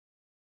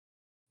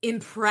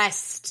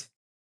impressed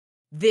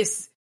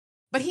this,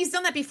 but he's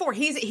done that before.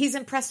 He's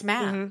impressed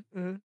Matt.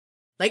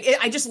 Like,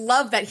 I just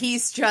love that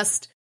he's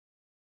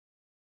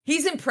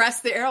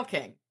impressed the Arrow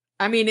King.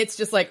 I mean, it's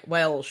just like,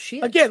 well,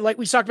 shit. Again, like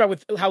we talked about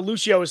with how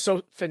Lucio is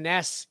so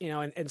finesse,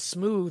 and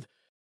smooth.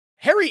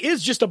 Harry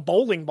is just a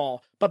bowling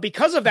ball, but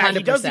because of that, 100%.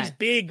 He does these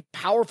big,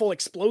 powerful,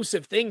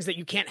 explosive things that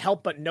you can't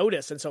help but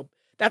notice. And so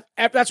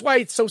that's why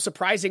it's so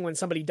surprising when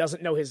somebody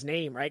doesn't know his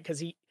name, right? Because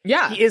he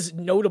is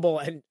notable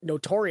and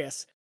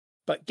notorious.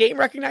 But game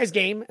recognized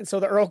game, and so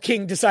the Earl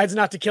King decides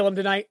not to kill him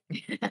tonight.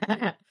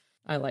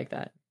 I like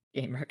that.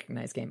 Game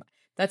recognized game.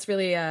 That's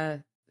really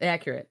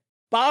accurate.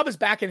 Bob is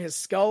back in his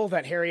skull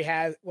that Harry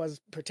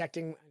was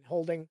protecting and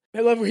holding.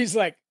 I love where he's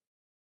like,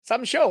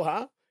 some show,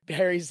 huh?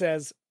 Harry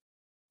says,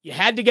 you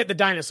had to get the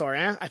dinosaur,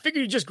 eh? I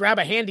figured you'd just grab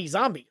a handy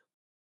zombie.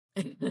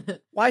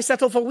 Why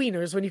settle for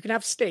wieners when you can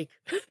have steak?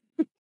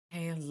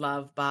 I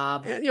love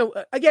Bob. And,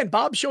 again,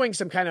 Bob showing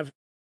some kind of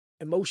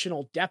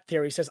emotional depth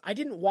here. He says, I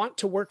didn't want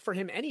to work for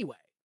him anyway.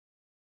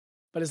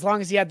 But as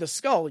long as he had the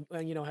skull,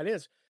 well, you know how it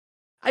is.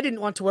 I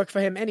didn't want to work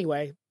for him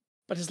anyway.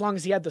 But as long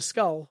as he had the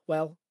skull,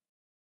 well,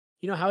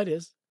 you know how it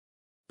is.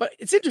 But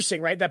it's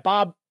interesting, right? That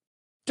Bob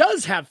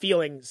does have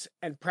feelings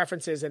and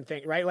preferences and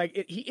things, right?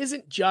 Like he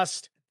isn't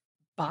just...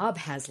 Bob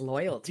has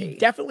loyalty. He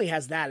definitely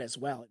has that as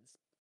well.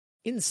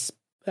 I wouldn't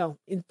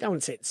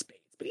say in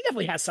spades, but he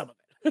definitely has some of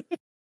it.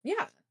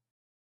 Yeah.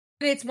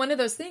 And it's one of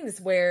those things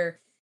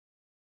where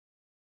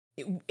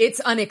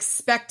it's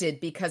unexpected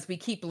because we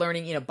keep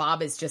learning,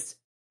 Bob is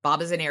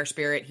an air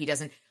spirit.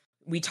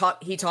 He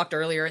talked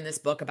earlier in this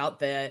book about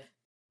the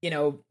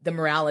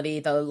morality,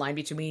 the line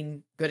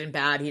between good and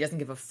bad. He doesn't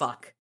give a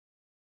fuck.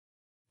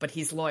 But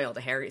he's loyal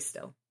to Harry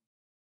still.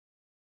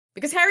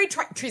 Because Harry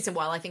treats him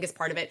well, I think is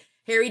part of it.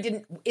 Harry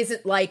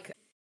isn't like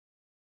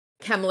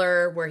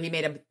Kemmler, where he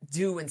made him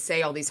do and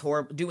see all these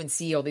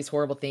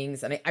horrible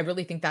things. And I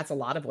really think that's a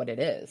lot of what it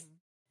is.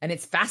 And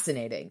it's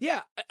fascinating.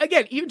 Yeah.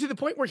 Again, even to the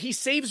point where he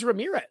saves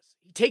Ramirez.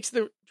 He takes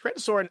the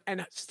Tyrannosaur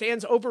and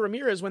stands over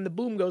Ramirez when the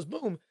boom goes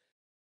boom.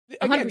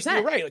 Again, 100%.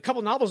 You're right. A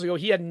couple novels ago,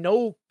 he had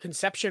no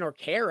conception or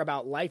care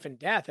about life and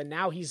death. And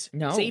now he's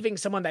saving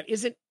someone that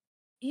isn't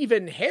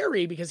even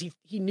Harry because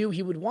he knew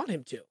he would want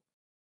him to.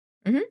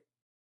 Mm-hmm.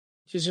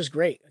 Which is just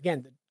great.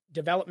 Again, the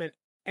development,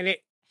 and it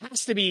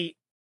has to be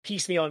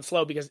piecemeal and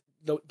slow because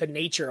the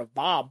nature of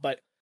Bob, but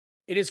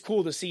it is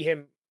cool to see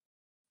him.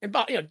 And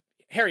Bob,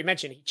 Harry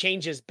mentioned he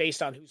changes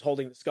based on who's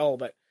holding the skull,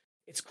 but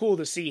it's cool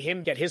to see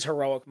him get his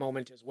heroic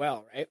moment as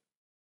well, right?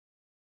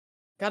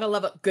 Gotta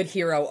love a good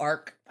hero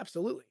arc.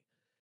 Absolutely.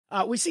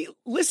 We see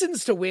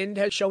Listens to Wind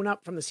has shown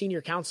up from the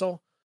senior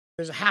council.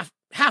 There's a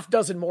half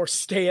dozen more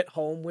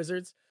stay-at-home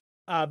wizards,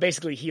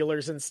 basically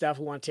healers and stuff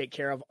who want to take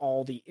care of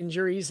all the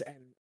injuries.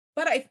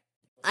 But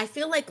I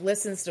feel like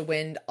Listens to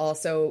Wind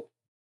also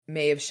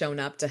may have shown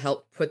up to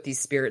help put these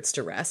spirits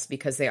to rest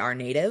because they are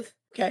native.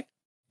 Okay.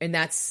 And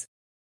that's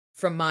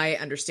from my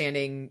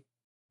understanding,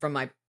 from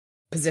my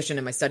position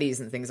in my studies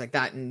and things like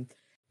that, and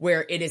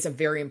where it is a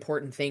very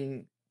important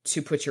thing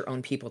to put your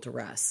own people to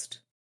rest.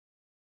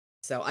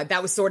 So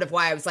that was sort of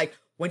why I was like,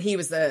 when he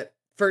was the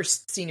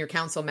first senior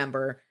council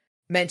member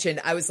mentioned,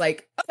 I was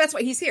like, oh, that's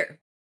why he's here.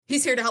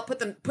 He's here to help put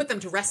them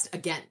to rest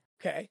again.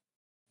 Okay.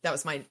 That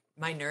was my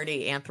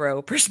nerdy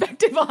anthro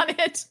perspective on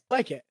it.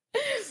 Like it.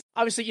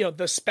 Obviously,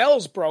 the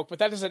spells broke, but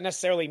that doesn't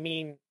necessarily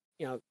mean,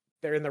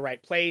 they're in the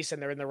right place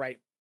and they're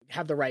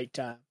have the right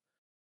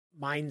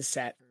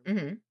mindset.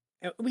 Mm-hmm.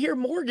 And we hear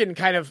Morgan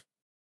kind of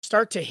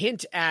start to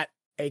hint at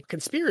a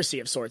conspiracy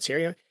of sorts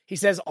here. He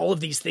says all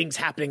of these things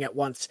happening at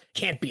once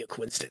can't be a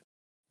coincidence.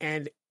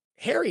 And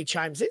Harry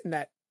chimes in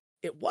that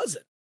it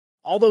wasn't.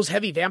 All those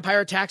heavy vampire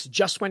attacks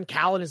just when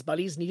Cal and his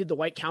buddies needed the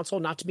White Council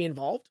not to be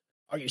involved?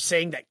 Are you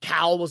saying that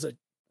Cal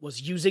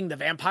was using the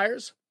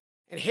vampires?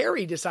 And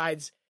Harry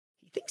decides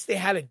he thinks they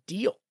had a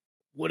deal.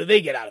 What do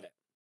they get out of it?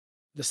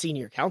 The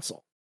senior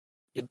council.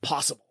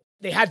 Impossible.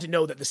 They had to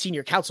know that the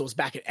senior council was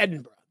back at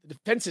Edinburgh. The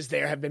defenses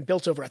there have been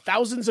built over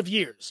thousands of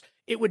years.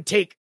 It would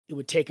take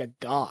a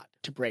god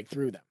to break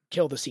through them,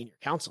 kill the senior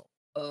council.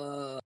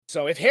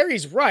 So if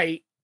Harry's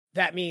right,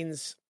 that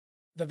means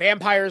the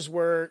vampires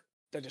were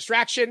the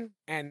distraction,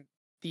 and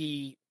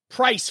the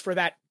price for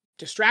that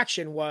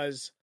distraction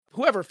was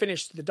whoever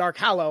finished the Dark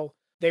Hallow,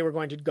 they were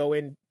going to go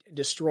in and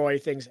destroy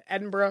things at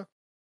Edinburgh.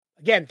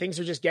 Again, things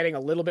are just getting a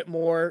little bit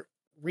more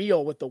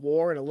real with the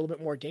war and a little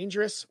bit more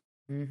dangerous.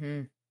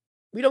 Mm-hmm.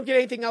 We don't get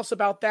anything else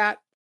about that.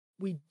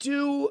 We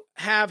do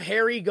have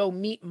Harry go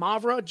meet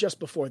Mavra just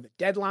before the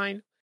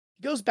deadline.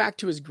 He goes back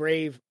to his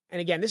grave.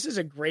 And again, this is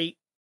a great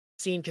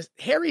scene because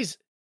Harry's,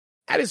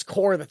 at his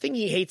core, the thing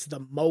he hates the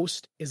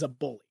most is a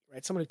bully,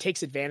 right? Someone who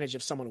takes advantage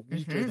of someone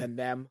weaker than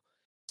them.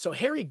 So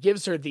Harry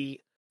gives her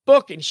the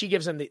book and she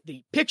gives him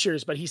the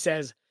pictures, but he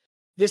says,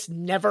 this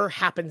never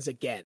happens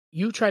again.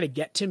 You try to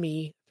get to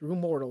me through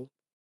mortal.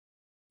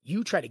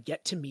 You try to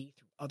get to me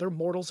through other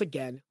mortals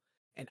again,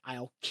 and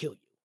I'll kill you.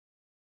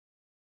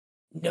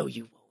 No,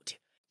 you won't.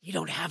 You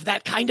don't have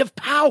that kind of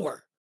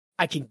power.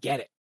 I can get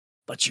it,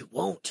 but you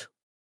won't.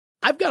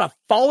 I've got a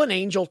fallen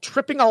angel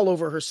tripping all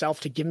over herself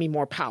to give me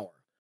more power.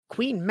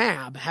 Queen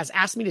Mab has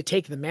asked me to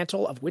take the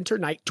mantle of Winter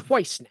Night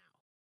twice now.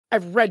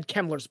 I've read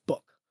Kemmler's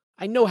book.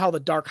 I know how the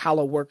Dark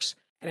Hollow works,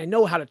 and I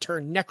know how to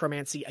turn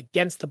necromancy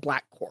against the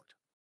Black Court.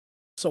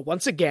 So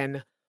once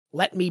again,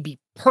 let me be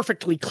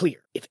perfectly clear.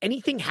 If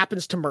anything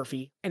happens to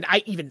Murphy, and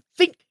I even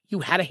think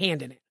you had a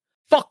hand in it,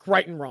 fuck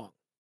right and wrong.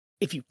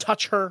 If you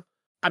touch her,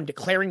 I'm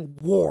declaring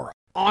war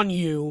on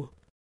you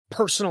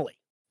personally.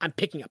 I'm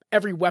picking up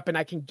every weapon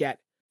I can get,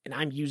 and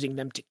I'm using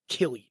them to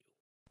kill you.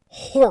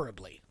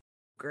 Horribly.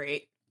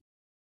 Great.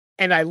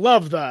 And I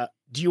love the,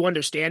 do you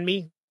understand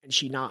me? And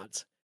she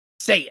nods.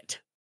 Say it.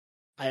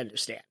 I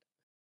understand.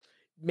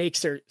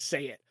 Makes her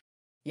say it.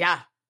 Yeah.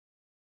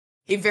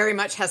 He very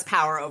much has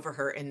power over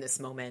her in this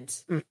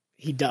moment.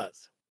 He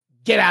does.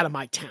 Get out of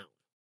my town.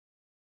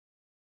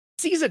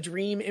 Sees a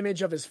dream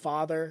image of his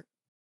father,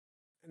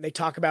 and they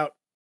talk about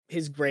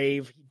his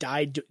grave. He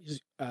died,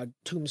 his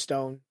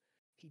tombstone.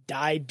 He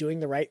died doing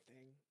the right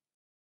thing.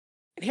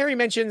 And Harry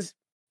mentions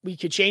we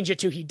could change it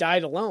to he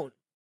died alone.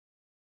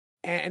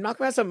 And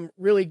Malcolm has some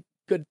really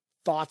good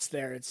thoughts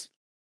there.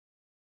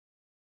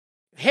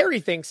 Harry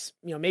thinks,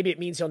 maybe it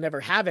means he'll never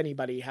have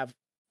anybody have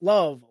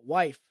love, a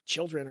wife,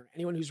 children, or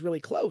anyone who's really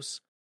close.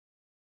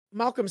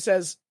 Malcolm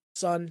says,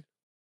 son,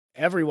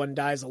 everyone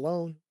dies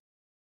alone.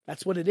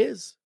 That's what it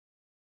is.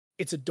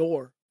 It's a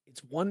door.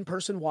 It's one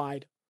person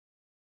wide.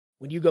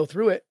 When you go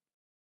through it,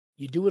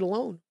 you do it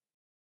alone.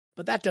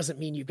 But that doesn't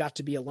mean you've got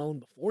to be alone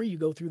before you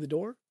go through the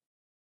door.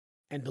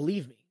 And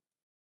believe me,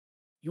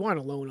 you aren't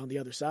alone on the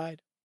other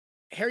side.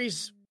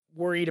 Harry's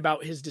worried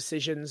about his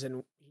decisions,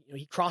 and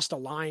he crossed a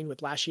line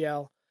with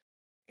Lashiel.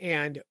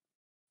 And,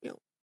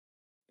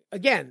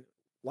 again,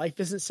 life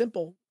isn't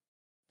simple.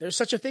 There's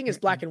such a thing as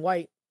black and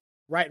white,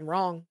 right and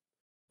wrong.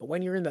 But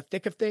when you're in the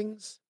thick of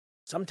things,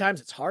 sometimes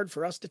it's hard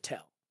for us to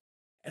tell.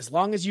 As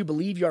long as you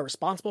believe you are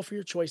responsible for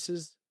your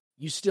choices,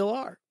 you still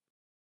are.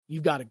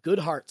 You've got a good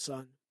heart,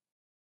 son.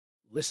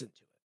 Listen to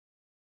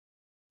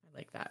it. I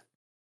like that.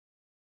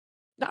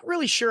 Not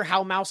really sure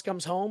how Mouse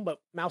comes home, but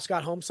Mouse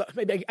got home. So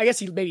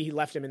maybe he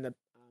left him in the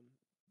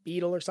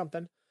Beetle or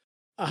something.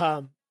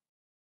 Of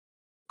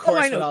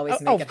course, I know. would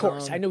always make of it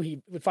course, home. I knew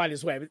he would find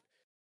his way. But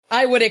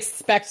I would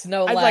expect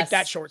no I less. like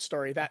that short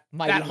story. That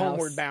Mighty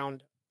homeward Mouse.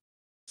 bound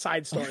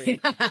side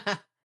story.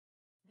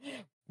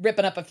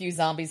 Ripping up a few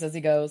zombies as he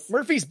goes.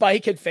 Murphy's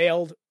bike had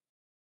failed.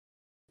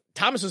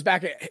 Thomas was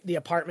back at the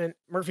apartment.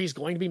 Murphy's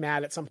going to be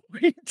mad at some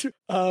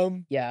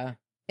point. Yeah,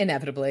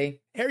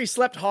 inevitably. Harry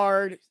slept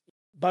hard.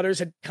 Butters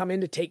had come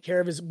in to take care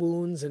of his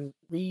wounds and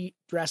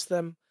redress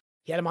them.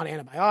 He had him on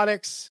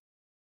antibiotics.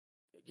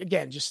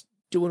 Again, just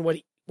doing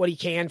what he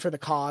can for the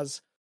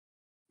cause.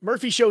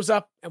 Murphy shows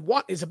up and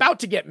is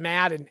about to get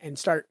mad and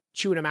start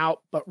chewing him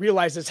out, but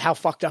realizes how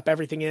fucked up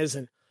everything is.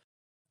 And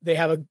they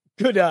have a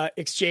good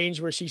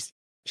exchange where she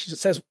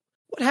says,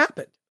 what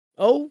happened?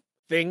 Oh,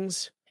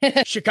 things.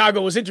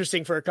 Chicago was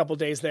interesting for a couple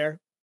days there.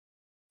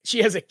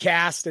 She has a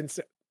cast and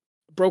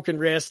broken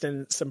wrist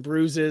and some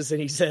bruises.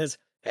 And he says,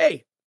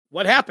 hey,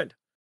 what happened?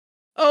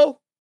 Oh,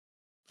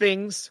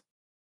 things.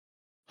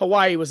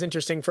 Hawaii was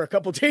interesting for a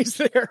couple days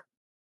there.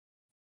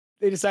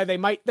 They decide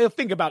they'll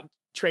think about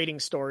trading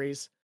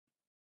stories.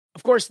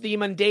 Of course, the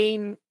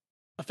mundane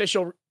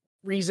official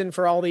reason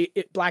for all the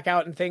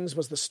blackout and things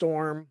was the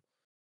storm.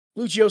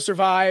 Lucio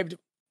survived.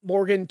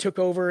 Morgan took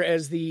over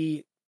as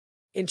the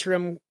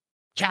interim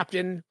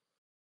captain.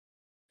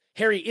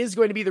 Harry is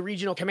going to be the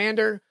regional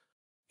commander,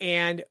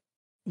 and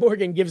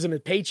Morgan gives him a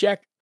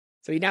paycheck.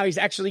 So now he's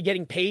actually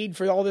getting paid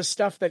for all this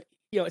stuff that,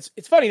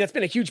 it's funny. That's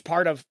been a huge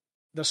part of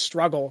the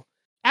struggle.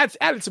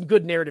 Added some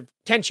good narrative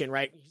tension,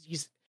 right?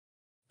 He's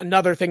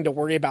another thing to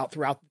worry about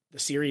throughout the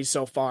series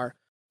so far.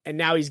 And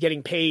now he's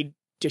getting paid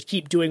to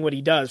keep doing what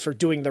he does for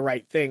doing the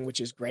right thing,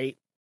 which is great.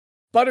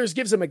 Butters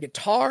gives him a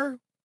guitar,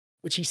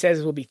 which he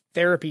says will be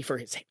therapy for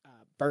his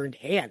burned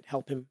hand,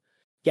 help him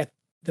get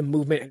the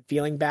movement and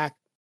feeling back.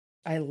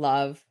 I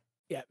love.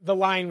 Yeah, the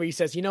line where he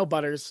says,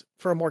 Butters,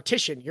 for a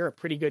mortician, you're a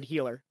pretty good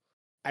healer.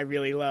 I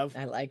really love.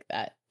 I like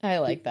that. I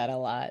like that a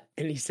lot.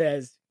 And he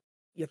says,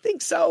 you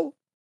think so?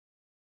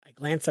 I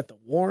glanced at the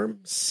warm,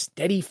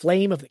 steady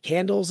flame of the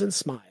candles and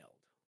smiled.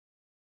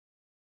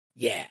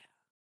 Yeah.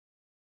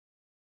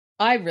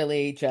 I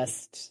really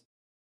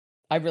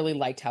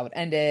liked how it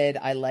ended.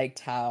 I liked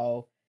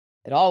how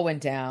it all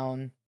went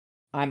down.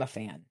 I'm a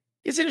fan.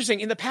 It's interesting.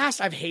 In the past,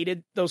 I've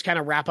hated those kind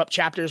of wrap-up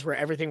chapters where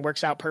everything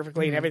works out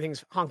perfectly and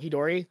everything's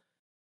honky-dory.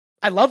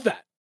 I love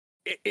that.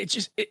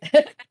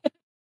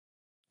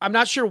 I'm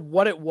not sure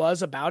what it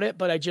was about it,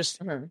 but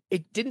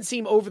it didn't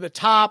seem over the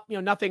top.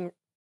 Nothing,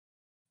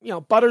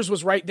 Butters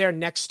was right there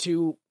next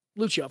to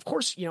Lucio. Of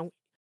course,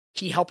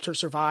 he helped her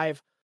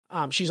survive.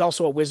 She's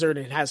also a wizard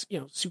and has,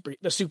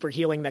 the super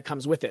healing that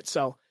comes with it.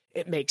 So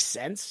it makes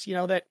sense,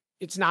 that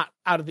it's not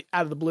out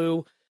of the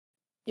blue.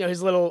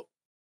 His little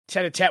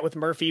tete-a-tete with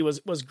Murphy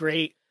was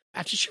great.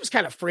 Actually, she was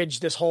kind of fridged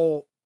this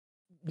whole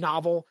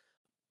novel.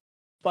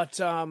 But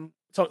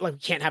So like we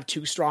can't have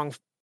two strong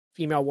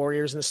female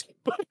warriors in the same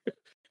book.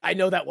 I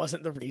know that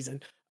wasn't the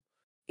reason.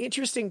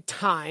 Interesting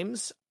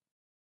times.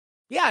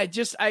 Yeah,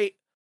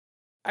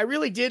 I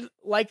really did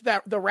like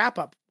that the wrap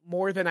up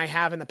more than I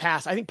have in the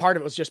past. I think part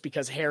of it was just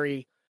because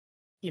Harry,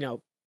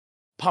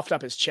 puffed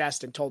up his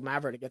chest and told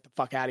Mavra to get the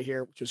fuck out of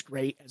here, which was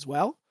great as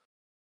well.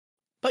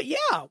 But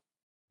yeah,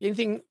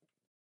 anything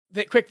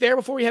that quick there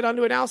before we head on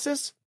to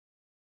analysis?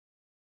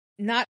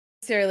 Not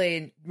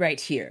necessarily right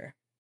here.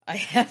 I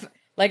have,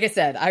 like I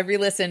said, I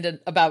re-listened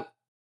about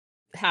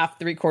half,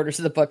 3/4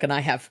 of the book, and I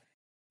have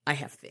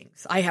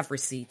things. I have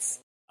receipts.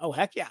 Oh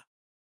heck yeah!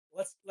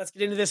 Let's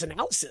get into this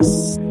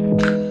analysis.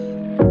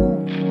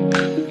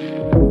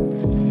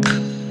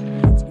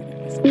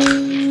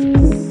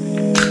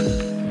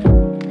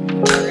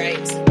 All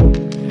right.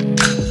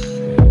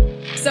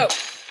 So,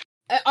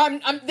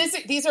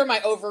 these are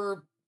my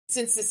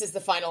since this is the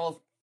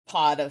final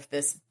pod of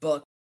this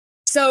book.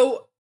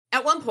 So,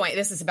 at one point,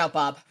 this is about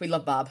Bob. We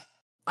love Bob.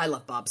 I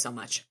love Bob so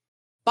much.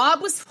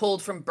 Bob was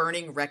pulled from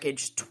burning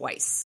wreckage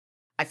twice.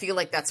 I feel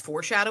like that's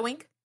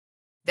foreshadowing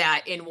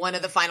that in one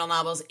of the final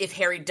novels, if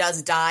Harry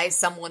does die,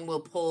 someone will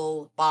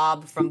pull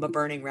Bob from the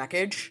burning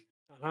wreckage.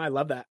 I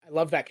love that. I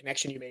love that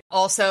connection you made.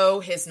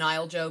 Also, his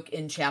Nile joke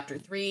in chapter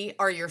 3,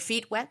 are your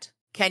feet wet?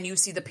 Can you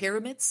see the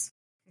pyramids?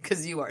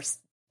 Because you are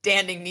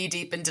standing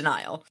knee-deep in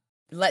denial.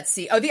 Let's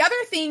see. Oh, the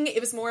other thing, it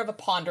was more of a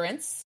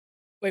ponderance.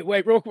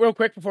 Wait, real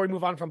quick before we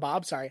move on from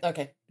Bob, sorry.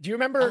 Okay. Do you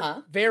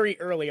remember very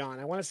early on,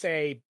 I want to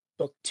say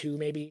book 2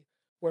 maybe,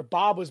 where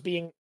Bob was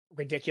being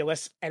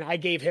ridiculous and I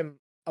gave him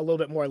a little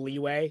bit more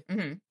leeway?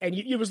 Mm-hmm. And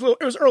it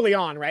was early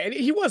on, right? And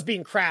he was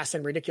being crass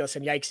and ridiculous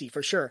and yikesy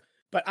for sure.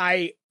 But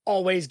I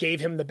always gave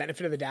him the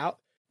benefit of the doubt.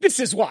 This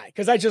is why,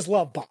 because I just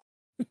love Bob.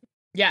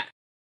 Yeah,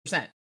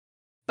 %.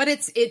 But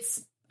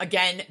it's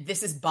again,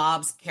 this is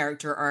Bob's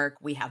character arc.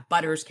 We have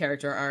Butter's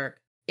character arc.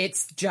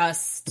 It's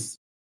just,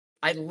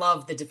 I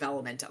love the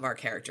development of our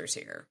characters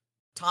here.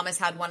 Thomas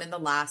had one in the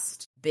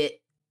last bit,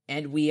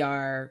 and we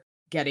are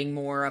getting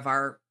more of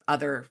our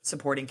other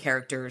supporting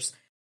characters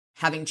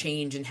having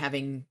change and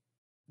having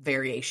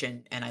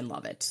variation, and I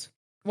love it.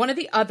 One of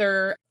the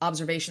other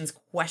observations,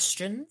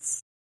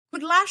 questions,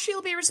 could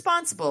Lashiel be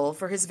responsible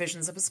for his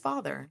visions of his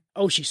father?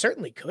 Oh, she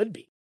certainly could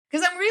be.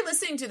 Because I'm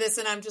re-listening to this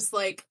and I'm just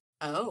like,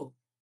 oh.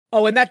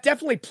 Oh, and that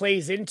definitely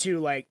plays into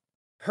like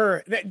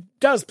that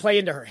does play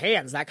into her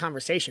hands, that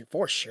conversation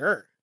for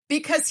sure.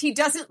 Because he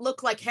doesn't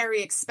look like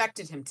Harry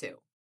expected him to.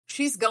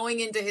 She's going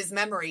into his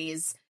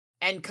memories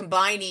and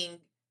combining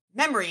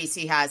memories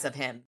he has of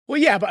him. Well,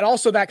 yeah, but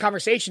also that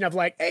conversation of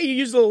like, hey, you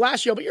used a little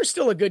Lashiel, but you're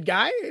still a good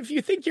guy. If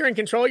you think you're in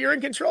control, you're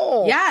in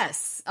control.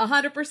 Yes,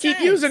 100%. Keep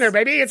using her,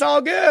 baby. It's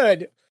all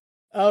good.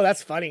 Oh,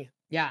 that's funny.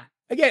 Yeah.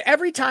 Again,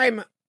 every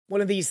time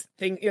one of these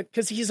things,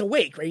 because he's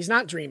awake, right? He's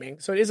not dreaming.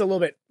 So it is a little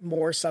bit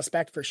more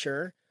suspect for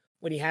sure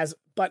when he has,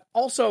 but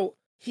also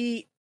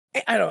I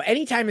don't know,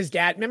 anytime his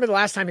dad, remember the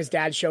last time his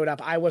dad showed up,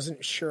 I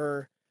wasn't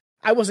sure.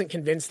 I wasn't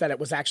convinced that it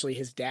was actually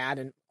his dad.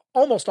 And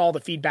almost all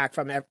the feedback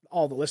from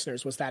all the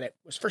listeners was that it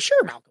was for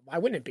sure Malcolm. Why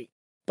wouldn't it be?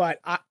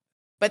 But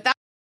that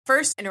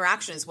first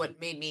interaction is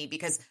what made me,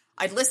 because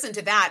I'd listened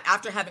to that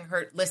after having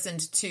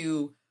listened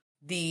to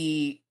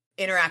the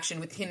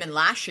interaction with him and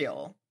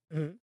Lashiel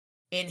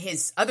in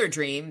his other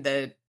dream,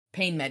 the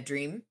pain med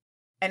dream.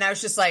 And I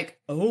was just like,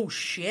 oh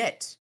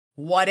shit,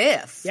 what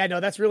if? Yeah, no,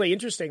 that's really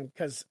interesting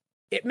because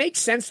it makes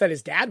sense that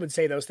his dad would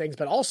say those things,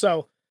 but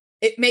also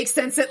it makes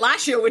sense that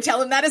Lashiel would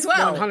tell him that as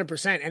well.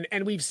 100%.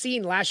 And we've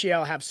seen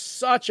Lashiel have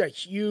such a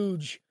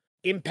huge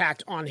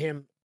impact on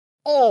him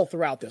all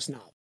throughout this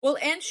novel. Well,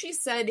 and she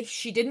said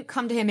she didn't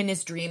come to him in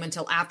his dream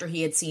until after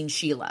he had seen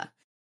Sheila.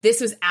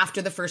 This was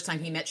after the first time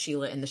he met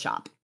Sheila in the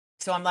shop.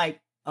 So I'm like,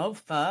 oh,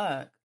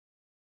 fuck.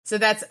 So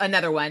that's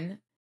another one.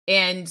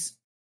 And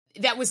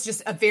that was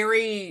just a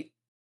very,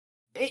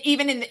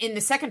 even in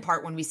the second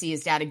part when we see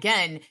his dad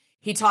again,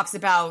 he talks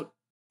about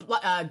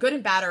good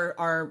and bad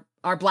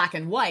are black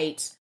and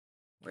white.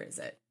 Where is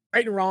it?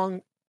 Right and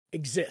wrong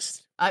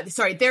exist.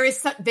 Sorry, there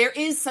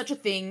is such a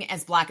thing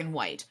as black and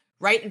white,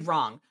 right and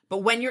wrong.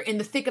 But when you're in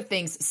the thick of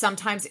things,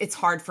 sometimes it's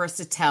hard for us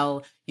to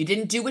tell. You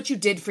didn't do what you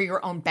did for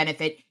your own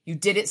benefit. You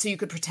did it so you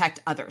could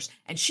protect others.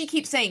 And she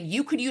keeps saying,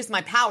 you could use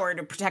my power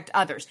to protect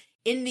others.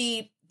 In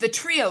the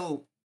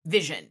trio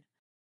vision,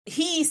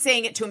 he's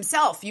saying it to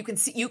himself. You can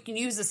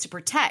use this to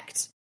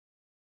protect.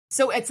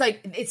 So it's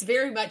like, it's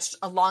very much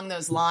along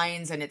those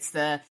lines, and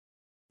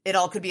it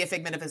all could be a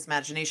figment of his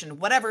imagination,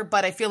 whatever,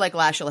 but I feel like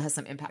Lashiel has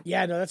some impact.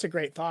 Yeah, no, that's a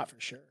great thought for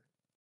sure.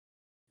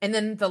 And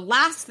then the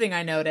last thing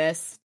I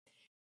noticed,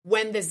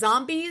 when the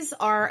zombies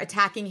are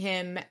attacking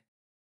him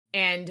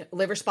and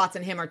Liverspots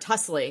and him are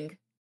tussling,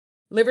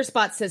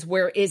 Liverspot says,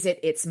 where is it?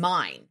 It's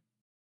mine.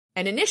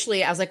 And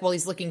initially I was like, well,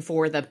 he's looking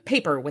for the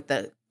paper with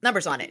the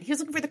numbers on it. He was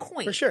looking for the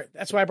coin. For sure.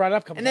 That's why I brought it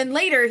up. And then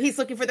later he's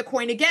looking for the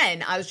coin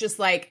again. I was just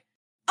like,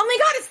 oh my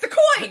God, it's the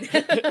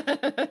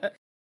coin.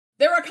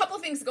 There were a couple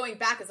of things going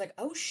back. It's like,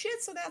 oh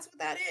shit, so that's what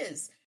that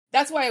is.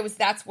 That's where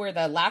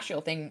the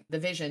Lashiel thing, the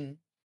vision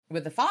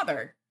with the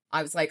father,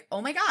 I was like,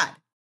 oh my God.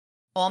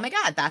 oh my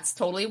God, that's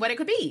totally what it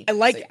could be.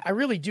 I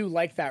really do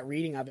like that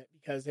reading of it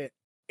because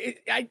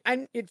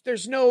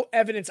there's no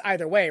evidence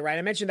either way, right?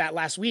 I mentioned that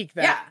last week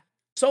that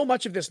so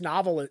much of this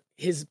novel,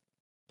 his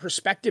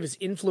perspective is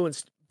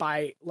influenced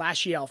by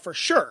Lashiel for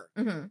sure,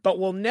 but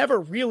we'll never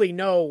really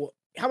know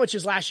how much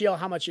is Lashiel,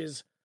 how much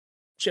is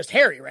just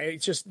Harry,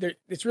 right?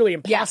 It's really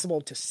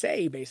impossible to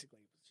say, basically,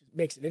 which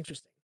makes it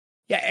interesting.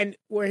 Yeah, and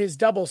where his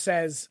double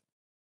says,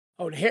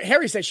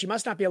 Harry says she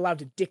must not be allowed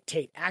to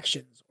dictate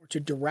actions or to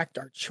direct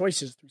our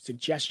choices through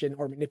suggestion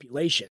or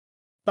manipulation.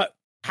 But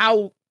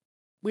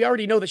we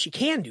already know that she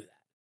can do that.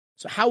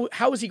 So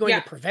how is he going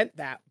to prevent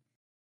that?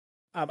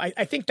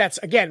 I think that's,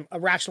 again, a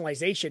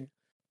rationalization.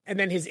 And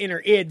then his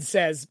inner id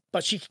says,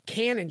 but she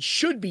can and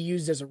should be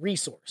used as a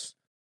resource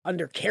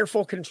under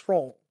careful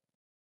control.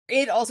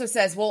 It also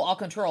says, well, I'll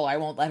control. I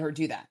won't let her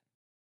do that.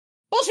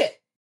 Bullshit.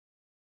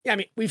 Yeah, I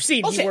mean, we've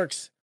seen he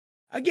works,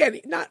 again,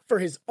 not for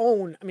his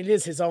own. I mean, it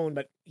is his own,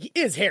 but he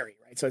is Harry,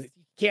 right? So you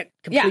can't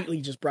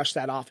completely just brush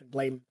that off and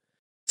blame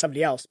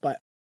somebody else. But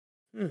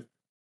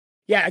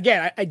yeah,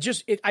 again, I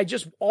just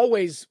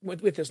always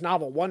with this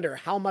novel wonder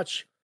how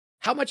much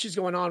is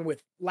going on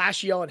with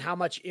Lashiel and how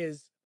much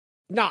is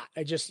not.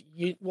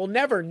 We'll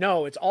never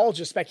know. It's all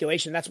just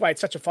speculation. That's why it's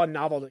such a fun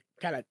novel to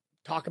kind of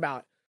talk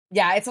about.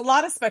 Yeah, it's a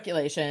lot of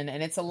speculation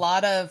and it's a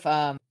lot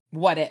of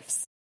what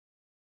ifs.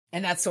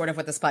 And that's sort of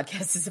what this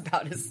podcast is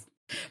about, is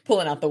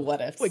pulling out the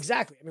what ifs. Well,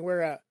 exactly. I mean,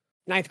 we're a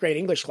 9th grade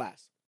English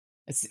class.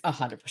 It's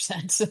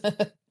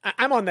 100%.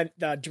 I'm on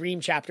the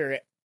dream chapter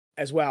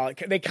as well.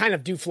 They kind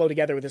of do flow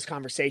together with this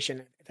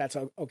conversation, if that's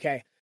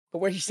okay. But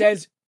where he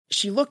says,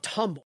 she looked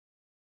humble.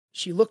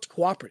 She looked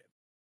cooperative.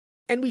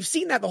 And we've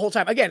seen that the whole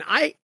time. Again,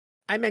 I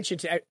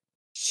mentioned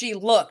she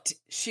looked.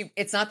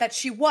 It's not that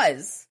she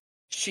was.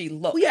 She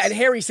looked. Well, yeah, and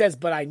Harry says,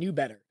 but I knew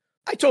better.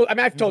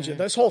 I've told you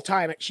this whole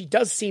time, she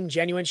does seem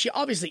genuine. She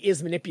obviously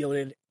is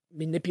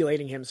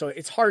manipulating him, so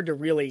it's hard to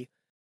really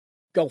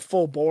go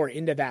full bore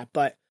into that.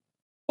 But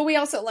we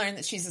also learned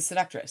that she's a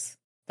seductress.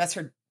 That's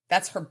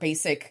her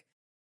basic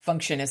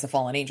function as a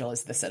fallen angel,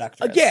 is the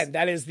seductress. Again,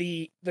 that is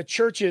the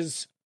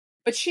church's.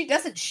 But she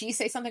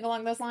say something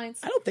along those lines?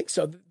 I don't think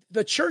so.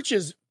 The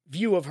church's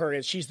view of her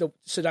is she's the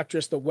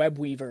seductress, the web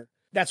weaver.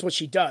 That's what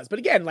she does. But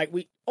again, like,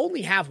 we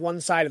only have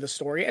one side of the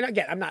story. And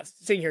again, I'm not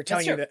sitting here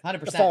telling you that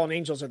 100%. The fallen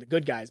angels are the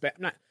good guys, but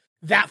I'm not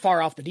that far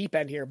off the deep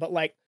end here. But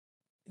like,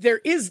 there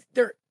is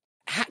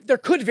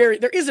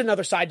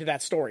another side to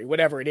that story,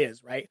 whatever it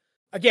is, right?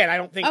 Again, I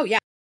don't think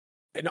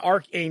an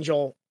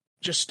archangel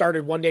just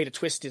started one day to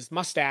twist his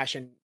mustache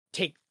and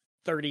take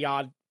 30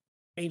 odd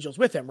angels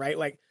with him, right?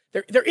 Like,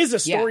 there is a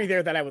story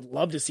there that I would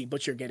love to see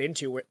Butcher get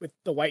into with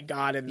the White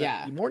God and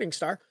the Morning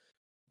Star.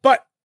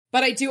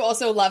 But I do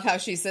also love how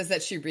she says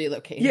that she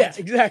relocated. Yeah,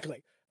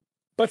 exactly.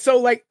 But so,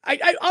 like,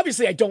 I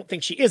obviously I don't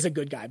think she is a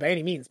good guy by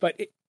any means, but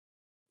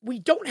we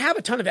don't have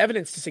a ton of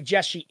evidence to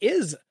suggest she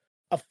is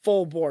a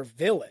full-bore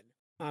villain.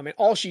 And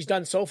all she's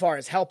done so far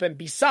is help him,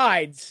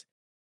 besides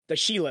the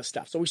Sheila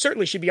stuff. So we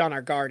certainly should be on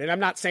our guard. And I'm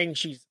not saying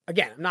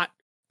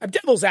I'm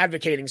devil's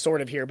advocating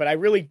sort of here, but I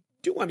really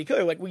do want to be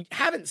clear. Like, we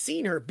haven't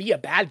seen her be a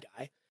bad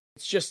guy.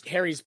 It's just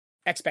Harry's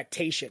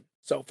expectation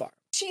so far.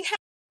 She has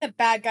been a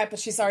bad guy, but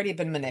she's already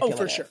been manipulative.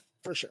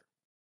 Oh, for sure.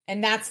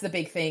 And that's the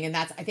big thing. And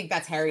I think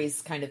that's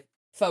Harry's kind of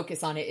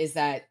focus on it, is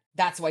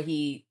that's why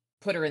he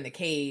put her in the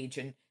cage,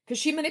 and because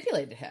she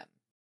manipulated him.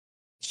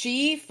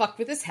 She fucked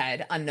with his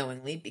head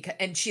unknowingly,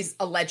 and she's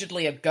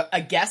allegedly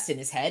a guest in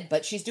his head,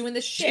 but she's doing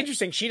this shit. It's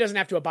interesting. She doesn't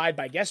have to abide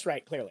by guest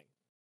right, clearly.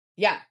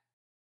 Yeah.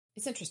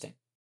 It's interesting.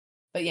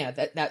 But yeah,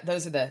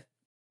 those are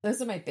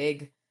my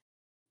big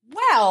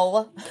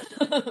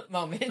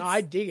moments. No,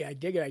 I dig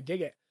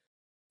it.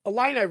 A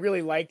line I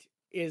really liked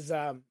is,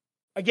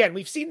 again,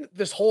 we've seen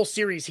this whole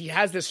series. He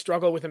has this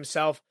struggle with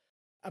himself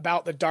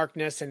about the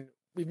darkness, and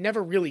we've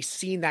never really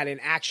seen that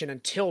in action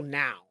until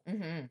now,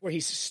 where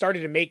he's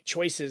started to make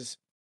choices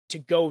to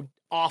go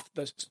off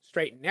the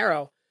straight and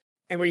narrow,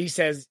 and where he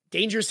says,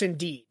 dangerous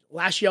indeed.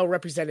 Lashiel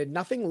represented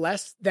nothing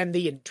less than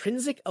the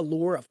intrinsic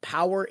allure of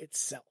power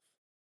itself.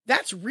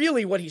 That's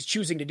really what he's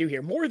choosing to do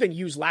here. More than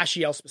use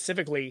Lashiel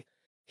specifically,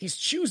 he's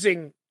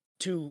choosing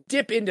to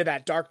dip into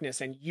that darkness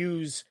and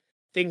use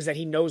things that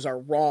he knows are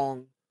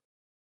wrong.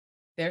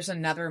 There's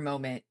another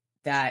moment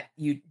that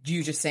you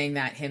just saying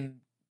that,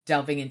 him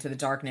delving into the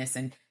darkness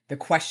and the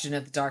question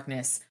of the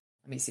darkness.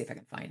 Let me see if I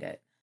can find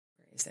it.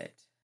 Where is it?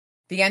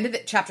 The end of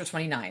chapter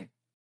 29,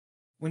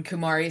 when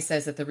Kumari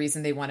says that the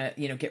reason they want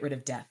to, get rid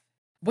of death.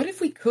 What if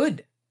we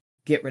could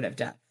get rid of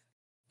death?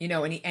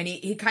 And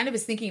he kind of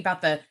is thinking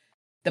about the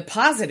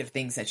positive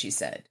things that she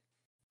said.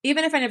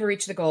 Even if I never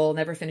reach the goal,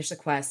 never finish the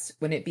quest,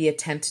 wouldn't it be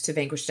attempt to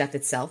vanquish death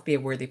itself be a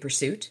worthy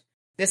pursuit?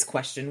 This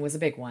question was a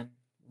big one,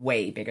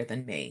 way bigger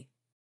than me.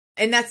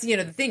 And that's,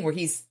 the thing where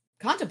he's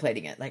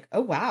contemplating it, like,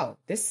 oh, wow,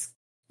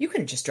 you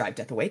couldn't just drive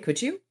death away,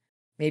 could you?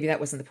 Maybe that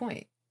wasn't the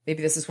point.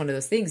 Maybe this is one of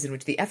those things in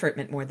which the effort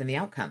meant more than the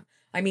outcome.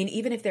 I mean,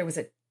 even if there was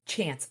a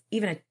chance,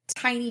 even a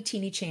tiny,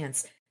 teeny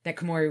chance that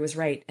Komori was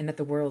right and that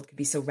the world could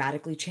be so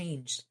radically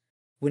changed,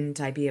 wouldn't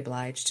I be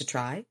obliged to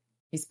try?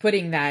 He's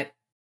putting that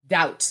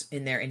doubt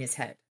in his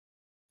head,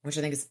 which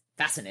I think is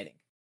fascinating.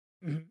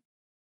 Mm-hmm.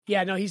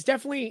 Yeah, no, he's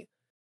definitely,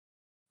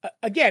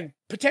 again,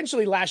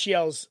 potentially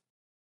Lashiel's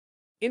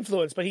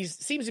influence, but he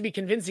seems to be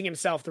convincing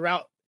himself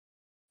throughout,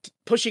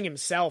 pushing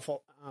himself,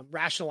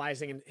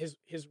 rationalizing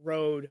his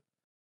road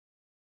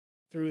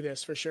through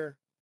this for sure.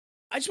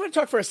 I just want to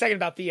talk for a second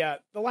about the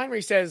line where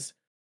he says,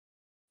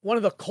 one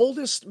of the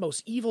coldest,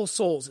 most evil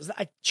souls is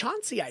that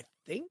Chauncey, I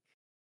think,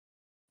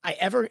 I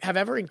have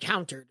ever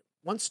encountered,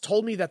 once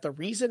told me that the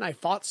reason I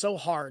fought so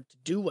hard to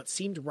do what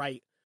seemed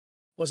right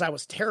was I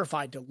was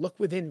terrified to look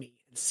within me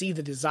and see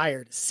the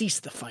desire to cease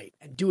the fight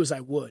and do as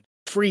I would,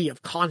 free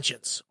of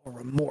conscience or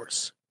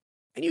remorse.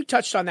 And you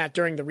touched on that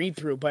during the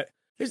read-through, but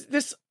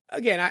this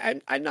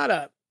again, I'm not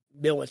a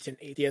militant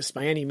atheist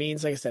by any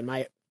means. Like I said,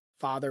 my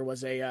father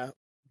was a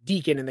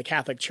deacon in the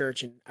Catholic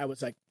Church, and I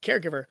was a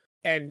caregiver.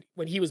 And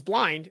when he was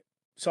blind,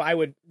 so I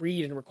would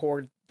read and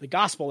record the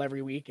gospel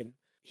every week, and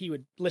he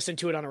would listen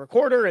to it on a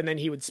recorder, and then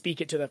he would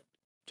speak it to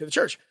the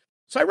church.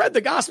 So I read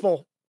the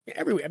gospel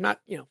every week. I'm not,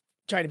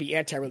 trying to be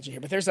anti-religion here,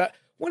 but there's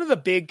one of the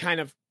big kind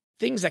of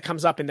things that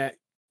comes up in that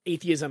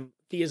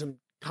theism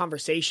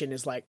conversation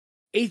is like,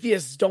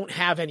 atheists don't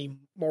have any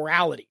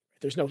morality.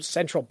 There's no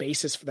central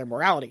basis for their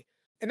morality.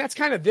 And that's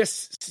kind of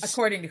this.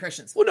 According to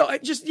Christians. Well, no,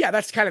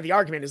 that's kind of the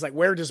argument is like,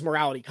 where does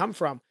morality come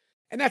from?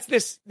 And that's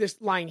this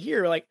line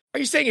here. Like, are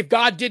you saying if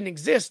God didn't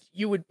exist,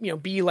 you would,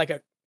 be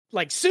like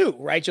Sue,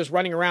 right? Just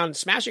running around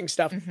smashing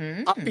stuff?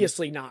 Mm-hmm.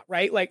 Obviously not,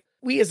 right? Like,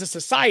 we as a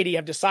society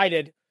have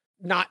decided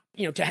not,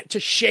 to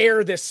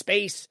share this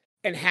space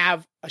and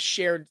have a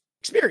shared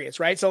experience,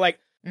 right? So like,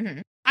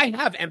 mm-hmm. I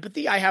have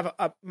empathy. I have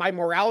my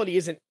morality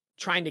isn't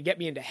trying to get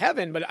me into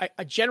heaven, but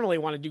I generally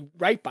want to do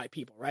right by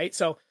people, right?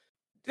 So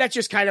that's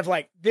just kind of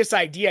like this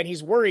idea. And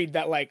he's worried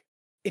that like,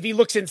 if he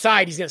looks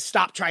inside, he's going to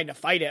stop trying to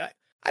fight it.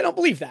 I don't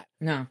believe that.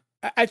 No.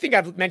 I think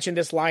I've mentioned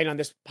this line on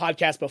this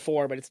podcast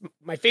before, but it's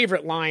my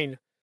favorite line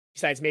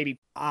besides maybe,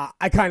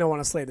 I kind of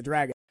want to slay the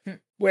dragon,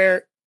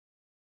 where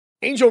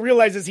Angel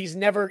realizes he's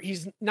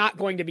not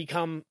going to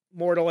become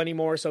mortal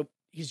anymore. So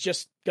he's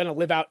just going to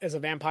live out as a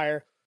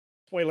vampire.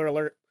 Spoiler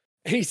alert.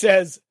 And he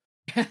says,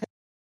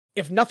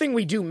 if nothing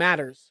we do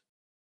matters,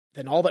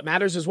 then all that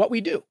matters is what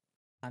we do.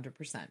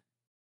 100%.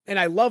 And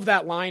I love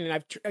that line.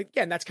 And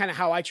again, that's kind of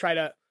how I try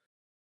to,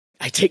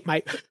 I take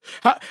my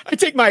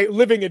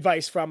living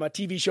advice from a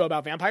TV show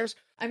about vampires.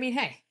 I mean,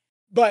 hey,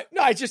 but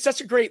no, it's just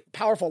such a great,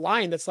 powerful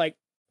line. That's like,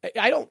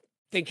 I don't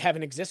think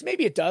heaven exists.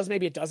 Maybe it does,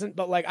 maybe it doesn't.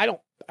 But like,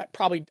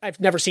 I've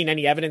never seen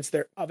any evidence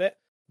there of it,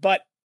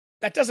 but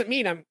that doesn't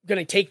mean I'm going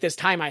to take this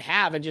time I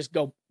have and just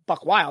go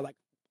buck wild. Like,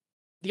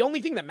 the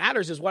only thing that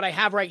matters is what I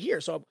have right here.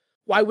 So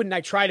why wouldn't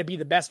I try to be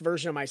the best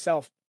version of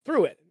myself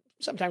through it?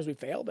 Sometimes we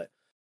fail, but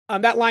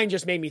that line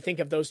just made me think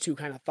of those two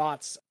kind of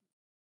thoughts.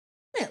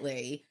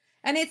 Definitely.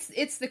 And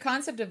it's the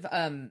concept of,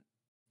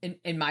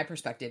 in my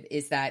perspective,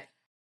 is that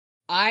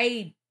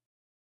I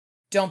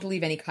don't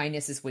believe any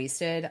kindness is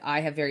wasted.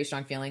 I have very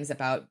strong feelings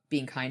about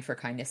being kind for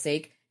kindness'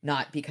 sake,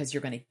 not because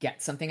you're going to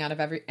get something out of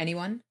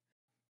anyone.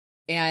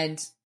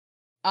 And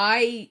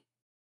I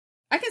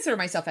consider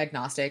myself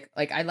agnostic.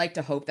 Like, I like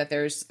to hope that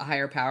there's a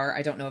higher power.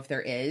 I don't know if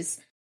there is,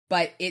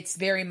 but it's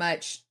very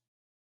much,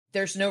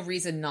 there's no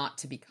reason not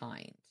to be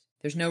kind.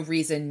 There's no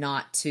reason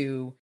not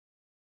to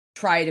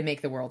try to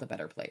make the world a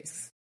better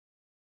place.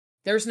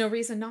 There's no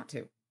reason not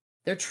to.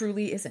 There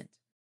truly isn't.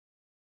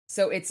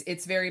 So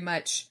it's very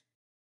much,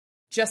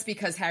 just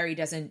because Harry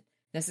doesn't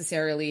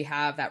necessarily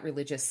have that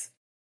religious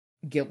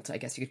guilt, I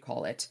guess you could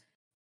call it,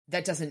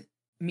 that doesn't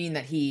mean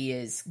that he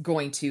is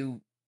going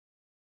to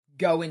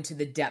go into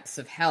the depths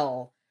of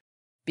hell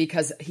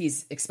because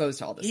he's exposed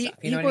to all this stuff.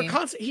 You know what I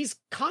mean? He's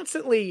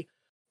constantly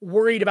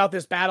worried about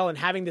this battle and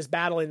having this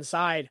battle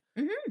inside.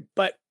 Mm-hmm.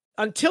 But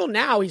until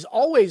now, he's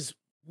always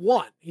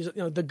won. He's,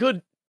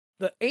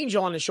 the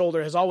angel on his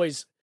shoulder has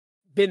always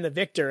been the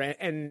victor.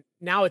 And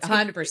now it's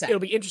 100%. It'll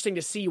be interesting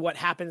to see what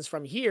happens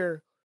from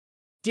here.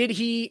 Did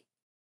he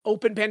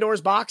open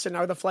Pandora's box and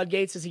are the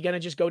floodgates? Is he going to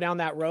just go down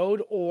that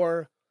road?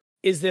 Or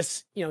is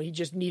this, he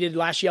just needed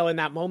Lashiel in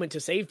that moment to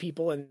save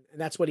people, and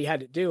that's what he had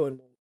to do, and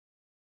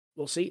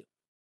we'll see.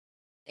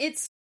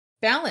 It's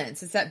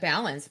balance. It's that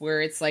balance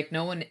where it's like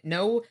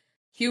no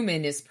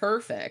human is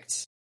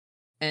perfect,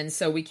 and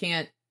so we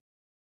can't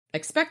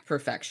expect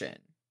perfection.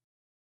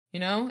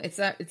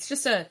 It's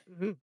just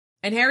mm-hmm.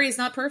 And Harry is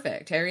not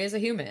perfect. Harry is a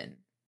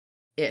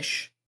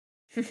human-ish.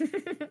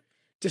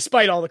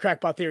 Despite all the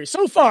crackpot theories.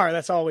 So far,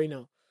 that's all we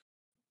know.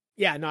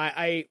 Yeah, no,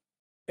 I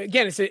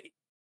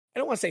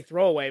don't want to say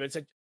throwaway,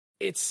 but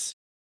it's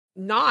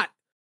not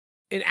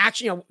an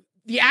action.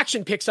 The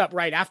action picks up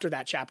right after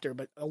that chapter,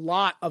 but a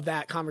lot of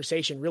that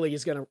conversation really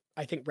is going to,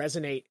 I think,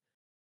 resonate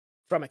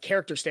from a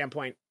character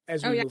standpoint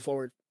as we move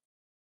forward.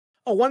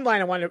 Oh, one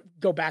line I want to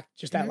go back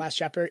just that last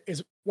chapter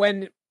is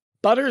when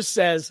Butters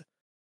says,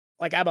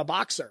 like, I'm a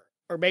boxer,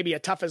 or maybe a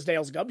tough as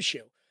nails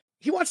gumshoe.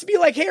 He wants to be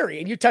like Harry,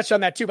 and you touched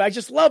on that too, but I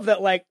just love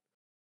that, like,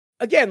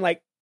 again,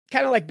 like,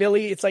 kind of like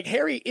Billy, it's like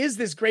Harry is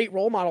this great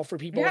role model for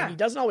people, and he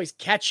doesn't always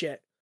catch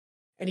it,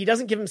 and he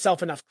doesn't give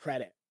himself enough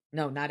credit.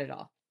 No, not at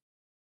all.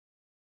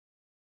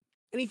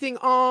 Anything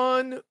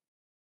on,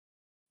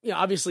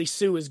 obviously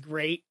Sue is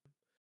great,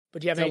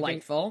 but do you have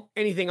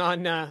anything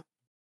on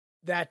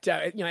that,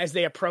 as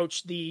they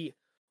approach the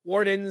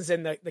wardens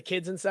and the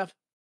kids and stuff?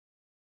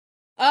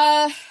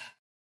 I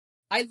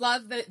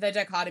love the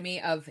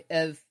dichotomy of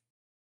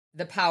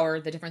the power,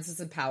 the differences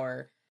in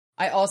power.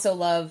 I also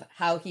love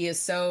how he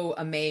is so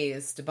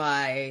amazed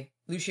by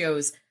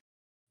Lucio's,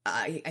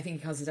 I think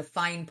he calls it a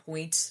fine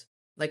point,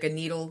 like a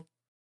needle,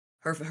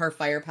 her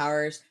fire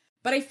powers.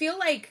 But I feel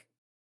like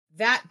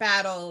that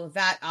battle,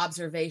 that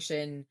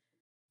observation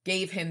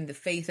gave him the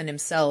faith in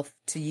himself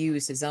to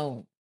use his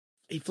own.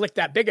 He flicked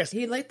that biggest.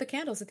 He lit the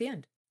candles at the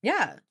end.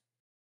 Yeah.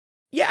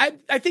 Yeah,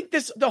 I think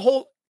the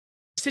whole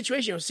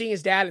situation, seeing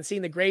his dad and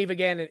seeing the grave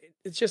again,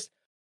 it's just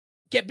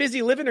get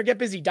busy living or get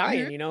busy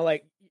dying,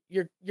 like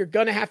you're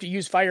going to have to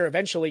use fire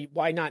eventually.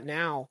 Why not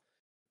now?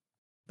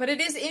 But it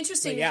is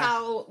interesting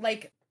how,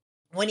 like,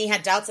 when he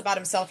had doubts about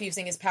himself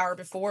using his power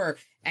before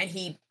and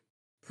he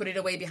put it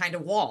away behind a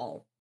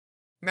wall.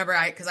 Remember,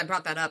 because I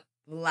brought that up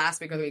last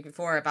week or the week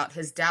before about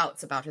his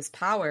doubts about his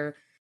power,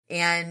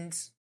 and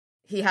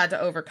he had to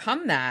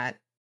overcome that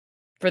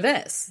for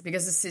this,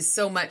 because this is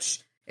so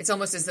much, it's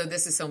almost as though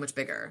this is so much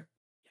bigger.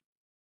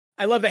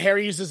 I love that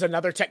Harry uses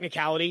another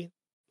technicality,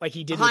 like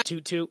he did with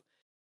Toot Toot,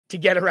 to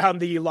get around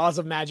the laws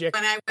of magic.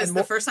 When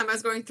the first time I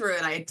was going through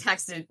it, I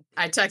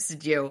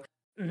texted you,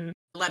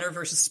 letter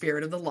versus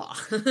spirit of the law.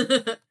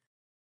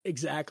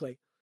 Exactly.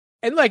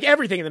 And like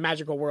everything in the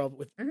magical world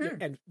with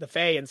and the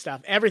Fae and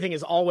stuff, everything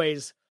is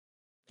always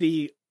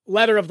the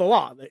letter of the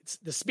law.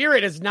 The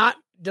spirit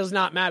does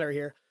not matter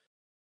here.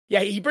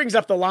 Yeah, he brings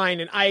up the line,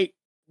 and I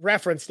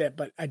referenced it,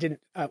 but I didn't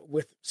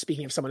with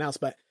speaking of someone else,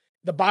 but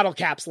the bottle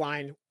caps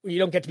line, where you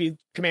don't get to be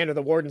commander of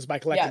the wardens by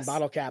collecting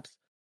bottle caps.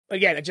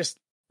 Again,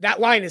 that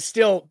line is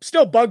still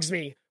bugs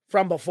me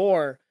from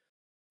before.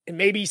 And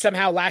maybe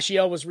somehow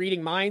Lashiel was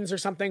reading minds or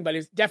something, but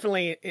it's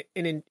definitely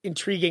an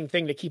intriguing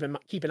thing to keep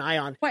an eye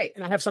on. Right.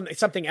 And I have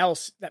something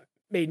else that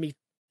made me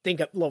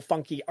think a little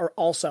funky. Or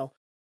also,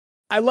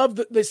 I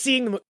love the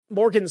seeing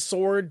Morgan's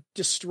sword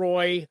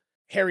destroy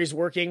Harry's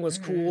working was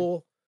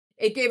cool.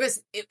 It gave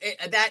us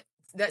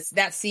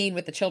that scene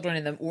with the children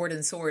and the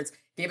warden swords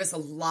gave us a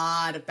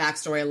lot of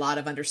backstory, a lot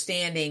of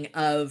understanding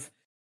of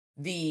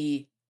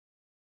the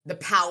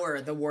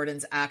power the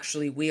wardens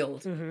actually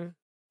wield.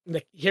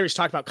 Harry's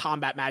talked about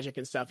combat magic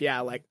and stuff.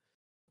 Yeah, like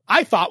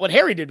I thought what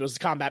Harry did was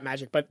combat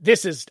magic, but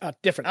this is a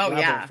different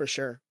level for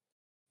sure.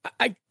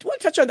 I want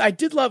to touch on, I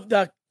did love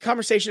the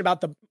conversation about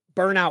the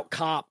burnout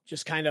cop,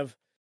 just kind of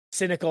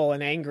cynical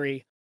and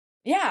angry.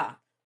 Yeah.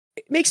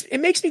 It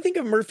makes me think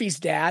of Murphy's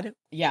dad.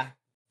 Yeah.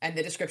 And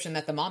the description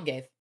that the mom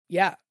gave.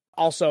 Yeah.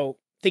 Also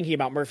thinking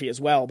about Murphy as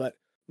well, but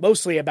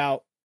mostly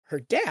about her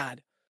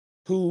dad,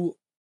 who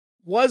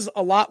was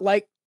a lot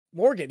like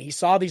Morgan. He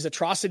saw these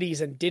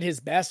atrocities and did his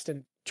best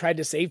and tried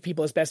to save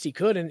people as best he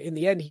could. And in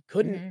the end, he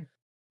couldn't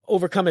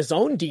overcome his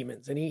own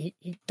demons, and he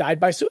died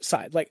by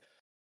suicide. Like,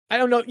 I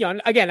don't know,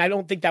 again, I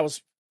don't think that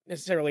was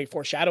necessarily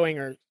foreshadowing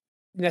or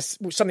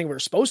something we were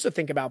supposed to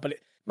think about, but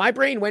my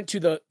brain went to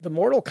the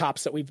mortal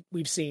cops that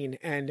we've seen,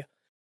 and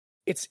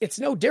it's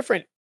no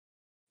different.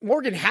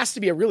 Morgan has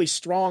to be a really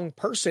strong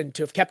person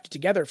to have kept it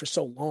together for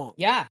so long.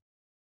 Yeah,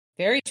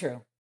 very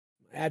true.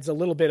 Adds a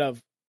little bit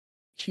of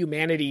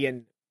humanity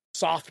and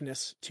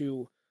softness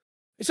to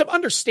some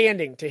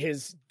understanding to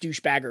his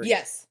douchebaggery.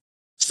 Yes.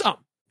 Some.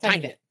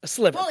 Tiny bit. A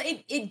sliver. Well,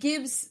 it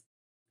gives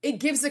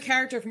the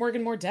character of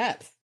Morgan more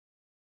depth.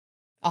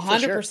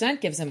 100%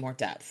 gives him more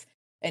depth.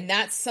 And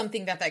that's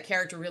something that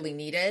character really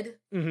needed.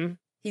 Mm-hmm.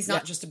 He's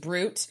not just a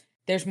brute.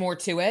 There's more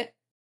to it.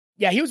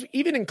 Yeah, he was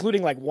even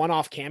including like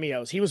one-off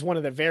cameos. He was one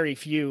of the very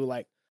few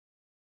like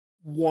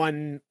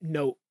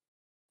one-note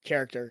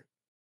character.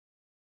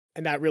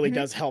 And that really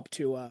does help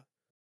to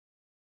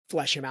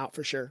flesh him out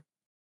for sure.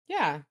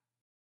 Yeah.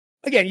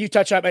 Again, you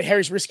touch on, but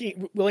Harry's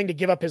willing to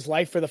give up his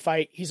life for the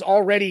fight. He's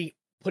already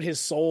put his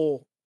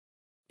soul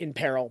in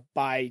peril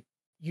by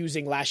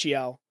using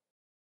Lashiel.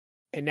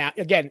 And now,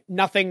 again,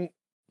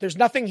 there's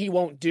nothing he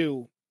won't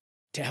do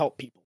to help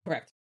people.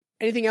 Correct.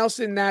 Anything else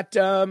in that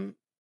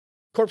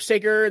corpse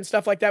taker and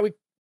stuff like that?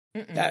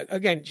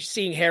 Again,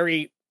 seeing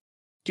Harry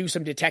do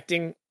some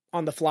detecting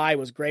on the fly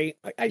was great.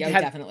 I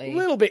had definitely a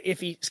little bit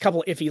a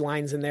couple iffy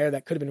lines in there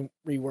that could have been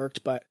reworked,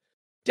 but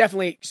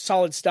definitely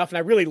solid stuff. And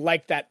I really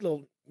liked that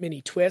little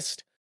mini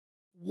twist.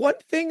 One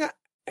thing,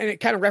 and it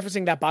kind of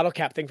referencing that bottle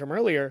cap thing from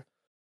earlier,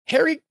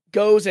 Harry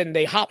goes and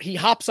he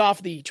hops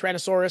off the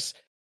Tyrannosaurus,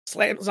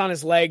 slams on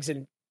his legs,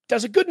 and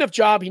does a good enough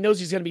job. He knows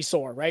he's going to be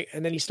sore, right?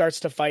 And then he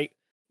starts to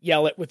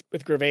yell it with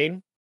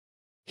Gravane.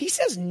 He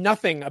says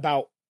nothing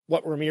about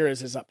what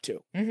Ramirez is up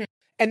to. Mm-hmm.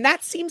 And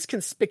that seems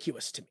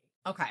conspicuous to me.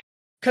 Okay.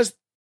 Because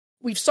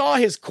we saw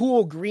his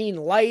cool green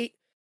light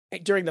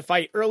during the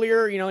fight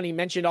earlier, and he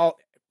mentioned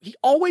he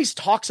always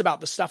talks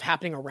about the stuff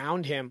happening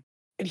around him.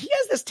 And he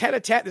has this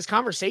tete-a-tete, this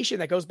conversation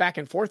that goes back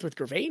and forth with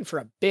Gravane for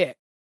a bit.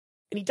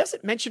 And he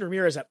doesn't mention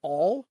Ramirez at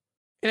all.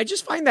 And I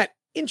just find that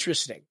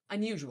interesting.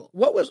 Unusual.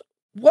 What was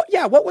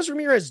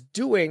Ramirez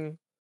doing?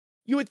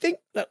 You would think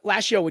that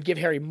Lashiel would give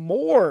Harry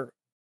more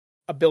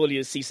ability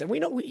to see. And we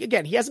know,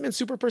 again, he hasn't been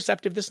super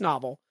perceptive this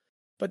novel,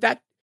 but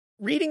that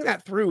reading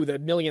that through the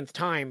millionth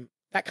time,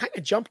 that kind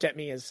of jumped at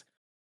me as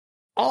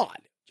odd,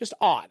 just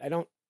odd. I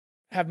don't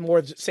have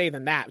more to say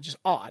than that, just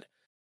odd.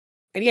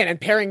 And again, and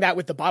pairing that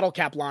with the bottle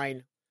cap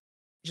line,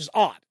 just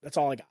odd. That's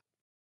all I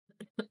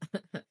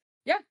got.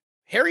 Yeah.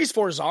 Harry's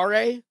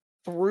Forzare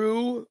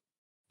threw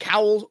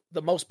Cowl,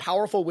 the most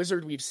powerful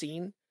wizard we've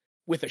seen,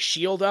 with a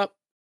shield up,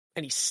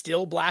 and he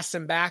still blasts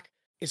him back,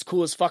 is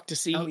cool as fuck to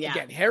see. Oh, yeah.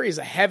 Again, Harry's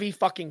a heavy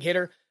fucking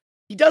hitter.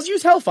 He does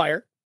use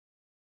Hellfire.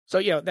 So,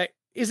 you know, that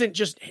isn't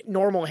just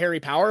normal Harry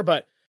power,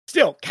 but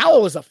still,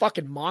 Cowl is a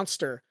fucking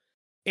monster.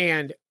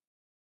 And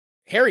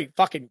Harry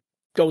fucking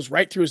goes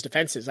right through his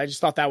defenses. I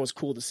just thought that was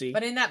cool to see.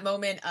 But in that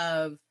moment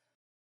of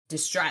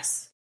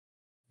distress,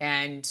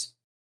 and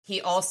he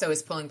also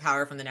is pulling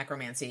power from the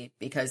necromancy,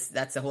 because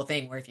that's the whole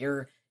thing, where if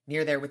you're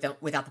near there without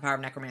the power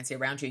of necromancy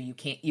around you,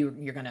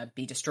 you're going to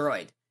be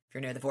destroyed if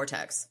you're near the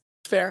vortex.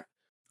 Fair.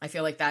 I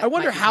feel like that. I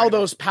wonder how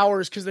those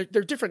powers, because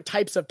they're different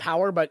types of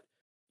power, but,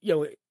 you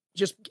know,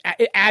 just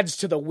it adds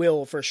to the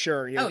will for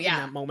sure. You know, in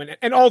that moment,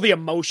 and all the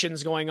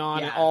emotions going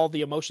on, and all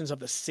the emotions of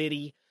the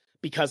city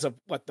because of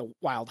what the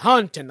Wild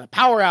Hunt and the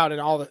power out and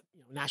all the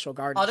National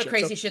Guard, all the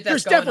crazy shit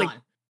that's going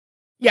on.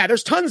 Yeah,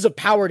 there's tons of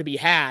power to be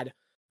had,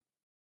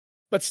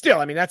 but still,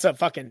 I mean, that's a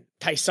fucking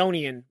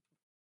Tysonian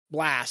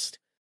blast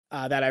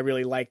that I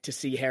really like to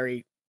see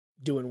Harry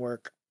doing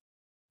work.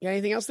 You got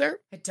anything else there?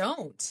 I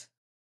don't.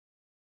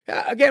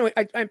 Again,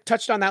 I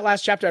touched on that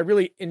last chapter. I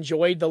really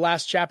enjoyed the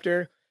last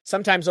chapter.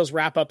 Sometimes those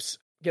wrap-ups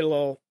get a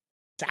little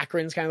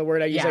saccharin's kind of the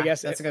word I use, I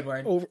guess. That's a good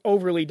word.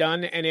 Overly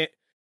done, and it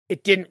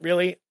didn't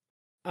really.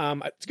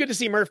 It's good to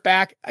see Murph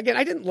back. Again,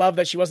 I didn't love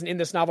that she wasn't in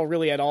this novel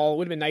really at all. It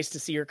would have been nice to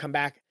see her come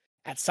back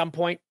at some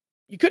point.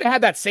 You could have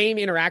had that same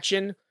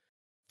interaction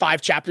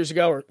 5 chapters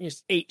ago, or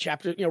 8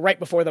 chapters, right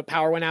before the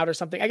power went out or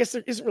something. I guess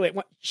there isn't really.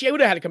 She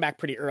would have had to come back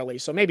pretty early,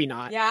 so maybe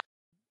not. Yeah,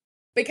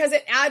 because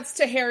it adds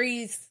to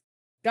Harry's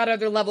got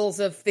other levels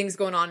of things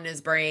going on in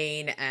his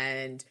brain,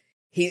 and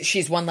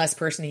she's one less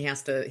person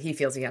he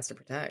feels he has to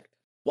protect.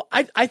 Well,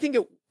 I think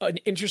an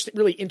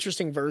really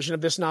interesting version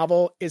of this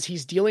novel is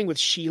he's dealing with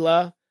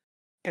Sheila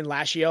and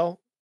Lashiel.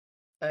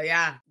 Oh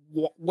yeah.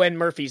 When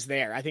Murphy's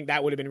there, I think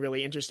that would have been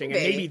really interesting,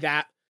 and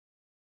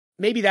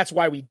maybe that's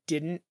why we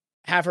didn't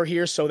have her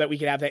here, so that we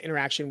could have that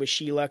interaction with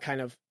Sheila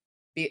kind of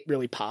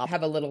really pop,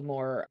 have a little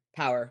more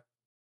power.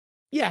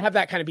 Yeah, have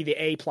that kind of be the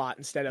A plot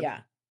instead of yeah.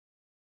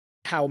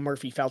 how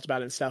Murphy felt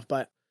about it and stuff.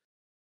 But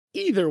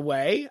either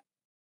way,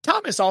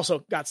 Thomas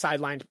also got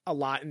sidelined a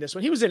lot in this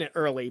one. He was in it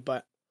early,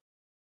 but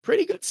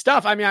pretty good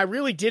stuff. I mean, I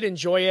really did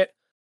enjoy it.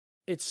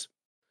 It's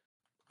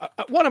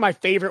one of my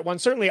favorite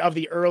ones, certainly of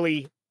the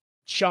early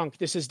chunk.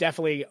 This is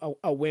definitely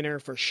a winner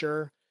for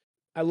sure.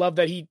 I love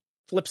that he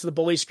flips the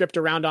bully script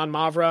around on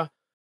Mavra.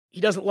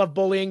 He doesn't love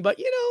bullying, but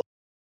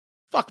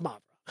fuck Mavra.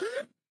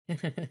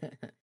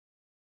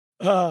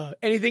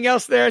 Anything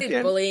else there?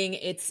 Bullying,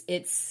 it's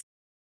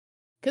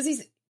because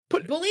he's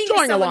bullying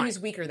someone who's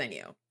weaker than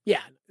you.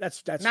 Yeah,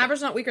 that's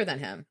Mavra's not weaker than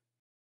him.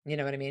 You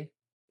know what I mean?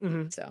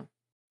 Mm-hmm. So,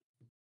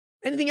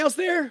 anything else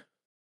there?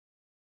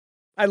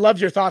 I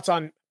loved your thoughts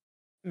on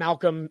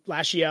Malcolm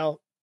Lashiel.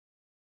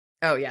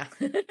 Oh yeah,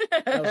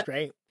 that was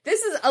great.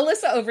 This is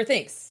Alyssa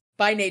overthinks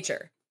by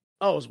nature.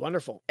 Oh, it was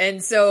wonderful.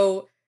 And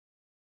so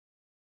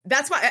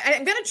that's why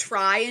I'm going to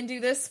try and do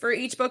this for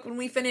each book when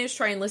we finish.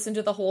 Try and listen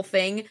to the whole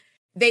thing.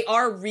 They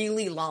are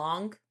really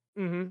long.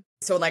 Mm-hmm.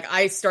 So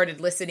I started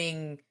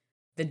listening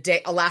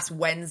last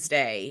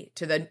Wednesday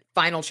to the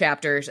final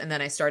chapters, and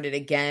then I started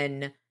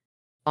again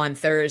on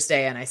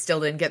Thursday, and I still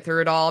didn't get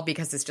through it all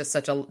because it's just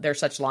they're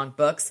such long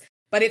books.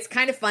 But it's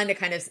kind of fun to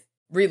kind of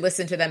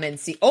re-listen to them and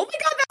see, oh my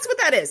God, that's what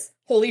that is.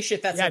 Holy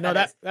shit, that's what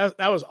that is.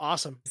 That was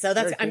awesome. So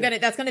that's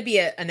gonna be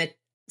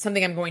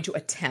something I'm going to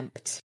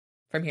attempt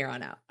from here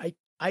on out.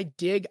 I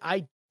dig.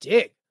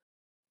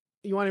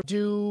 You want to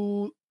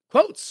do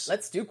quotes?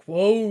 Let's do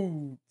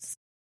quotes.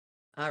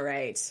 All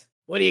right.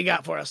 What do you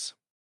got for us?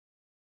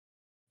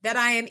 That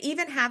I am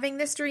even having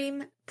this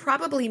dream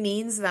probably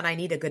means that I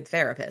need a good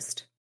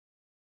therapist.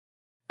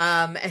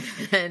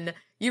 And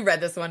you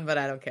read this one, but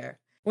I don't care.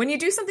 When you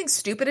do something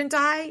stupid and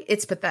die,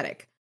 it's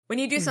pathetic. When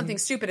you do something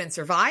stupid and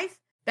survive,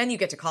 then you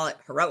get to call it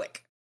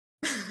heroic.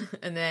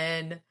 And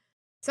then,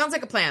 sounds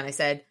like a plan, I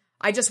said.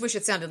 I just wish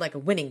it sounded like a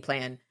winning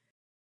plan.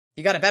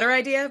 You got a better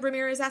idea?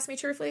 Ramirez asked me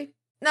cheerfully.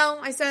 No,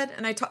 I said,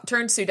 and I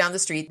turned Sue down the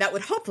street. That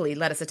would hopefully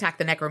let us attack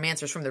the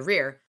necromancers from the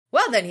rear.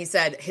 Well then, he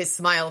said, his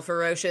smile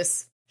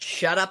ferocious.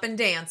 Shut up and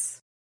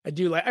dance.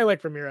 I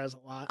like Ramirez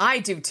a lot. I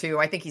do too.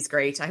 I think he's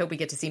great. I hope we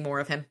get to see more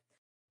of him.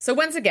 So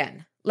once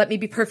again, let me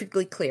be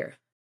perfectly clear.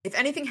 If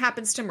anything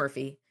happens to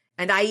Murphy,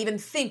 and I even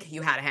think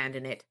you had a hand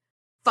in it,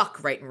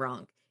 fuck right and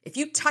wrong. If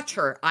you touch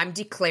her, I'm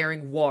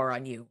declaring war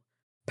on you.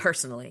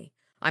 Personally.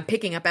 I'm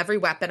picking up every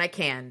weapon I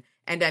can,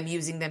 and I'm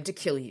using them to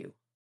kill you.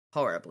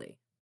 Horribly.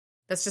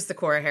 That's just the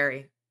core of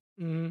Harry.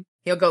 Mm-hmm.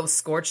 He'll go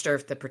scorched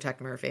earth to protect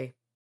Murphy.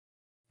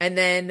 And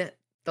then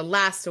the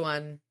last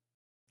one,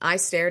 I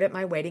stared at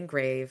my waiting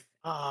grave.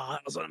 Oh,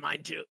 that was one of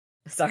mine too.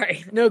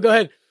 Sorry. No, go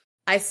ahead.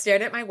 I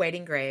stared at my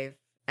waiting grave,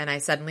 and I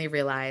suddenly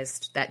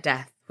realized that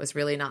death was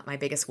really not my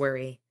biggest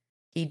worry.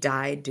 He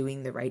died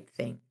doing the right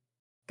thing.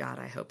 God,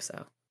 I hope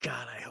so.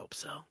 God, I hope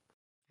so. I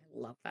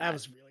love that. That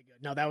was really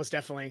good. No, that was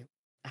definitely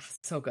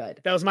so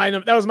good. That was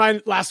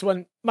my last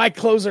one. My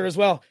closer as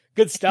well.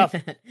 Good stuff.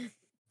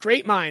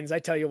 Great minds, I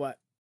tell you what.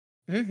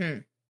 Mm-hmm.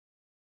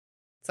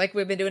 It's like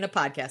we've been doing a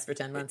podcast for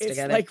 10 months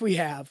together. It's like we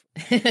have.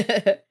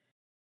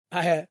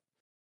 I had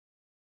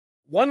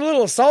one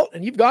little assault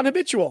and you've gone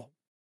habitual.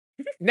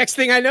 Next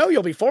thing I know,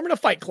 you'll be forming a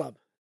fight club.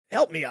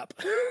 Help me up.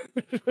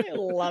 I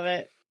love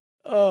it.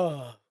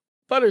 Oh,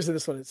 Butters in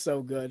this one is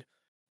so good.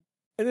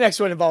 And the next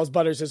one involves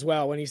Butters as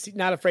well. When he's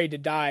not afraid to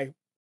die,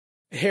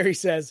 Harry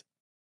says,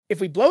 if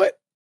we blow it,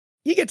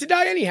 you get to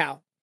die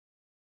anyhow.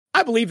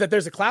 I believe that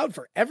there's a cloud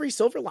for every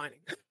silver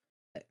lining.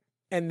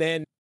 And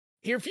then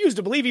he refused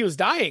to believe he was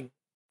dying.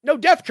 No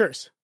death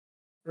curse.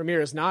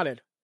 Ramirez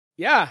nodded.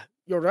 Yeah,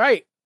 you're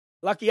right.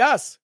 Lucky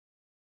us.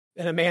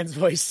 And a man's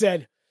voice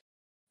said,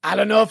 I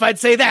don't know if I'd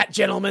say that,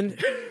 gentlemen.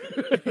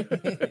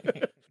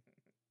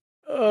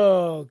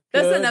 Oh,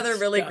 that's another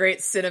really great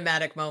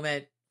cinematic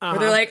moment where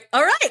they're like,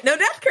 all right, no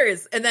death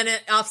curse. And then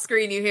off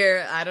screen you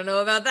hear, I don't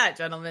know about that,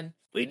 gentlemen.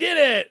 We did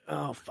it.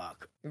 Oh,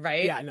 fuck.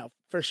 Right? Yeah, no,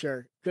 for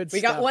sure. Good we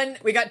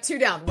stuff. We got 2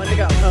 down, 1 to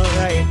go. All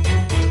right.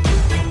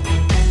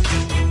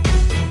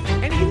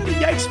 Anything on the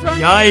yikes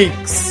front?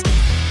 Yikes.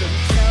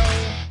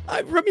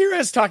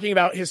 Ramirez talking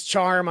about his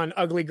charm on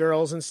ugly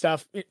girls and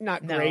stuff.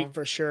 Not great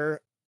for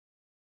sure.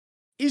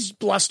 He's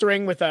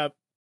blustering with a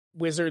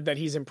wizard that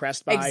he's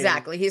impressed by.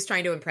 Exactly. He's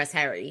trying to impress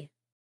Harry.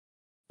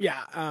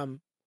 Yeah. And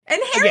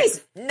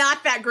Harry's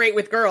not that great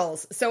with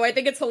girls. So I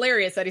think it's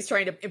hilarious that he's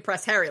trying to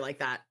impress Harry like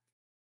that.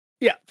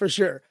 Yeah, for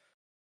sure.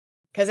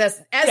 Because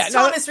as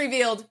Thomas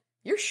revealed,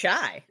 you're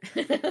shy.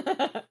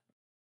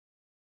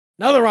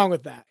 Nothing wrong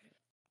with that.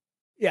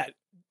 Yeah.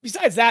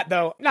 Besides that,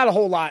 though, not a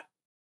whole lot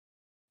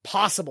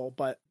possible,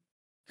 but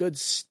good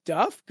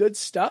stuff. Good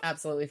stuff.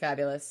 Absolutely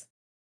fabulous.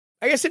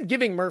 I guess him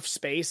giving Murph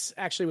space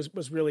actually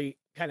was really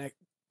kind of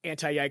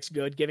anti-yikes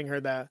good, giving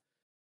her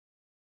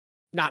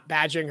not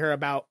badgering her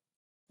about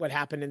what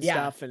happened and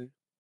stuff. And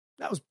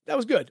that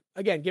was good.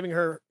 Again, giving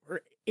her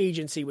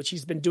agency, which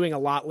he's been doing a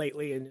lot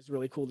lately and is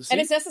really cool to see.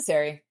 And it's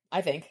necessary,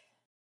 I think.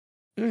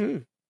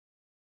 Mm-hmm.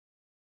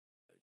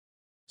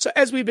 So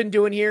as we've been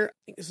doing here, I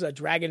think this is a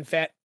Dragon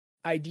Fett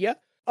idea,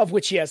 of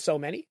which he has so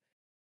many.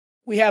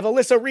 We have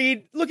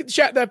Alyssa look at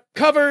the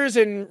covers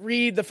and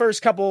read the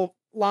first couple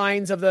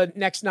lines of the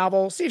next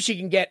novel, see if she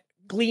can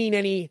glean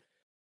any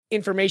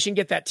information,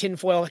 get that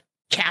tinfoil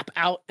cap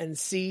out and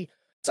see.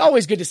 It's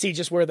always good to see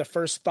just where the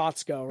first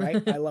thoughts go,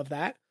 right? I love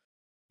that.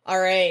 All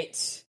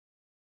right.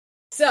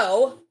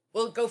 So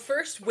we'll go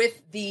first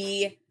with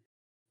the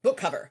book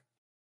cover.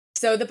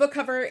 So the book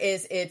cover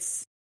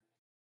it's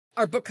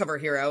our book cover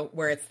hero,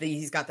 where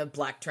he's got the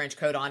black trench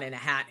coat on and a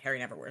hat. Harry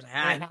never wears a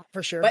hat.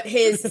 For sure. But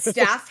his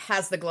staff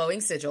has the glowing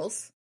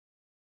sigils,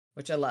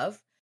 which I love.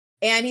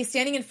 And he's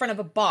standing in front of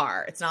a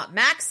bar. It's not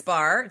Mac's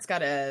bar. It's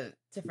got a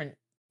different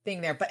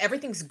thing there, but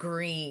everything's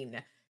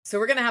green. So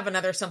we're going to have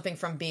another something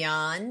from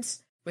Beyond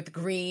with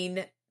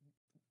green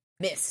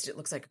mist. It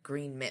looks like a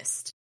green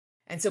mist.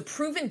 And so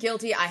proven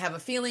guilty, I have a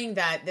feeling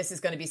that this is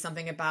going to be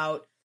something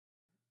about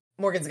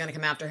Morgan's going to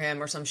come after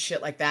him or some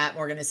shit like that.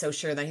 Morgan is so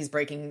sure that he's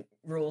breaking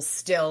rules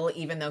still,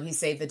 even though he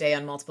saved the day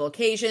on multiple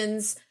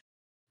occasions.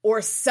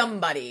 Or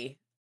somebody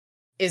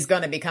is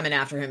going to be coming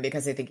after him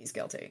because they think he's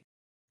guilty.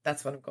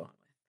 That's what I'm going with.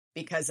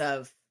 Because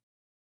of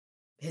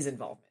his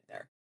involvement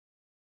there.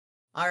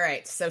 All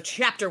right, so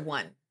chapter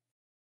 1.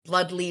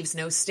 Blood leaves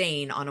no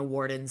stain on a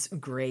warden's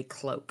gray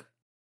cloak.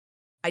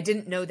 I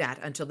didn't know that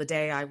until the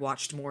day I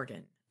watched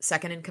Morgan,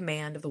 second in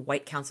command of the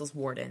White Council's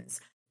wardens,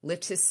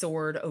 lift his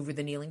sword over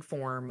the kneeling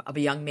form of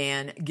a young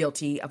man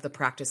guilty of the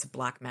practice of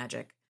black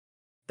magic.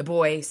 The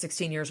boy,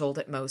 16 years old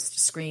at most,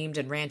 screamed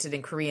and ranted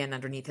in Korean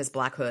underneath his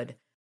black hood,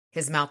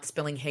 his mouth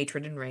spilling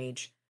hatred and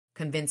rage,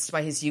 convinced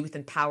by his youth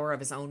and power of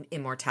his own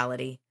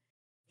immortality.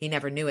 He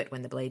never knew it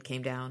when the blade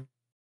came down,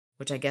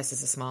 which I guess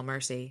is a small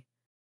mercy.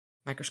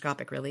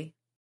 Microscopic, really.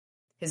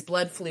 His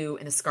blood flew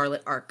in a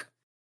scarlet arc.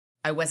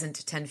 I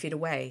wasn't 10 feet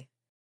away.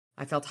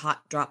 I felt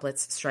hot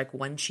droplets strike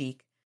one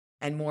cheek,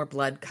 and more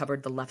blood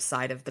covered the left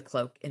side of the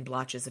cloak in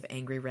blotches of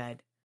angry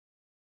red.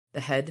 The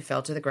head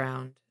fell to the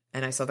ground,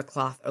 and I saw the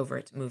cloth over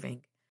it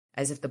moving,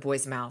 as if the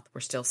boy's mouth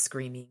were still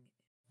screaming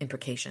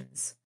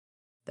imprecations.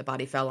 The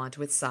body fell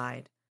onto its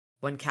side.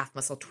 One calf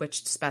muscle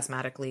twitched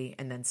spasmodically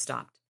and then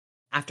stopped.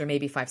 After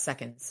maybe 5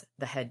 seconds,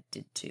 the head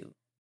did too.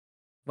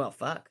 Well,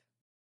 fuck.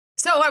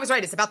 So I was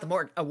right, it's about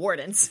the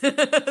wardens.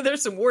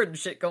 There's some warden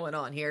shit going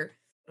on here.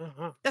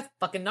 Uh-huh. That's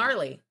fucking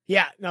gnarly.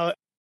 Yeah, no,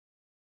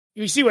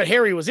 you see what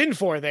Harry was in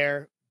for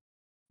there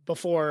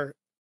before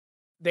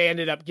they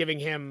ended up giving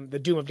him the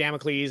Doom of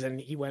Damocles,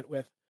 and he went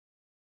with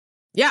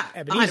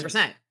Ebenezer.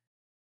 100%.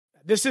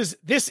 This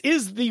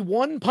is the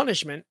one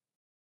punishment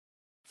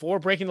for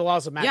breaking the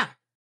laws of magic.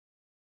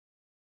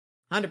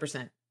 Yeah.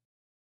 100%.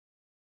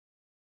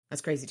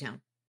 That's crazy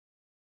town.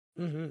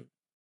 Mm-hmm.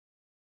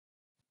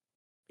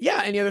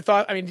 Yeah, any other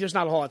thought? I mean, there's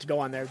not a whole lot to go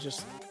on there.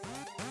 Just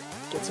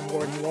get some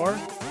more and more.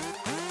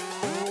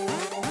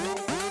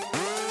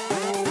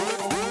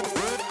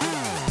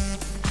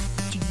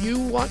 Do you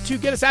want to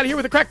get us out of here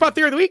with a crackpot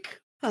theory of the week?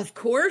 Of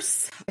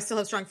course. I still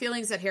have strong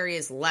feelings that Harry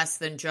is less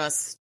than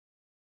just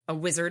a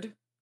wizard.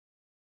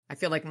 I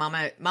feel like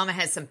Mama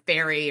has some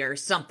fairy or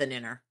something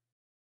in her.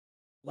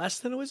 Less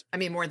than a wizard? I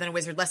mean, more than a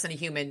wizard, less than a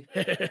human,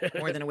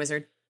 more than a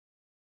wizard.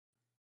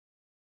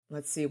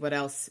 Let's see what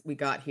else we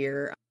got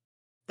here.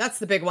 That's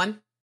the big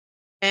one.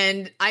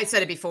 And I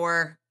said it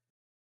before,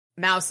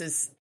 Mouse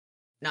is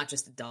not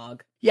just a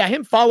dog. Yeah,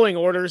 him following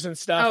orders and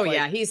stuff. Oh,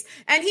 yeah. He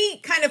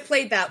kind of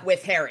played that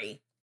with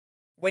Harry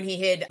when he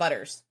hid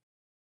Butters.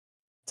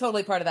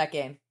 Totally part of that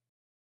game.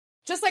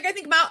 Just like I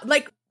think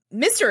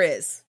Mr.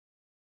 is.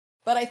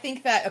 But I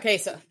think that, okay,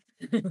 so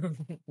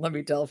let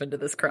me delve into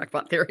this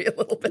crackpot theory a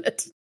little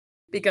bit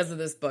because of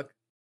this book.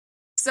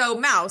 So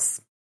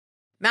Mouse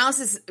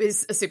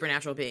is a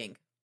supernatural being.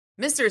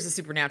 Mr. is a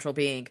supernatural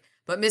being,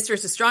 but Mr.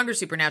 is a stronger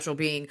supernatural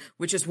being,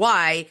 which is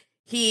why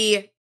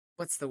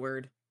what's the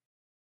word?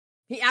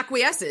 He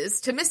acquiesces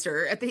to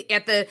Mr.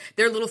 at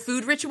their little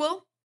food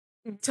ritual.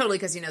 Totally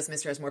because he knows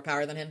Mr. has more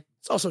power than him.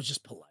 It's also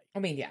just polite. I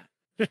mean, yeah.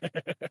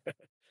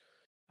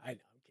 I know.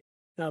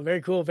 No,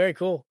 very cool. Very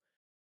cool.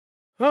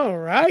 All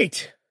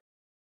right.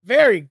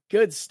 Very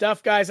good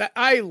stuff, guys.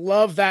 I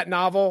love that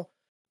novel.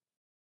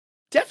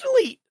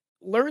 Definitely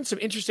learned some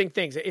interesting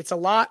things. It's a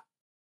lot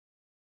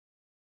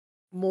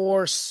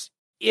more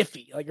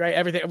iffy. Like, right,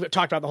 everything I've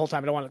talked about the whole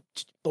time. I don't want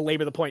to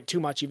belabor the point too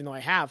much, even though I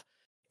have.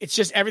 It's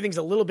just everything's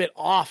a little bit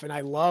off, and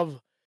I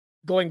love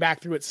going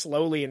back through it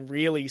slowly and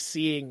really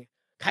seeing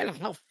kind of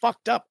how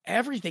fucked up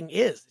everything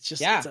is. It's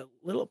just It's a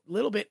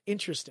little bit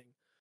interesting,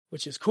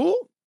 which is cool.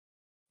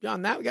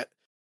 Beyond that, we got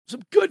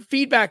some good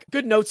feedback,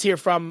 good notes here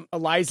from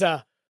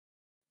Eliza.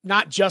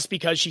 Not just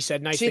because she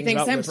said nice things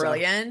about Alyssa. She thinks him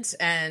brilliant,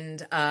 and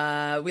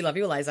we love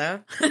you,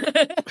 Eliza.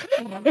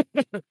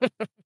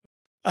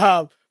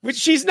 Which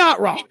she's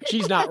not wrong.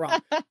 She's not wrong.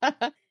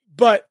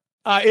 But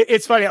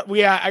it's funny.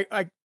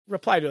 I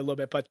replied to it a little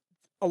bit, but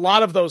a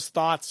lot of those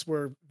thoughts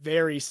were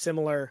very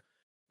similar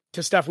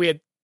to stuff we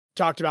had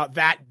talked about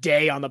that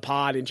day on the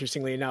pod,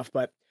 interestingly enough,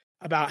 but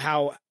about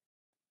how,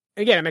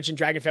 again, I mentioned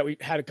Dragonfett. We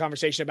had a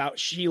conversation about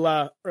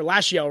Sheila, or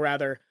Lashiel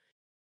rather,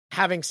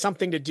 having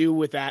something to do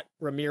with that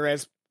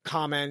Ramirez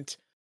comment.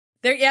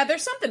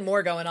 There's something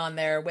more going on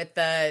there with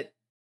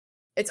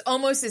it's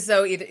almost as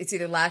though it's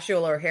either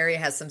Lashiel or Harry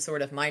has some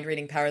sort of mind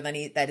reading power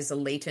that is a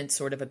latent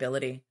sort of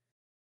ability.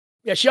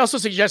 Yeah, she also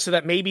suggested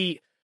that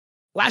maybe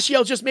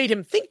Lashiel just made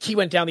him think he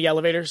went down the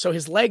elevator, so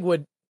his leg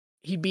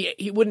he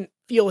wouldn't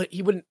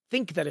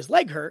think that his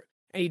leg hurt,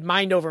 and he'd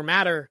mind over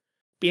matter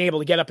being able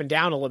to get up and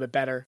down a little bit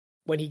better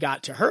when he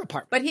got to her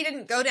apartment. But he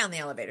didn't go down the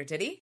elevator,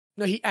 did he?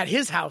 No, at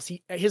his house,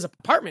 at his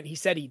apartment, he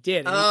said he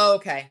did. Oh,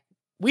 okay.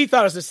 We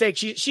thought it was a mistake.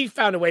 She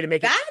found a way to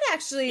make that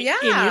actually, yeah,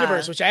 in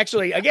universe, which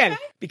actually, again,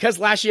 because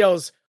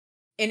Lashiel's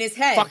in his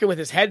head, fucking with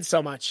his head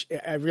so much,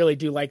 I really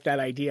do like that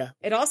idea.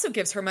 It also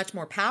gives her much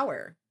more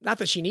power. Not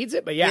that she needs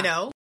it, but yeah, you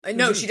know,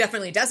 no, she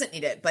definitely doesn't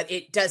need it, but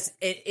it does.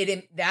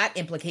 It that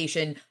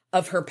implication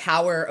of her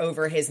power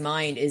over his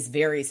mind is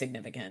very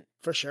significant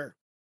for sure.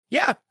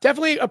 Yeah,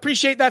 definitely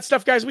appreciate that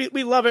stuff, guys.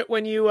 We love it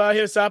when you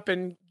hit us up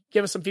and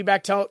give us some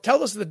feedback. Tell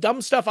us the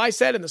dumb stuff I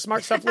said and the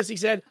smart stuff Lissy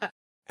said,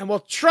 and we'll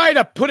try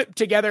to put it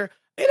together.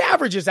 It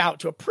averages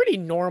out to a pretty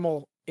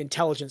normal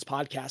intelligence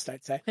podcast,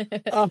 I'd say.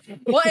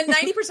 Well, and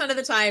 90% of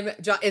the time,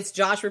 it's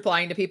Josh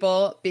replying to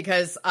people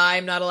because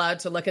I'm not allowed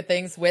to look at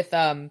things with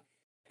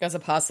because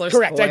of Hostler.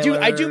 Correct. Spoilers.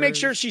 I do make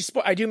sure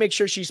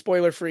she's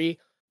spoiler free,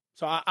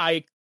 so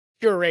I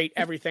curate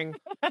everything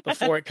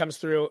before it comes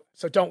through.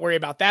 So don't worry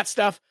about that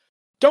stuff.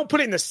 Don't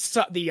put it in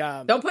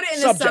the don't put it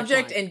in the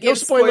subject line. And give no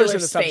spoilers in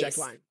the subject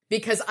line,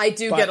 because I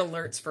do get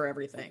alerts for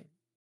everything.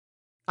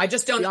 I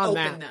just don't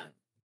open them,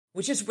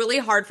 which is really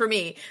hard for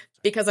me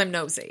because I'm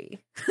nosy.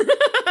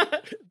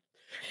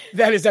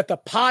 That is at the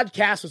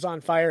podcast was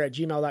on fire at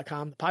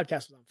gmail.com. The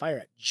podcast was on fire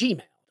at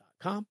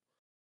gmail.com.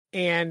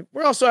 And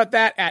we're also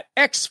at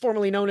X,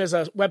 formerly known as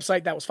a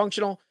website that was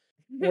functional.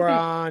 We're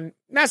on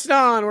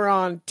Mastodon. We're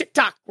on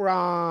TikTok. We're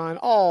on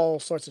all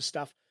sorts of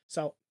stuff.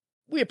 So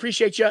we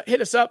appreciate you. Hit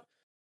us up.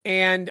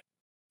 And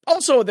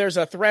also there's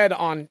a thread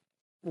on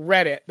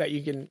Reddit that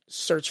you can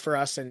search for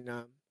us. And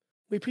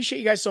we appreciate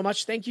you guys so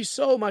much. Thank you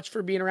so much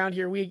for being around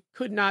here. We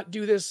could not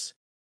do this.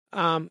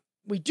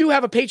 We do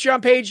have a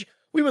Patreon page.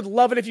 We would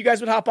love it if you guys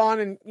would hop on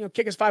and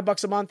kick us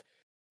 $5 a month.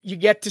 You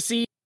get to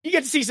see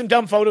some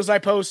dumb photos I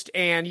post,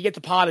 and you get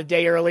the pod a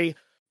day early.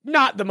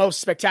 Not the most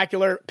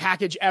spectacular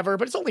package ever,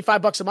 but it's only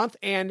 $5 a month,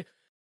 and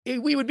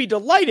we would be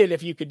delighted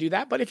if you could do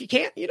that. But if you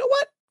can't, you know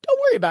what? Don't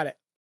worry about it.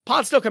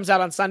 Pod still comes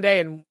out on Sunday,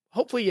 and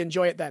hopefully you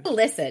enjoy it then.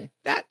 Listen.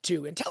 That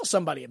too, and tell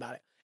somebody about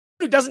it.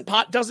 Who doesn't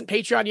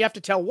Patreon, you have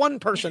to tell one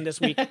person this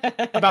week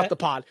about the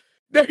pod.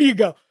 There you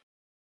go.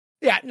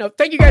 Yeah, no,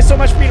 thank you guys so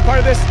much for being a part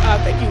of this.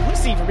 Thank you,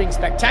 Lucy, for being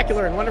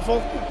spectacular and wonderful.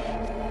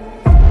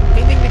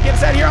 Anything to get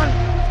us out of here on?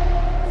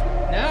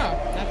 No,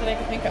 not that I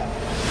can think of.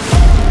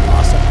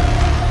 Awesome.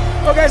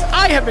 Well, guys,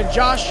 I have been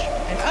Josh.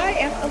 And I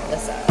am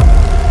Alyssa.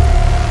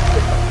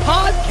 Goodbye.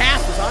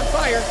 podcast is on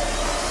fire.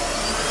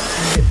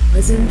 And it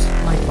wasn't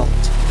my fault.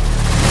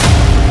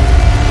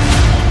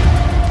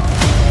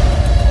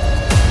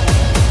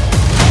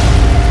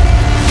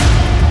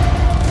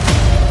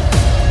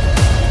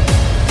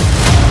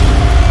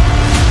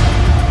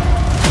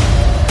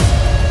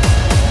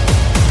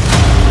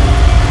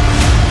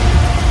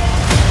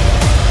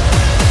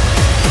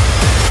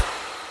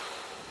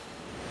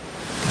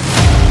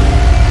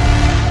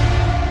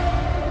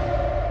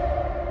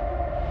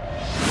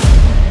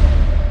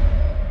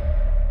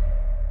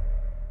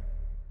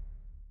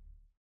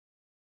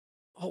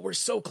 Oh, we're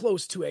so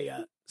close to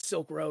a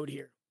Silk Road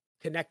here,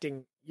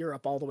 connecting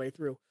Europe all the way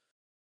through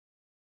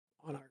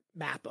on our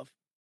map of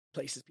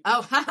places.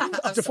 Oh,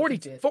 up to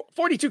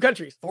 42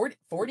 countries.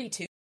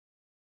 42.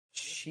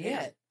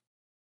 Shit.